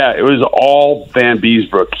 And, yeah, it was all Van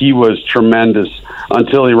Beesbrook. He was tremendous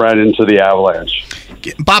until he ran into the Avalanche.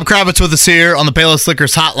 Bob Kravitz with us here on the Payless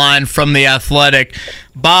Liquors hotline from The Athletic.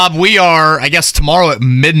 Bob, we are, I guess, tomorrow at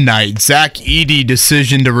midnight. Zach Edey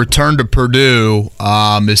decision to return to Purdue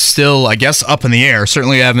is still, I guess, up in the air.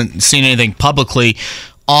 Certainly haven't seen anything publicly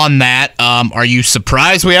on that. Are you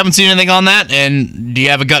surprised we haven't seen anything on that? And do you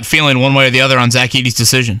have a gut feeling one way or the other on Zach Edey's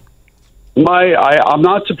decision? I'm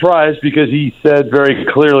not surprised because he said very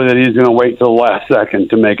clearly that he's going to wait till the last second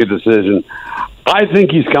to make a decision. I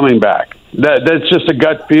think he's coming back. That's just a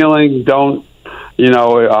gut feeling. I'm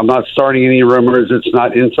not starting any rumors. It's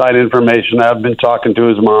not inside information. I've been talking to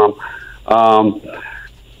his mom.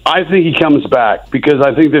 I think he comes back because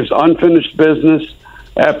I think there's unfinished business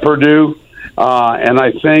at Purdue, and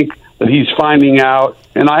I think that he's finding out.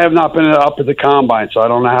 And I have not been up at the Combine, so I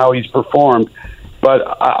don't know how he's performed.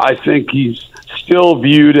 But I think he's still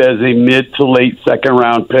viewed as a mid to late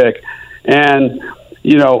second-round pick. And,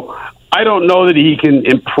 I don't know that he can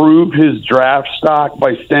improve his draft stock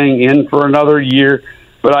by staying in for another year.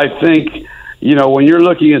 But I think, when you're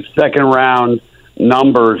looking at second-round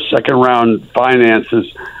numbers, second-round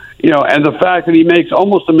finances, and the fact that he makes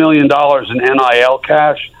almost $1 million in NIL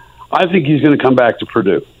cash, I think he's going to come back to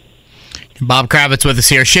Purdue. Bob Kravitz with us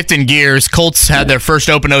here. Shifting gears, Colts had their first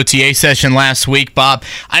open OTA session last week. Bob,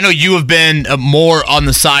 I know you have been more on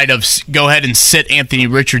the side of go ahead and sit Anthony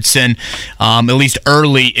Richardson, at least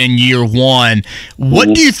early in year one.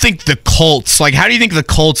 What do you think the Colts, how do you think the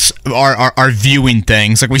Colts are viewing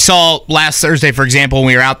things? Like we saw last Thursday, for example, when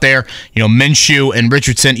we were out there, Minshew and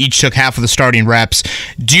Richardson each took half of the starting reps.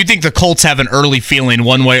 Do you think the Colts have an early feeling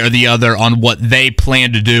one way or the other on what they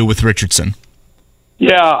plan to do with Richardson?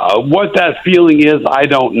 Yeah, what that feeling is, I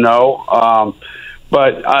don't know.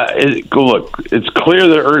 But look, it's clear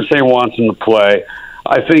that Irsay wants him to play.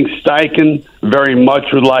 I think Steichen very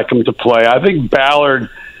much would like him to play. I think Ballard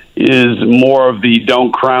is more of the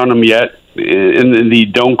don't crown him yet, in the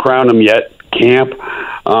don't crown him yet camp.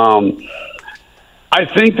 I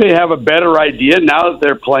think they have a better idea now that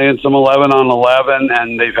they're playing some 11-on-11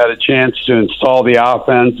 and they've had a chance to install the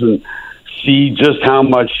offense and see just how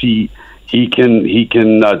much he can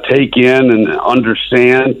take in and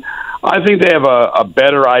understand. I think they have a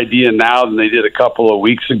better idea now than they did a couple of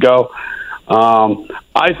weeks ago.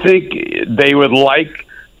 I think they would like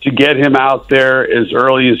to get him out there as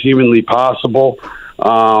early as humanly possible.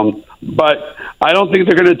 But I don't think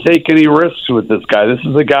they're going to take any risks with this guy. This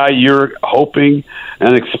is a guy you're hoping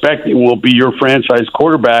and expecting will be your franchise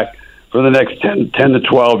quarterback for the next 10 to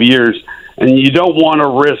 12 years. And you don't want to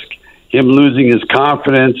risk him losing his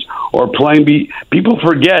confidence or playing. People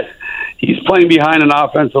forget he's playing behind an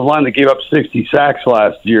offensive line that gave up 60 sacks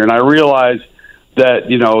last year. And I realize that,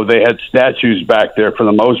 they had statues back there for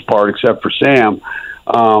the most part, except for Sam.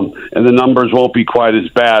 And the numbers won't be quite as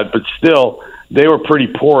bad, but still, they were pretty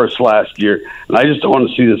porous last year. And I just don't want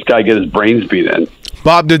to see this guy get his brains beat in.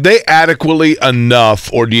 Bob, did they adequately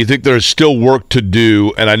enough, or do you think there's still work to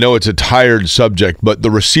do? And I know it's a tired subject, but the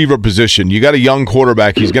receiver position, you got a young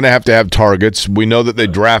quarterback. He's going to have targets. We know that they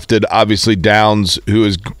drafted, obviously, Downs, who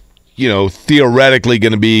is, theoretically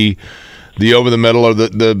going to be the over-the-middle or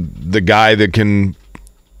the guy that can,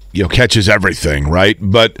 catches everything, right?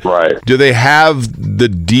 But do they have the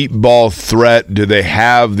deep ball threat? Do they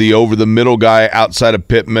have the over-the-middle guy outside of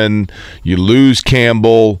Pittman? You lose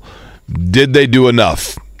Campbell. Did they do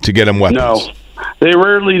enough to get him weapons? No, they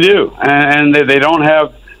rarely do. And they don't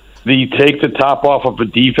have the take the top off of a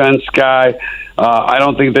defense guy. I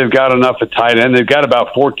don't think they've got enough at tight end. They've got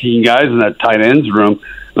about 14 guys in that tight ends room,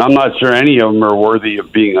 and I'm not sure any of them are worthy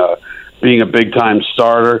of being a big-time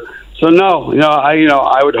starter. So, no,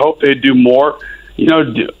 I would hope they'd do more.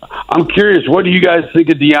 I'm curious, what do you guys think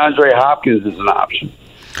of DeAndre Hopkins as an option?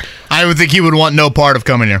 I would think he would want no part of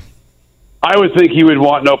coming here. I would think he would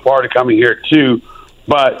want no part of coming here, too.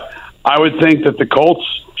 But I would think that the Colts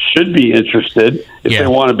should be interested if they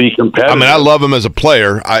want to be competitive. I mean, I love him as a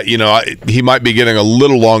player. He might be getting a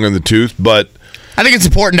little long in the tooth, but I think it's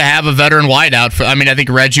important to have a veteran wideout. I think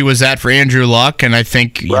Reggie was that for Andrew Luck, and I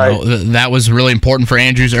think that was really important for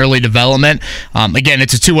Andrew's early development. Again,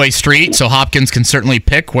 it's a two-way street, so Hopkins can certainly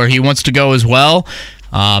pick where he wants to go as well.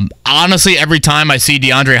 Honestly, every time I see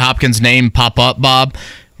DeAndre Hopkins' name pop up, Bob,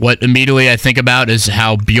 what immediately I think about is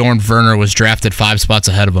how Bjorn Werner was drafted 5 spots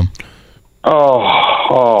ahead of him.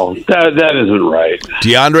 Oh, that isn't right.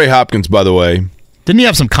 DeAndre Hopkins, by the way, Didn't he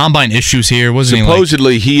have some combine issues here? Wasn't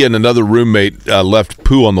Supposedly, he and another roommate left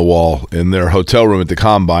poo on the wall in their hotel room at the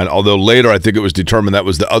combine, although later I think it was determined that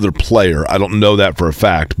was the other player. I don't know that for a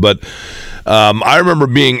fact, but I remember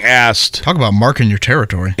being asked... Talk about marking your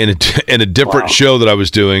territory. In a different show that I was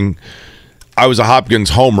doing, I was a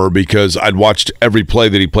Hopkins homer because I'd watched every play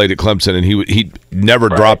that he played at Clemson, and he never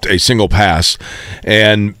dropped a single pass.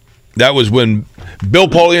 And that was when Bill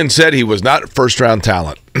Polian said he was not first-round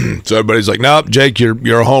talent. So everybody's like, nope, Jake,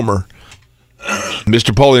 you're a homer.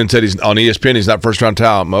 Mr. Polian said he's on ESPN, he's not first-round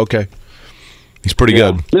talent. Okay. He's pretty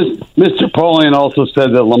good. Mr. Polian also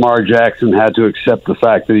said that Lamar Jackson had to accept the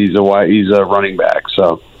fact that he's a running back.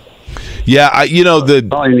 So, yeah, all you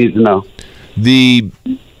need to know. You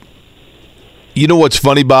know what's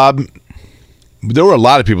funny, Bob? There were a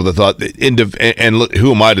lot of people that thought, and look,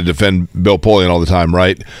 who am I to defend Bill Polian all the time,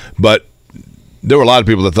 right? But there were a lot of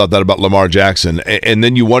people that thought that about Lamar Jackson, and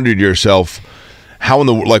then you wondered to yourself,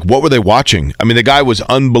 what were they watching? I mean, the guy was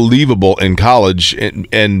unbelievable in college,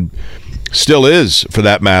 and still is, for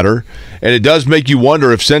that matter. And it does make you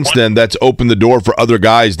wonder if since then that's opened the door for other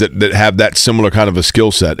guys that have that similar kind of a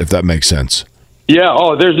skill set, if that makes sense.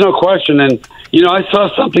 Yeah, there's no question. And, I saw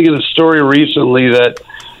something in a story recently that,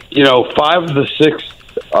 5 of the 6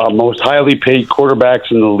 most highly paid quarterbacks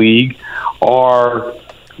in the league are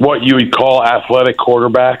what you would call athletic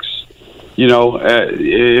quarterbacks,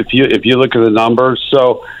 if you look at the numbers.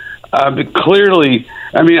 So clearly,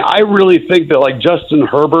 I really think that like Justin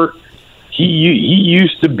Herbert, he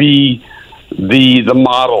used to be the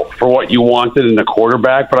model for what you wanted in a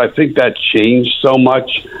quarterback, but I think that changed so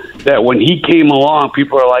much that when he came along,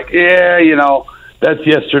 people are like, that's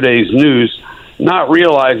yesterday's news, not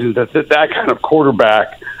realizing that kind of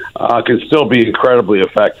quarterback can still be incredibly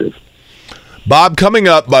effective. Bob, coming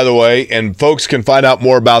up, by the way, and folks can find out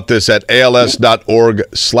more about this at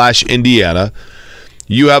als.org/Indiana.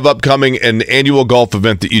 You have upcoming an annual golf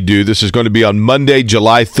event that you do. This is going to be on Monday,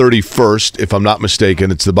 July 31st, if I'm not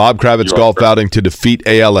mistaken. It's the Bob Kravitz Golf Outing to defeat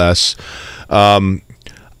ALS.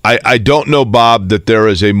 I don't know, Bob, that there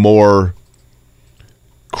is a more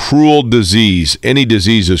cruel disease. Any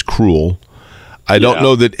disease is cruel. I don't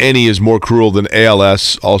know that any is more cruel than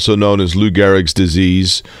ALS, also known as Lou Gehrig's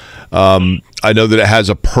disease. I know that it has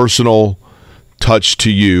a personal touch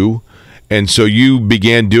to you. And so you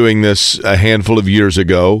began doing this a handful of years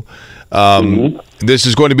ago. This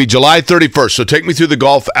is going to be July 31st. So take me through the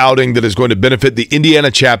golf outing that is going to benefit the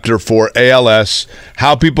Indiana chapter for ALS,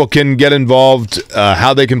 how people can get involved,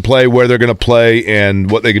 how they can play, where they're going to play,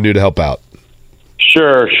 and what they can do to help out.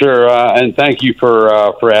 Sure. And thank you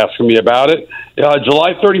for asking me about it.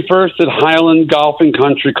 July 31st at Highland Golf and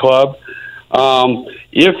Country Club.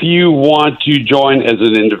 If you want to join as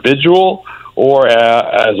an individual or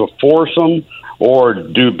as a foursome, or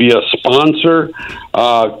be a sponsor,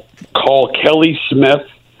 call Kelly Smith,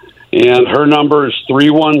 and her number is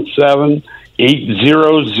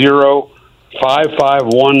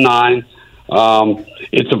 317-800-5519.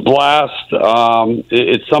 It's a blast.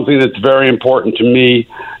 It's something that's very important to me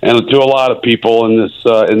and to a lot of people in this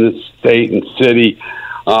state and city.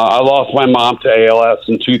 I lost my mom to ALS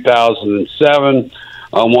in 2007.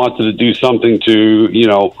 I wanted to do something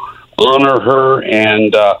to, honor her,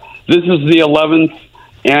 and this is the 11th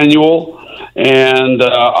annual, and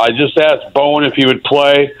I just asked Bowen if he would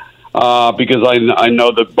play because I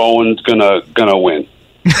know that Bowen's gonna win.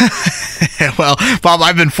 Well, Bob,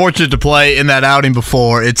 I've been fortunate to play in that outing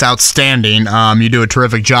before. It's outstanding. You do a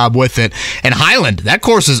terrific job with it. And Highland, that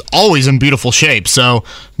course is always in beautiful shape. So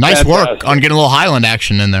nice work on getting a little Highland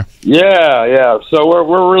action in there. Yeah. So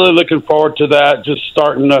we're really looking forward to that. Just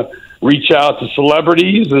starting to reach out to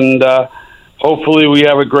celebrities, and hopefully we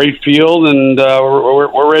have a great field, and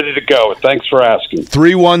we're ready to go. Thanks for asking.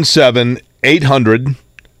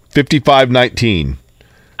 317-800-5519.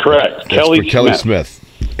 Correct. Kelly Smith.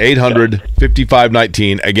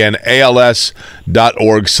 800-5519. Again,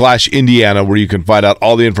 als.org/Indiana, where you can find out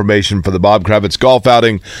all the information for the Bob Kravitz Golf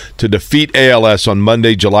Outing to defeat ALS on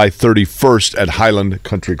Monday, July 31st at Highland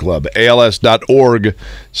Country Club.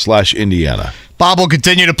 als.org/Indiana. Bob will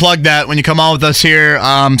continue to plug that when you come on with us here.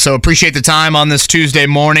 So appreciate the time on this Tuesday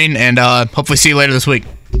morning, and hopefully see you later this week.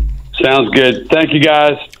 Sounds good. Thank you,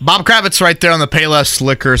 guys. Bob Kravitz right there on the Payless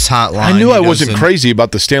Liquors hotline. I knew I wasn't crazy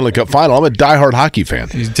about the Stanley Cup Final. I'm a diehard hockey fan.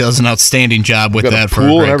 He does an outstanding job with that for a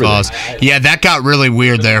great cause. Yeah, that got really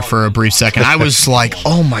weird there for a brief second. I was like,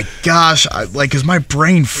 oh my gosh, is my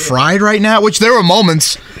brain fried right now? Which there were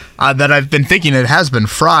moments that I've been thinking it has been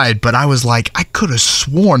fried, but I was like, I could have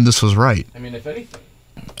sworn this was right. I mean, if anything.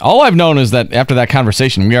 All I've known is that after that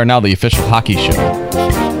conversation, we are now the official hockey show.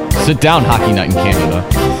 Sit down, Hockey Night in Canada.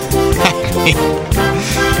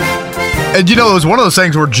 And it was one of those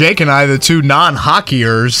things where Jake and I, the two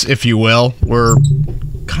non-hockeyers, if you will, were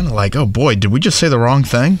kind of like, oh boy, did we just say the wrong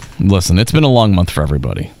thing? Listen, it's been a long month for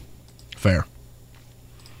everybody. Fair.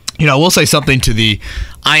 We'll say something to the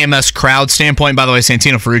IMS crowd standpoint. By the way,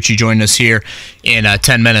 Santino Ferrucci joined us here in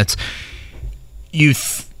 10 minutes.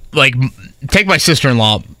 Take my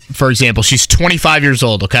sister-in-law, for example. She's 25 years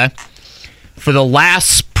old, okay? For the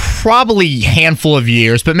last probably handful of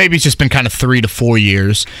years, but maybe it's just been kind of 3 to 4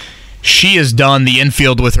 years, she has done the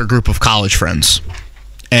infield with her group of college friends.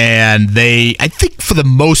 And I think for the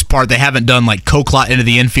most part, they haven't done like coke lot into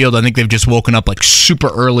the infield. I think they've just woken up like super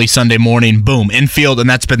early Sunday morning, boom, infield, and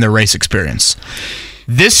that's been their race experience.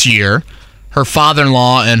 This year, her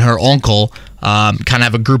father-in-law and her uncle kind of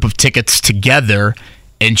have a group of tickets together,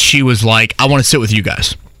 and she was like, I want to sit with you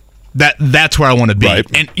guys. That's where I want to be.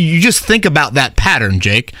 Right. And you just think about that pattern,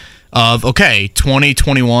 Jake, of, okay, 20,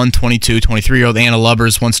 21, 22, 23-year-old Anna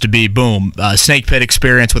Lubbers wants to be, boom, snake pit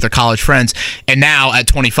experience with her college friends. And now at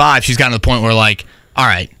 25, she's gotten to the point where, like, all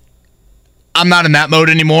right, I'm not in that mode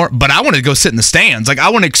anymore, but I want to go sit in the stands. Like, I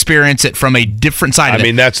want to experience it from a different side of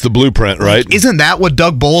it. That's the blueprint, right? Isn't that what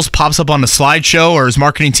Doug Bowles pops up on the slideshow, or his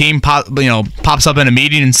marketing team pops up in a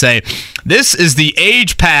meeting and say, this is the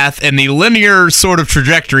age path and the linear sort of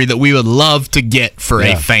trajectory that we would love to get for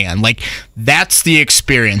a fan. Like, that's the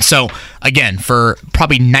experience. So, again, for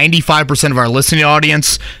probably 95% of our listening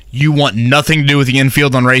audience, you want nothing to do with the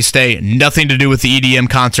infield on race day, nothing to do with the EDM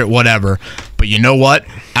concert, whatever. But you know what?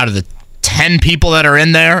 Out of the 10 people that are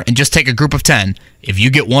in there, and just take a group of 10, if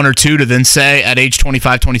you get 1 or 2 to then say at age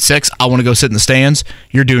 25, 26, I want to go sit in the stands,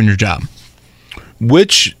 you're doing your job.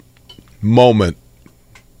 Which moment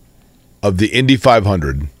of the Indy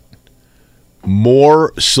 500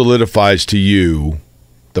 more solidifies to you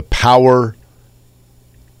the power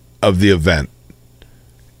of the event?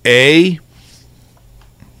 A,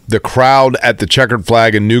 the crowd at the checkered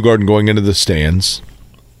flag and Newgarden going into the stands.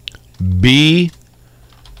 B,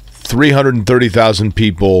 330,000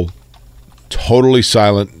 people totally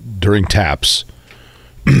silent during taps.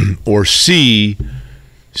 Or C,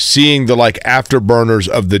 seeing the afterburners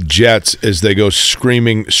of the Jets as they go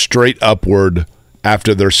screaming straight upward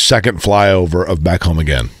after their second flyover of Back Home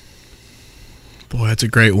Again. Boy, that's a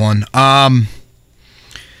great one. I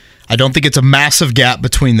don't think it's a massive gap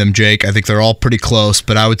between them, Jake. I think they're all pretty close,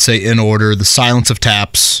 but I would say in order, the silence of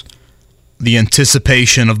taps, the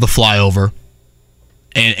anticipation of the flyover,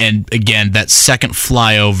 and again, that second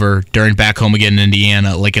flyover during Back Home Again in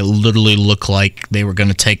Indiana, it literally looked like they were going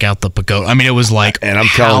to take out the pagoda. I mean, it was like, and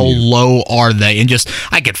how low are they? And just,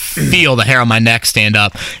 I could feel the hair on my neck stand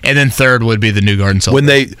up. And then third would be the Newgarden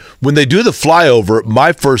celebration. When they do the flyover,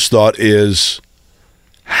 my first thought is,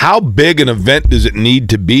 how big an event does it need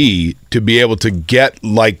to be able to get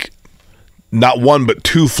not one but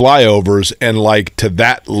 2 flyovers and to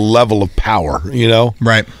that level of power,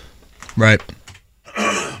 Right.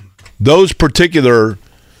 Those particular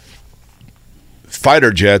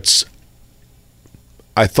fighter jets,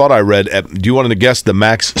 I thought I read, do you want to guess the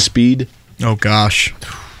max speed? Oh, gosh.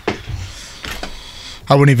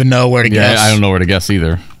 I wouldn't even know where to guess. I don't know where to guess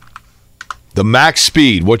either. The max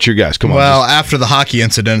speed, what's your guess? Come on. Well, after the hockey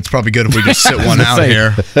incident, it's probably good if we just sit one out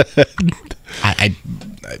here.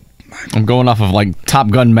 I'm going off of Top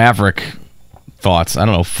Gun Maverick thoughts. I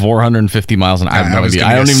don't know, 450 miles an hour. I have no idea.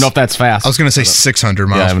 I don't even know if that's fast. I was going to say 600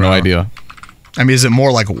 miles per hour. I have no idea. I mean, is it more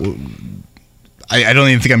I don't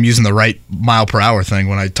even think I'm using the right mile per hour thing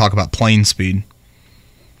when I talk about plane speed.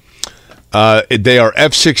 They are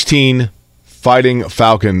F-16 Fighting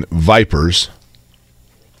Falcon Vipers.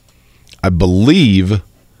 I believe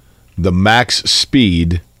the max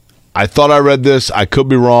speed, I thought I read this, I could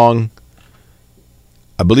be wrong.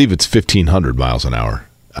 I believe it's 1,500 miles an hour.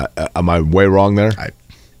 Am I way wrong there?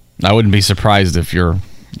 I wouldn't be surprised if you're...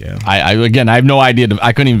 Yeah. I have no idea.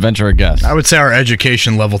 I couldn't even venture a guess. I would say our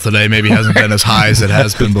education level today maybe hasn't been as high as it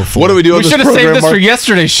has been before. What do we do on this program, We should have saved this for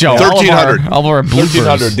yesterday's show. 1,300. All of our bloopers.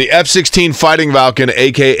 1,300. The F-16 Fighting Falcon,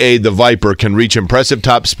 a.k.a. the Viper, can reach impressive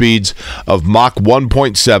top speeds of Mach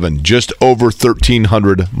 1.7, just over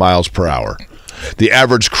 1,300 miles per hour. The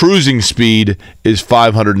average cruising speed is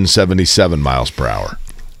 577 miles per hour.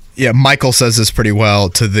 Yeah, Michael says this pretty well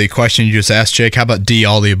to the question you just asked, Jake. How about D,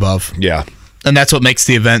 all the above? Yeah. And that's what makes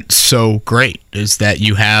the event so great, is that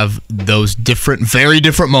you have those different, very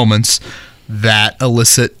different moments that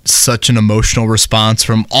elicit such an emotional response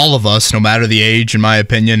from all of us, no matter the age, in my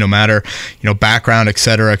opinion, no matter, background, et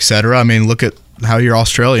cetera, et cetera. I mean, look at how your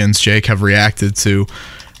Australians, Jake, have reacted to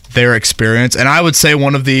their experience. And I would say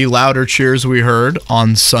one of the louder cheers we heard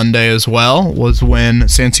on Sunday as well was when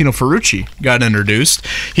Santino Ferrucci got introduced.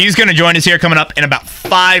 He's going to join us here coming up in about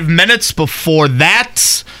 5 minutes. Before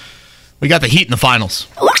that, we got the Heat in the finals.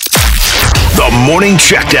 The Morning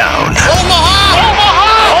Checkdown.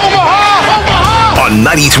 On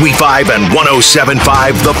 93.5 and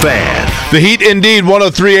 107.5 The Fan. The Heat indeed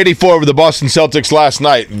 103-84 over the Boston Celtics last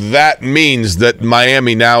night. That means that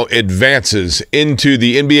Miami now advances into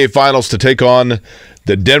the NBA Finals to take on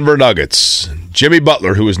the Denver Nuggets. Jimmy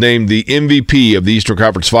Butler, who was named the MVP of the Eastern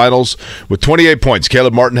Conference Finals with 28 points.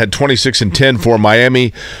 Caleb Martin had 26 and 10 for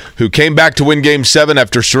Miami, who came back to win Game 7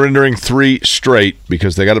 after surrendering 3 straight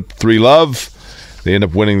because they got up 3-love. They end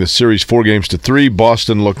up winning the series 4-3.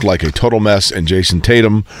 Boston looked like a total mess, and Jason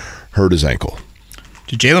Tatum hurt his ankle.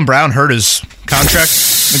 Did Jaylen Brown hurt his contract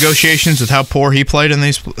negotiations with how poor he played in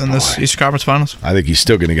this Eastern Conference Finals? I think he's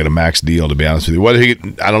still going to get a max deal, to be honest with you.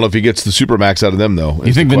 I don't know if he gets the super max out of them, though.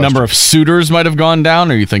 You think the number of suitors might have gone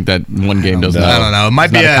down, or you think that one game doesn't matter? I don't know. It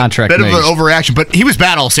might be a bit of an overreaction, but he was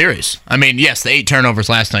bad all series. I mean, yes, the 8 turnovers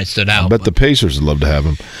last night stood out. I bet the Pacers would love to have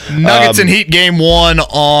him. Nuggets and Heat Game 1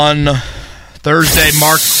 on Thursday.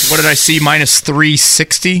 Mark, what did I see? Minus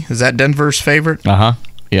 360. Is that Denver's favorite?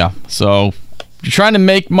 Yeah. So you're trying to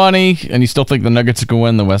make money, and you still think the Nuggets are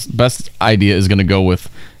going to win. The best idea is going to go with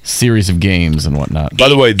series of games and whatnot. By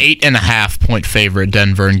the way, 8.5 point favorite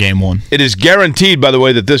Denver in Game 1. It is guaranteed, by the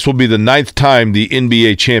way, that this will be the 9th time the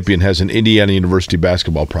NBA champion has an Indiana University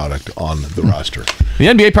basketball product on the roster. The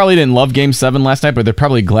NBA probably didn't love Game 7 last night, but they're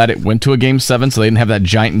probably glad it went to a Game 7 so they didn't have that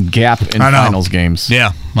giant gap in finals games.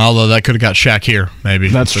 Yeah, although that could have got Shaq here, maybe.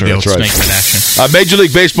 That's true. The old snake pit action. Major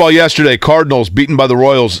League Baseball yesterday, Cardinals beaten by the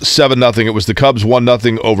Royals 7-0. It was the Cubs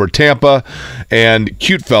 1-0 over Tampa, and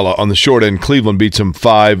cute fella on the short end, Cleveland beats them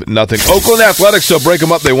 5-0. Oakland Athletics, so break them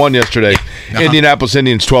up. They won yesterday. Indianapolis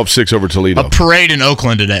Indians 12-6 over Toledo. A parade in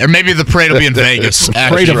Oakland today. Or maybe the parade will be in Vegas.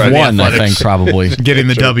 Parade of one, I think, probably. Getting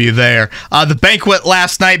the W there. The banquet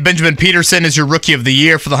last night, Benjamin Peterson is your Rookie of the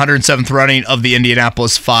Year for the 107th running of the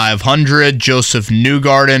Indianapolis 500. Josef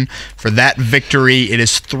Newgarden, for that victory, it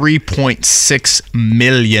is $3.6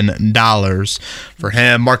 million for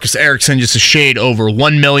him. Marcus Ericsson, just a shade over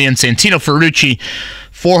 $1 million. Santino Ferrucci,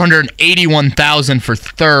 $481,000 for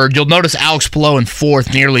third. You'll notice Alex Palou in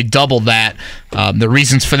fourth, nearly double that. The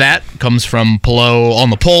reasons for that comes from Palou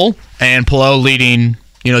on the pole and Palou leading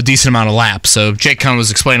a decent amount of laps. So Jake kind of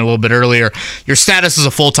was explaining a little bit earlier, your status as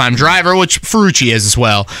a full-time driver, which Ferrucci is as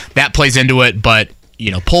well, that plays into it, but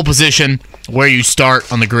pole position, where you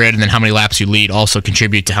start on the grid, and then how many laps you lead also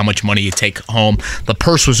contribute to how much money you take home. The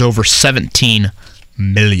purse was over $17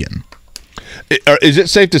 million. Is it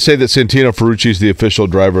safe to say that Santino Ferrucci is the official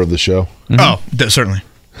driver of the show? Mm-hmm. Oh, certainly.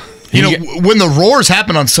 When the roars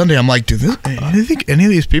happened on Sunday, I'm like, do you think any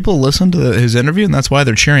of these people listen to his interview, and that's why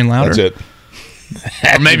they're cheering louder? That's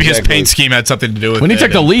it. Or maybe his paint scheme had something to do with it. When he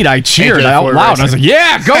took the lead, I cheered out loud. I was like,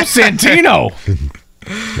 yeah, go Santino!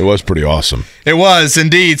 It was pretty awesome. It was,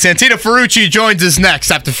 indeed. Santino Ferrucci joins us next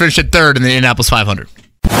after finishing third in the Indianapolis 500.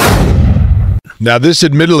 Now, this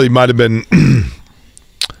admittedly might have been...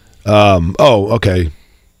 okay.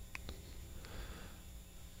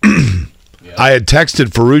 I had texted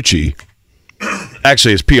Ferrucci,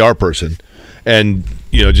 actually his PR person, and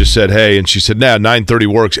just said, hey, and she said, 9:30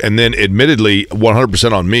 works. And then admittedly,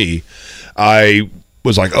 100% on me, I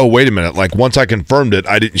was like, oh, wait a minute. Like, once I confirmed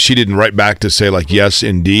it, she didn't write back to say, like, yes,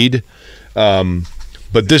 indeed. But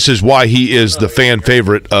this is why he is the fan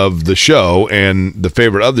favorite of the show and the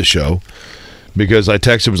favorite of the show. Because I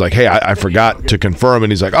texted him, was like, hey, I forgot to confirm.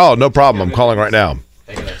 And he's like, oh, no problem. I'm calling right now.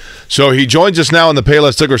 So he joins us now on the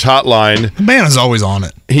Payless Liquors hotline. The man is always on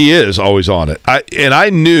it. He is always on it. I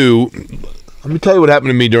knew, let me tell you what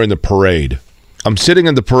happened to me during the parade. I'm sitting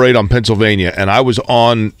in the parade on Pennsylvania, and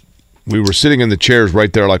we were sitting in the chairs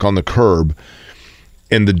right there, like on the curb.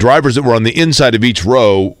 And the drivers that were on the inside of each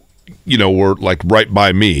row, were like right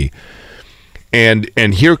by me. And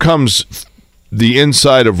here comes the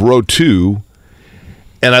inside of row 2.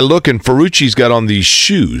 And I look, and Ferrucci's got on these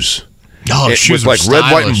shoes. Oh, shoes with like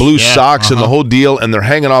red, white, and blue socks and the whole deal, and they're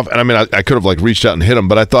hanging off. And I mean, I could have like reached out and hit him,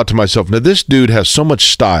 but I thought to myself, now this dude has so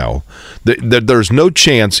much style that there's no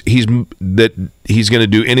chance he's going to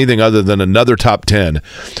do anything other than another top 10.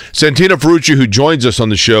 Santino Ferrucci, who joins us on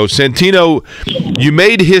the show. Santino, you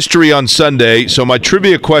made history on Sunday, so my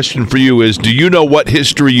trivia question for you is, do you know what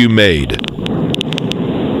history you made?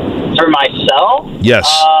 For myself? Yes.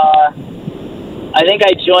 I think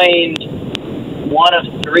I joined one of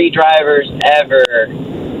 3 drivers ever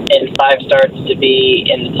in 5 starts to be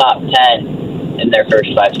in the top 10 in their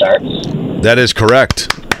first 5 starts. That is correct.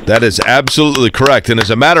 That is absolutely correct. And as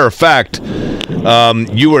a matter of fact,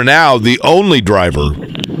 you are now the only driver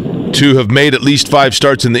to have made at least 5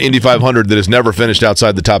 starts in the Indy 500 that has never finished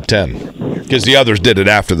outside the top 10, because the others did it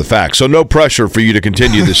after the fact. So no pressure for you to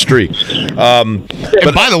continue this streak.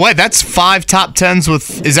 But by the way, that's 5 top 10s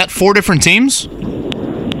with, is that 4 different teams?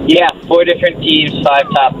 Yeah, 4 different teams, 5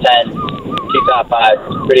 top 10, 2 top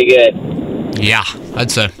 5. Pretty good. Yeah, I'd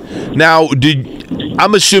say. Now,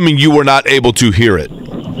 I'm assuming you were not able to hear it,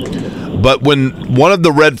 but when one of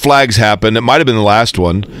the red flags happened, it might have been the last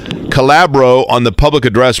one, Calabro on the public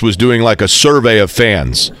address was doing like a survey of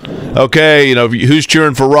fans. Okay, who's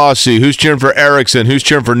cheering for Rossi, who's cheering for Ericsson, who's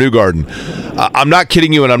cheering for Newgarden. I'm not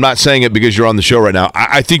kidding you, and I'm not saying it because you're on the show right now.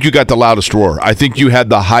 I think you got the loudest roar. I think you had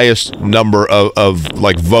the highest number of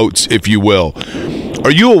like votes, if you will.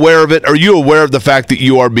 Are you aware of it? Are you aware of the fact that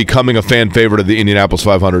you are becoming a fan favorite of the Indianapolis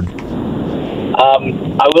 500?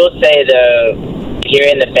 I will say, though,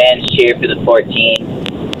 hearing the fans cheer for the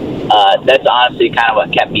 14, that's honestly kind of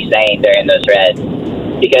what kept me sane during those reds,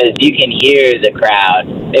 because you can hear the crowd.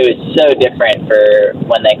 It was so different for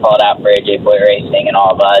when they called out for AJ Foyt Racing and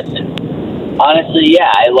all of us. And honestly,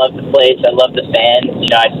 yeah, I love the place. I love the fans.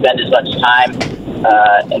 I spend as much time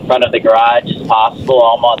in front of the garage as possible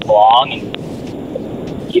all month long. And,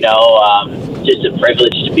 just a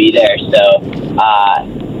privilege to be there. So,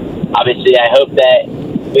 obviously, I hope that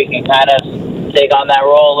we can kind of take on that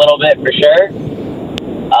role a little bit for sure.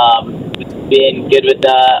 Being good with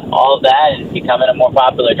all of that and becoming a more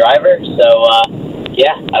popular driver. So,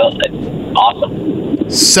 yeah, it's awesome.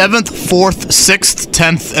 7th, 4th, 6th,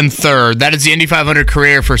 10th, and 3rd. That is the Indy 500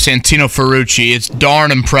 career for Santino Ferrucci. It's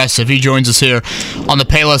darn impressive. He joins us here on the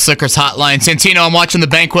Payless Liquors Hotline. Santino, I'm watching the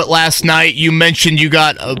banquet last night. You mentioned you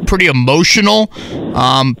got a pretty emotional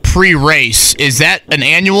pre-race. Is that an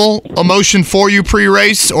annual emotion for you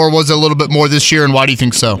pre-race, or was it a little bit more this year, and why do you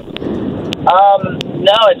think so?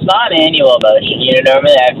 No, it's not an annual emotion.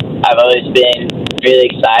 Normally I've always been really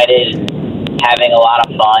excited and having a lot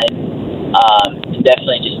of fun.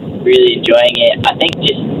 Definitely just really enjoying it. I think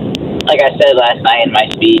just, like I said last night in my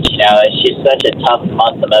speech, it's just such a tough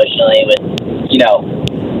month emotionally with,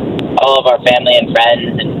 all of our family and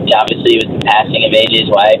friends, and obviously with the passing of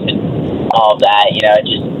AJ's wife and all of that,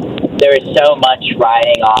 there was so much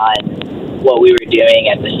riding on what we were doing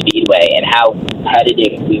at the Speedway and how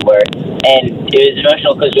competitive we were. And it was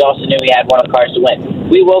emotional because we also knew we had one of the cars to win.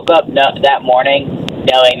 We woke up that morning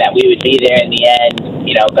knowing that we would be there in the end,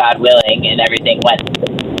 God willing, and everything went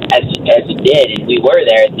as it did, and we were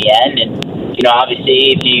there at the end. And,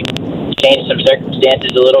 obviously, if you change some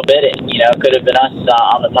circumstances a little bit, it could have been us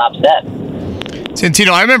on the top step.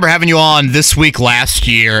 Santino, I remember having you on this week last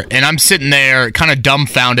year, and I'm sitting there kind of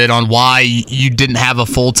dumbfounded on why you didn't have a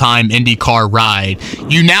full-time IndyCar ride.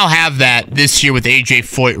 You now have that this year with AJ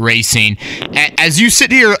Foyt Racing. As you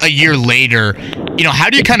sit here a year later, how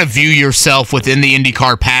do you kind of view yourself within the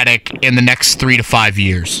IndyCar paddock in the next 3 to 5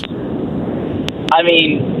 years? I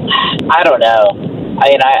mean, I don't know.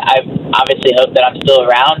 I obviously hope that I'm still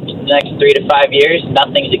around the next 3 to 5 years.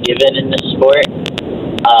 Nothing's a given in this sport.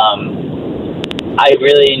 I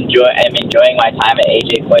really am enjoying my time at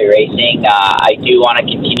AJ Foyt Racing. I do want to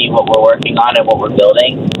continue what we're working on and what we're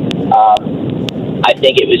building. I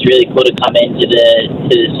think it was really cool to come into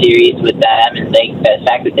the series with them, and the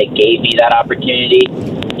fact that they gave me that opportunity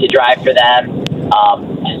to drive for them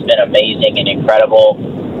has been amazing and incredible.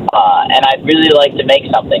 And I'd really like to make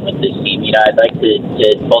something with this team. I'd like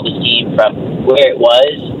to pull this team from where it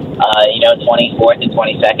was, 24th and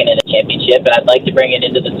 22nd in the championship, and I'd like to bring it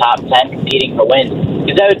into the top 10 competing for wins,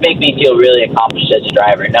 because that would make me feel really accomplished as a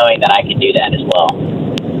driver, knowing that I could do that as well.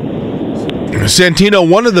 Santino,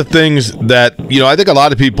 one of the things that, I think a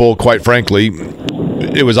lot of people, quite frankly,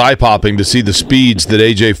 it was eye-popping to see the speeds that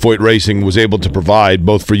AJ Foyt Racing was able to provide,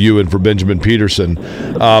 both for you and for Benjamin Peterson.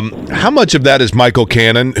 How much of that is Michael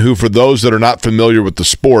Cannon, who, for those that are not familiar with the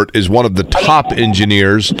sport, is one of the top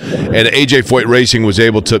engineers, and AJ Foyt Racing was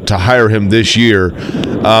able to hire him this year.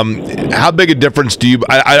 How big a difference do you –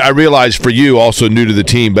 I realize for you, also new to the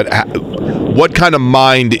team, but what kind of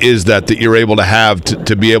mind is that you're able to have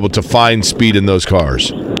to be able to find speed in those cars?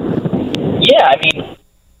 Yeah, I mean,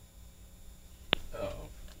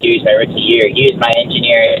 he was my rookie year. He was my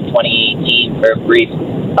engineer in 2018 for a brief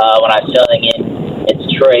when I was filling in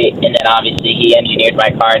Detroit, and then obviously he engineered my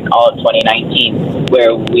car in all of 2019,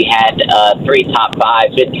 where we had 3 top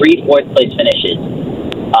 5s, we had 3 fourth-place finishes,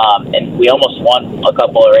 and we almost won a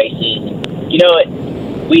couple of races.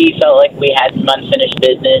 We felt like we had some unfinished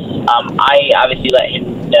business. I obviously let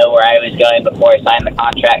him know where I was going before I signed the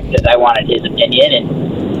contract, because I wanted his opinion, and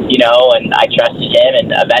and I trusted him,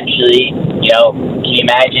 and eventually, can you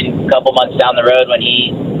imagine a couple months down the road when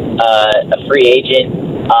he's a free agent?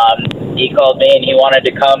 He called me and he wanted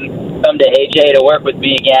to come to AJ to work with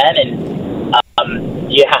me again, and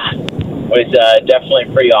was definitely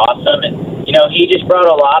pretty awesome. And he just brought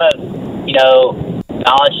a lot of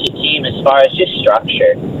knowledge to the team as far as just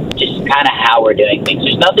structure, just kind of how we're doing things.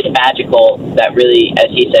 There's nothing magical that really, as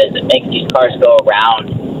he says, that makes these cars go around.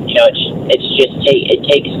 It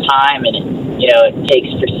takes time, and it takes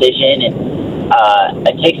precision, and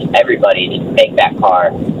it takes everybody to make that car.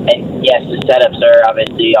 And yes, the setups are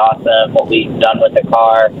obviously awesome. What we've done with the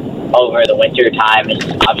car over the winter time has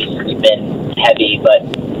obviously been heavy, but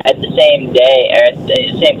at the same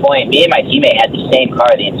point, me and my teammate had the same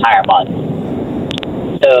car the entire month.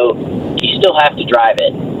 So you still have to drive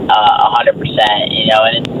it 100%,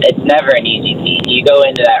 and it's never an easy feat. You go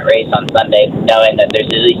into that race on Sunday knowing that there's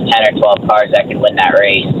at least 10 or 12 cars that can win that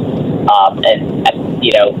race.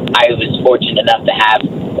 I was fortunate enough to have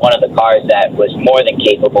one of the cars that was more than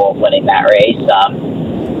capable of winning that race.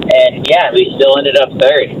 We still ended up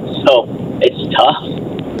third. So it's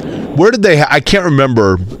tough. Where did I can't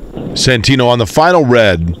remember, Santino, on the final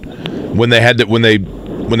red when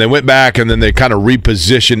they went back and then they kind of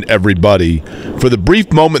repositioned everybody. For the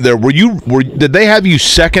brief moment there, did they have you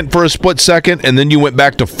second for a split second and then you went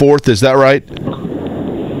back to fourth? Is that right?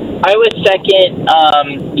 I was second.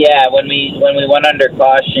 When we went under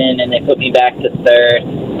caution and they put me back to third.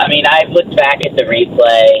 I mean, I looked back at the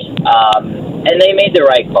replay, and they made the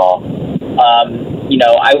right call.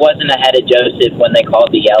 I wasn't ahead of Joseph when they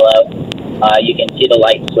called the yellow. You can see the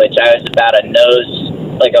light switch. I was about a nose,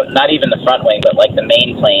 not even the front wing, but like the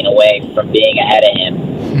main plane away from being ahead of him.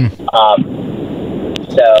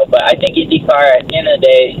 But I think IndyCar, at the end of the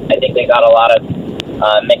day, I think they got a lot of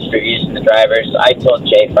mixed reviews from the drivers. I told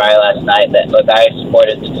Jay Fry last night that, look, I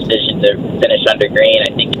supported the decision to finish under green.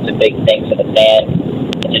 I think it's a big thing for the fans.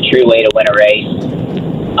 It's a true way to win a race,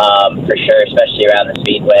 for sure, especially around the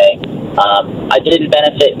speedway. It didn't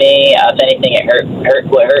benefit me. If anything, it hurt.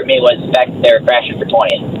 What hurt me was the fact that they were crashing for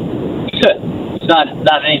 20th. It's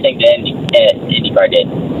not anything that IndyCar did.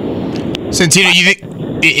 Santino, you think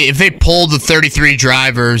if they pulled the 33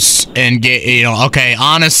 drivers and get,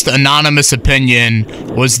 honest, anonymous opinion,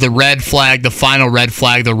 was the final red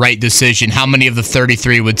flag, the right decision? How many of the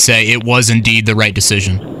 33 would say it was indeed the right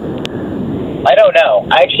decision? I don't know.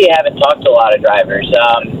 I actually haven't talked to a lot of drivers,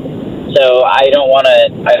 so I don't want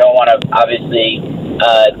to obviously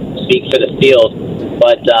speak for the field,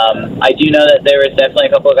 but I do know that there was definitely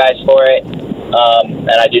a couple of guys for it, and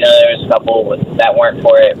I do know there was a couple that weren't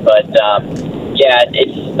for it, but.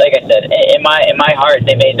 It's like I said. In my heart,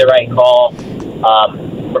 they made the right call,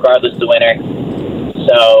 regardless of the winner.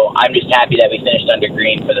 So I'm just happy that we finished under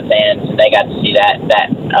green for the fans, and they got to see that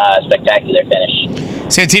spectacular finish.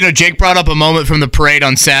 Santino, Jake brought up a moment from the parade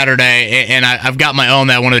on Saturday, and I've got my own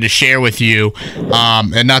that I wanted to share with you,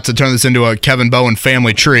 and not to turn this into a Kevin Bowen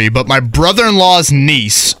family tree, but my brother-in-law's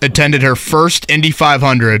niece attended her first Indy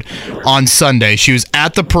 500 on Sunday. She was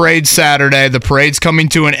at the parade Saturday. The parade's coming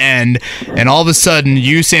to an end, and all of a sudden,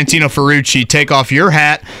 you, Santino Ferrucci, take off your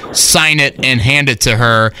hat, sign it, and hand it to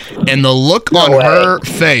her, and the look on her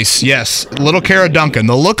face, yes, little Kara Duncan,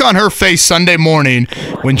 the look on her face Sunday morning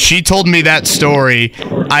when she told me that story,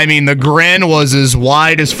 I mean, the grin was as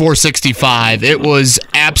wide as 465. It was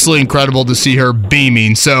absolutely incredible to see her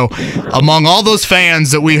beaming. So, among all those fans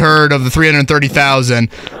that we heard of the 330,000,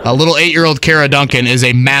 a little 8-year-old Kara Duncan is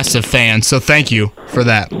a massive fan. So, thank you for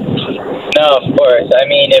that. No, of course. I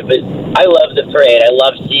mean, I love the parade. I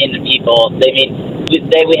love seeing the people.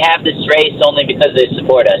 We have this race only because they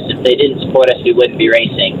support us. If they didn't support us, we wouldn't be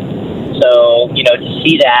racing. So, to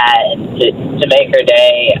see that and to make her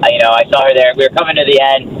day, I saw her there. We were coming to the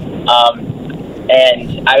end,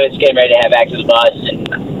 and I was getting ready to head back to the bus, and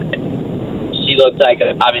she looked like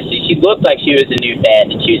she was a new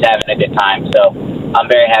fan, and she was having a good time. So I'm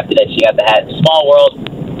very happy that she got the hat. Small world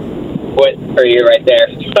for you right there.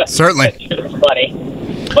 Certainly. It's funny.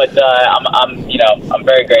 But I'm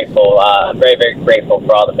very grateful. I'm very, very grateful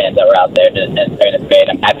for all the fans that were out there during the parade.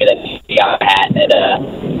 I'm happy that she got a hat. And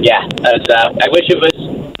I wish it was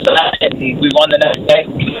and we won the next day.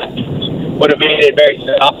 Would have made it very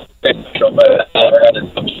special, but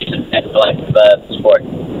the sport.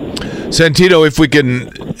 Santino, if we can,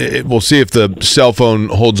 we'll see if the cell phone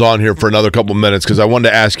holds on here for another couple minutes because I wanted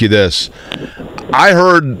to ask you this. I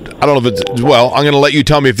heard, I don't know if it's, well, I'm going to let you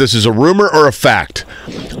tell me if this is a rumor or a fact.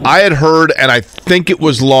 I had heard, and I think it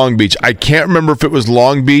was Long Beach. I can't remember if it was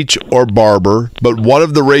Long Beach or Barber, but one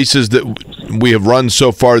of the races that we have run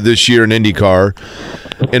so far this year in IndyCar,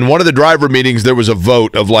 in one of the driver meetings, there was a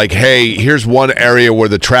vote of like, hey, here's one area where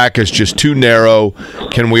the track is just too narrow.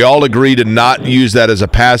 Can we all agree to not use that as a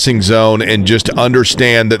passing zone and just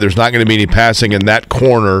understand that there's not going to be any passing in that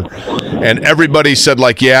corner? And everybody said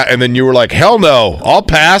like, yeah. And then you were like, hell no, I'll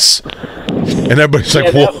pass. And everybody's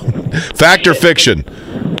like, well, fact or fiction?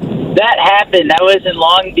 That happened. That was in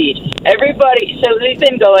Long Beach. Everybody, so we've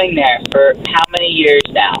been going there for how many years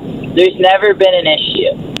now? There's never been an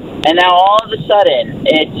issue. And now all of a sudden,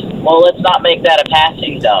 it's, well, let's not make that a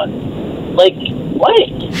passing zone. Like, what?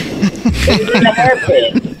 It was in the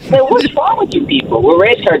hairpin. So what's wrong with you people? We're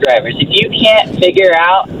race car drivers. If you can't figure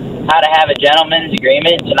out how to have a gentleman's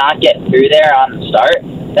agreement to not get through there on the start,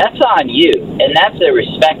 that's on you. And that's a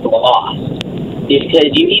respect lost.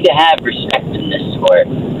 Because you need to have respect in this sport.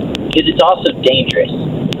 Because it's also dangerous.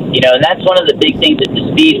 You know, and that's one of the big things at the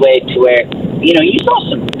Speedway to where, you know, you saw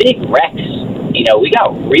some big wrecks. You know, we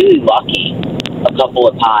got really lucky a couple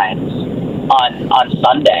of times on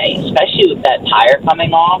Sunday, especially with that tire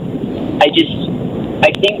coming off.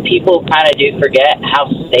 I think people kind of do forget how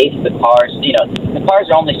safe the cars, you know, the cars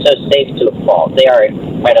are only so safe to a fault. They are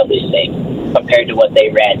incredibly safe compared to what they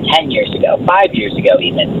ran 10 years ago, 5 years ago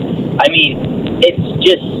even. I mean, it's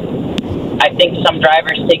just, I think some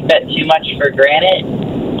drivers take that too much for granted.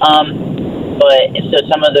 But so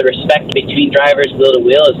some of the respect between drivers wheel to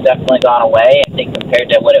wheel has definitely gone away, I think,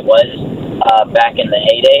 compared to what it was back in the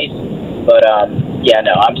heydays. But yeah,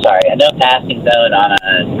 no, I'm sorry. A no passing zone on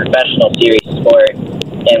a professional series sport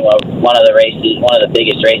in one of the races, one of the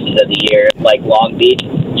biggest races of the year, like Long Beach,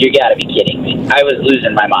 you got to be kidding me. I was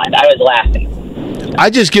losing my mind. I was laughing. I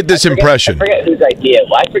just get this impression. I forget whose idea it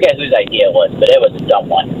was, but it was a dumb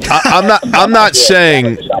one. I'm not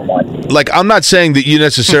saying that you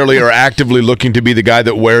necessarily are actively looking to be the guy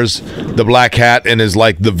that wears the black hat and is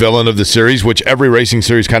like the villain of the series, which every racing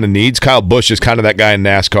series kind of needs. Kyle Busch is kind of that guy in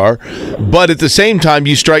NASCAR. But at the same time,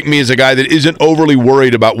 you strike me as a guy that isn't overly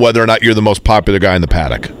worried about whether or not you're the most popular guy in the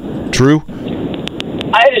paddock. True?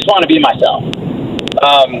 I just want to be myself.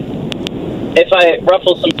 If I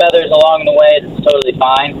ruffle some feathers along the way, that's totally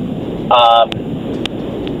fine.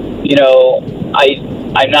 You know,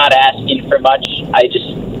 I'm not asking for much. I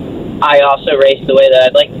also race the way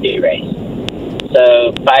that I'd like to be raced.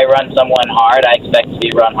 So if I run someone hard, I expect to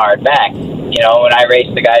be run hard back. You know, when I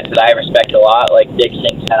race the guys that I respect a lot, like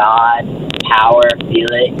Dixon, Canon, Power,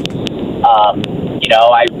 Felix, you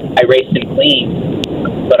know, I race them clean.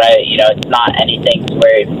 But you know, it's not anything to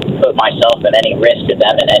where I put myself in any risk of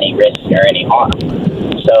them in any risk or any harm.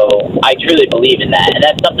 So I truly believe in that, and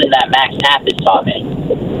that's something that Max Tapp has taught me.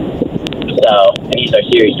 So, and he's our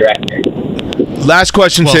series director. Last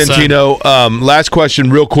question, well, Santino. Last question,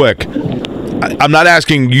 real quick. I'm not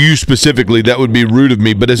asking you specifically. That would be rude of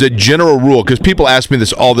me. But as a general rule, because people ask me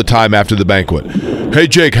this all the time after the banquet. Hey,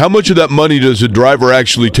 Jake, how much of that money does a driver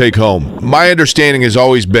actually take home? My understanding has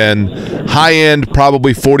always been high end,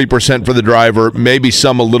 probably 40% for the driver, maybe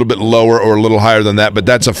some a little bit lower or a little higher than that. But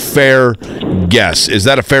that's a fair guess. Is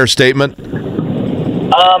that a fair statement?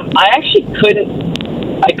 I actually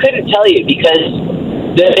couldn't tell you because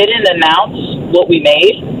they didn't announce what we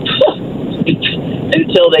made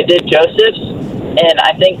until they did Joseph's. And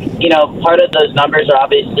I think, you know, part of those numbers are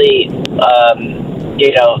obviously,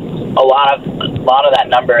 you know, a lot of that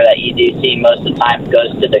number that you do see most of the time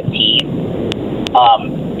goes to the team,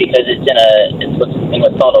 because it's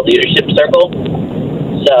what's called a leadership circle.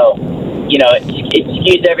 So, you know, it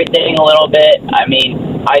skews everything a little bit. I mean,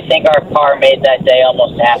 I think our car made that day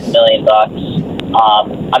almost $500,000.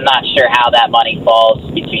 I'm not sure how that money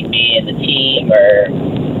falls between me and the team,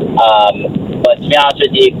 but to be honest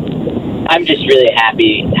with you, I'm just really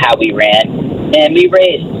happy how we ran. And we've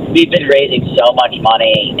been raising so much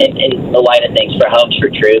money in the light of things for Homes for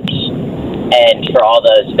Troops and for all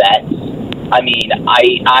those vets. I mean,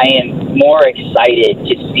 I am more excited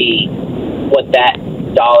to see what that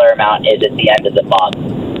dollar amount is at the end of the month,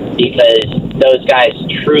 because those guys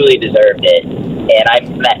truly deserved it. And I've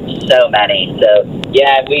met so many. So,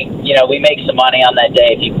 yeah, we make some money on that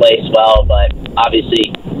day if you place well, but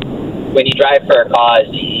obviously when you drive for a cause,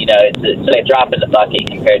 you know, it's a drop in the bucket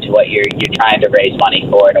compared to what you're trying to raise money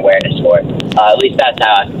for and awareness for. At least that's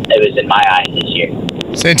how it was in my eyes this year.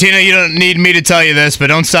 Santino, you don't need me to tell you this, but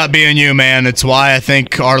don't stop being you, man. It's why I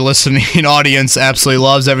think our listening audience absolutely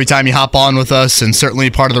loves every time you hop on with us, and certainly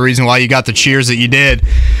part of the reason why you got the cheers that you did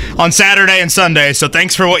on Saturday and Sunday. So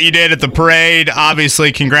thanks for what you did at the parade.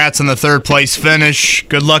 Obviously, congrats on the third place finish.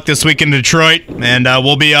 Good luck this week in Detroit, and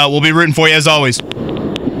we'll be rooting for you as always.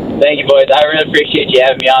 Thank you, boys. I really appreciate you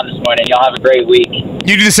having me on this morning. Y'all have a great week.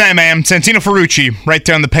 You do the same, man. Santino Ferrucci, right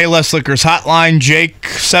there on the Payless Liquors hotline. Jake,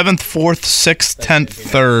 7th, 4th, 6th, 10th,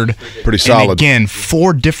 3rd. Pretty solid. And again,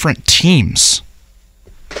 4 different teams.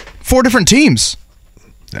 4 different teams.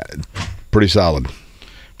 Pretty solid.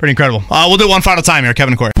 Pretty incredible. We'll do it one final time here,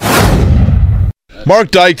 Kevin and Corey. Mark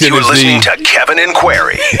Dykton You're listening to Kevin and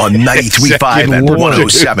Query on 93.5 and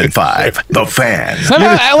 107.5. The Fan.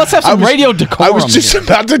 Let's have some radio decorum. I was just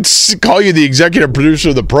about to call you the executive producer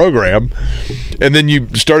of the program, and then you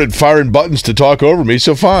started firing buttons to talk over me,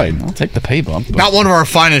 so fine. I'll take the pay bump. Not one of our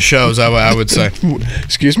finest shows, I would say.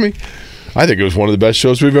 Excuse me? I think it was one of the best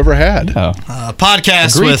shows we've ever had.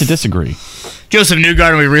 Podcast Agree with to disagree. Josef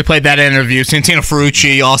Newgarden. We replayed that interview. Santino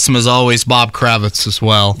Ferrucci, awesome as always. Bob Kravitz as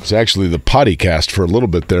well. It's actually the potty cast for a little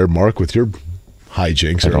bit there, Mark, with your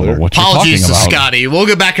hijinks earlier. Apologies to Scotty. We'll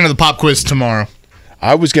get back into the pop quiz tomorrow.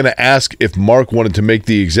 I was going to ask if Mark wanted to make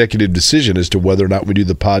the executive decision as to whether or not we do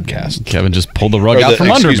the podcast. Kevin just pulled the rug out from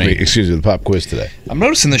under me. Excuse me, the pop quiz today. I'm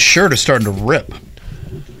noticing the shirt is starting to rip.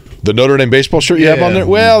 The Notre Dame baseball shirt you have on there?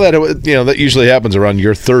 Well, that usually happens around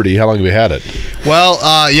year 30. How long have you had it? Well,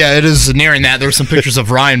 it is nearing that. There's some pictures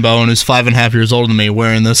of Ryan Bowen, who's 5.5 years older than me,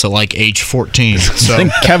 wearing this at like age 14. So I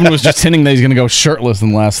think Kevin was just hinting that he's going to go shirtless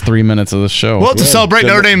in the last 3 minutes of the show. Well, to celebrate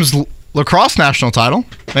Notre Dame's lacrosse national title,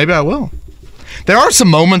 maybe I will. There are some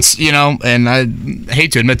moments, and I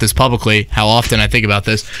hate to admit this publicly, how often I think about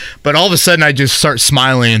this, but all of a sudden I just start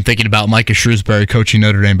smiling and thinking about Micah Shrewsbury coaching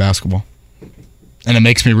Notre Dame basketball. And it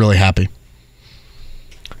makes me really happy.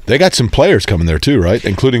 They got some players coming there too, right?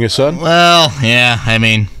 Including his son? Well, yeah. I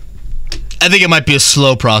think it might be a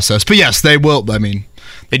slow process. But yes, they will.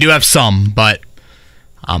 They do have some. But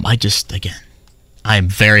I am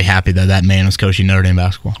very happy that man is coaching Notre Dame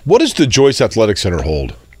basketball. What does the Joyce Athletic Center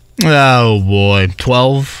hold? Oh, boy.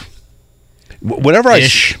 12?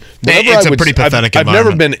 It's a pretty pathetic I've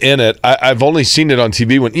never been in it. I've only seen it on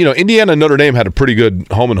TV. When Indiana and Notre Dame had a pretty good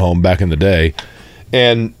home and home back in the day.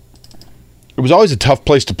 And it was always a tough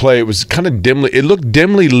place to play. It was kind of it looked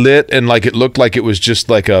dimly lit, and it looked like it was just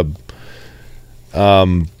like it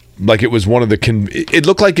was one of the it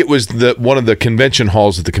looked like it was one of the convention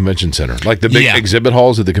halls at the convention center, like the big exhibit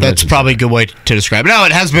halls at the convention center. That's probably a good way to describe it. Now,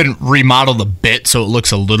 it has been remodeled a bit, so it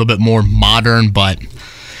looks a little bit more modern, but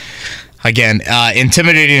again,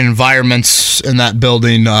 intimidating environments in that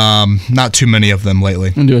building, not too many of them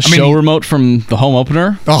lately. And do a show remote from the home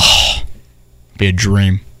opener? Oh, be a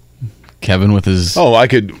dream. Kevin with his... Oh, I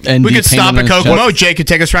could... We could stop at Kokomo. Jay could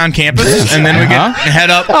take us around campus, and then we could head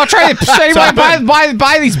up. Oh, try to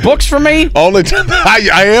buy these books for me? Only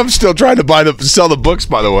I am still trying to sell the books,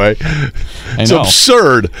 by the way. It's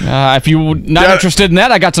absurd. If you're not interested in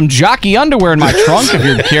that, I got some jockey underwear in my trunk if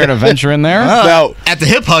you're care to venture in there. Now, at the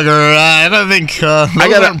Hip Hugger, I don't think... I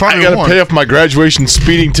got to pay off my graduation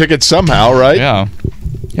speeding ticket somehow, right? Yeah.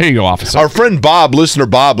 Here you go, officer. Our friend Bob, listener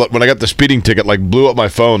Bob, when I got the speeding ticket, blew up my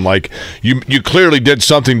phone. You clearly did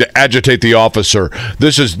something to agitate the officer.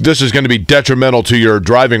 This is going to be detrimental to your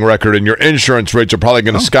driving record, and your insurance rates are probably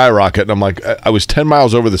going to skyrocket. And I'm like, I was 10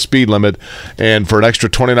 miles over the speed limit, and for an extra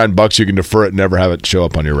 $29, you can defer it and never have it show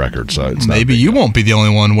up on your record. So it's maybe you won't be the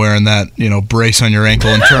only one wearing that brace on your ankle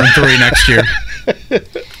in turn 3 next year.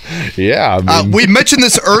 Yeah, we mentioned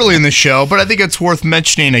this early in the show, but I think it's worth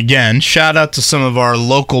mentioning again. Shout out to some of our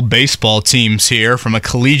local baseball teams here from a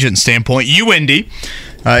collegiate standpoint. UIndy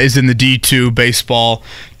is in the D2 baseball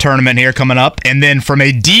tournament here coming up. And then from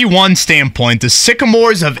a D1 standpoint, the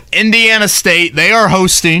Sycamores of Indiana State, they are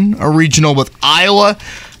hosting a regional with Iowa,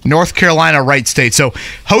 North Carolina, Wright State. So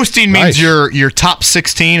hosting means your top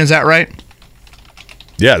 16, is that right?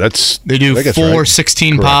 Yeah, they do 4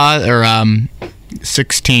 16 pods, or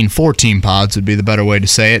 16 14 pods would be the better way to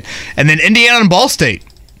say it. And then Indiana and Ball State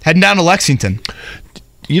heading down to Lexington.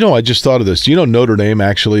 I just thought of this. Notre Dame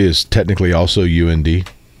actually is technically also UND,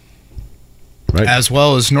 right? As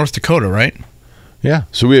well as North Dakota, right? Yeah.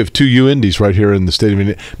 So we have 2 UNDs right here in the state of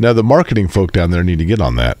Indiana. Now, the marketing folk down there need to get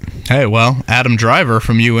on that. Hey, well, Adam Driver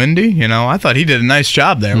from UND, I thought he did a nice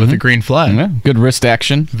job there with the green flag. Yeah, good wrist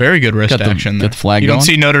action. Very good wrist action there. Get the flag you going. Don't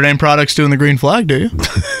see Notre Dame products doing the green flag, do you?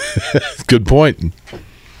 Good point.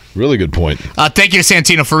 Really good point. Thank you to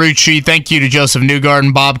Santino Ferrucci. Thank you to Josef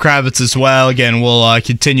Newgarden, Bob Kravitz as well. Again, we'll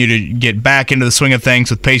continue to get back into the swing of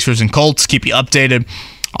things with Pacers and Colts. Keep you updated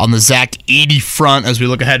on the Zach Edey front as we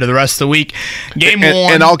look ahead to the rest of the week. Game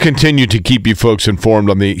 1. And I'll continue to keep you folks informed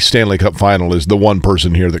on the Stanley Cup Final as the one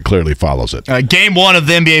person here that clearly follows it. Game 1 of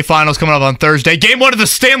the NBA Finals coming up on Thursday. Game 1 of the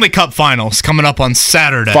Stanley Cup Finals coming up on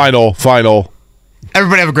Saturday. Final.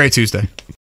 Everybody have a great Tuesday.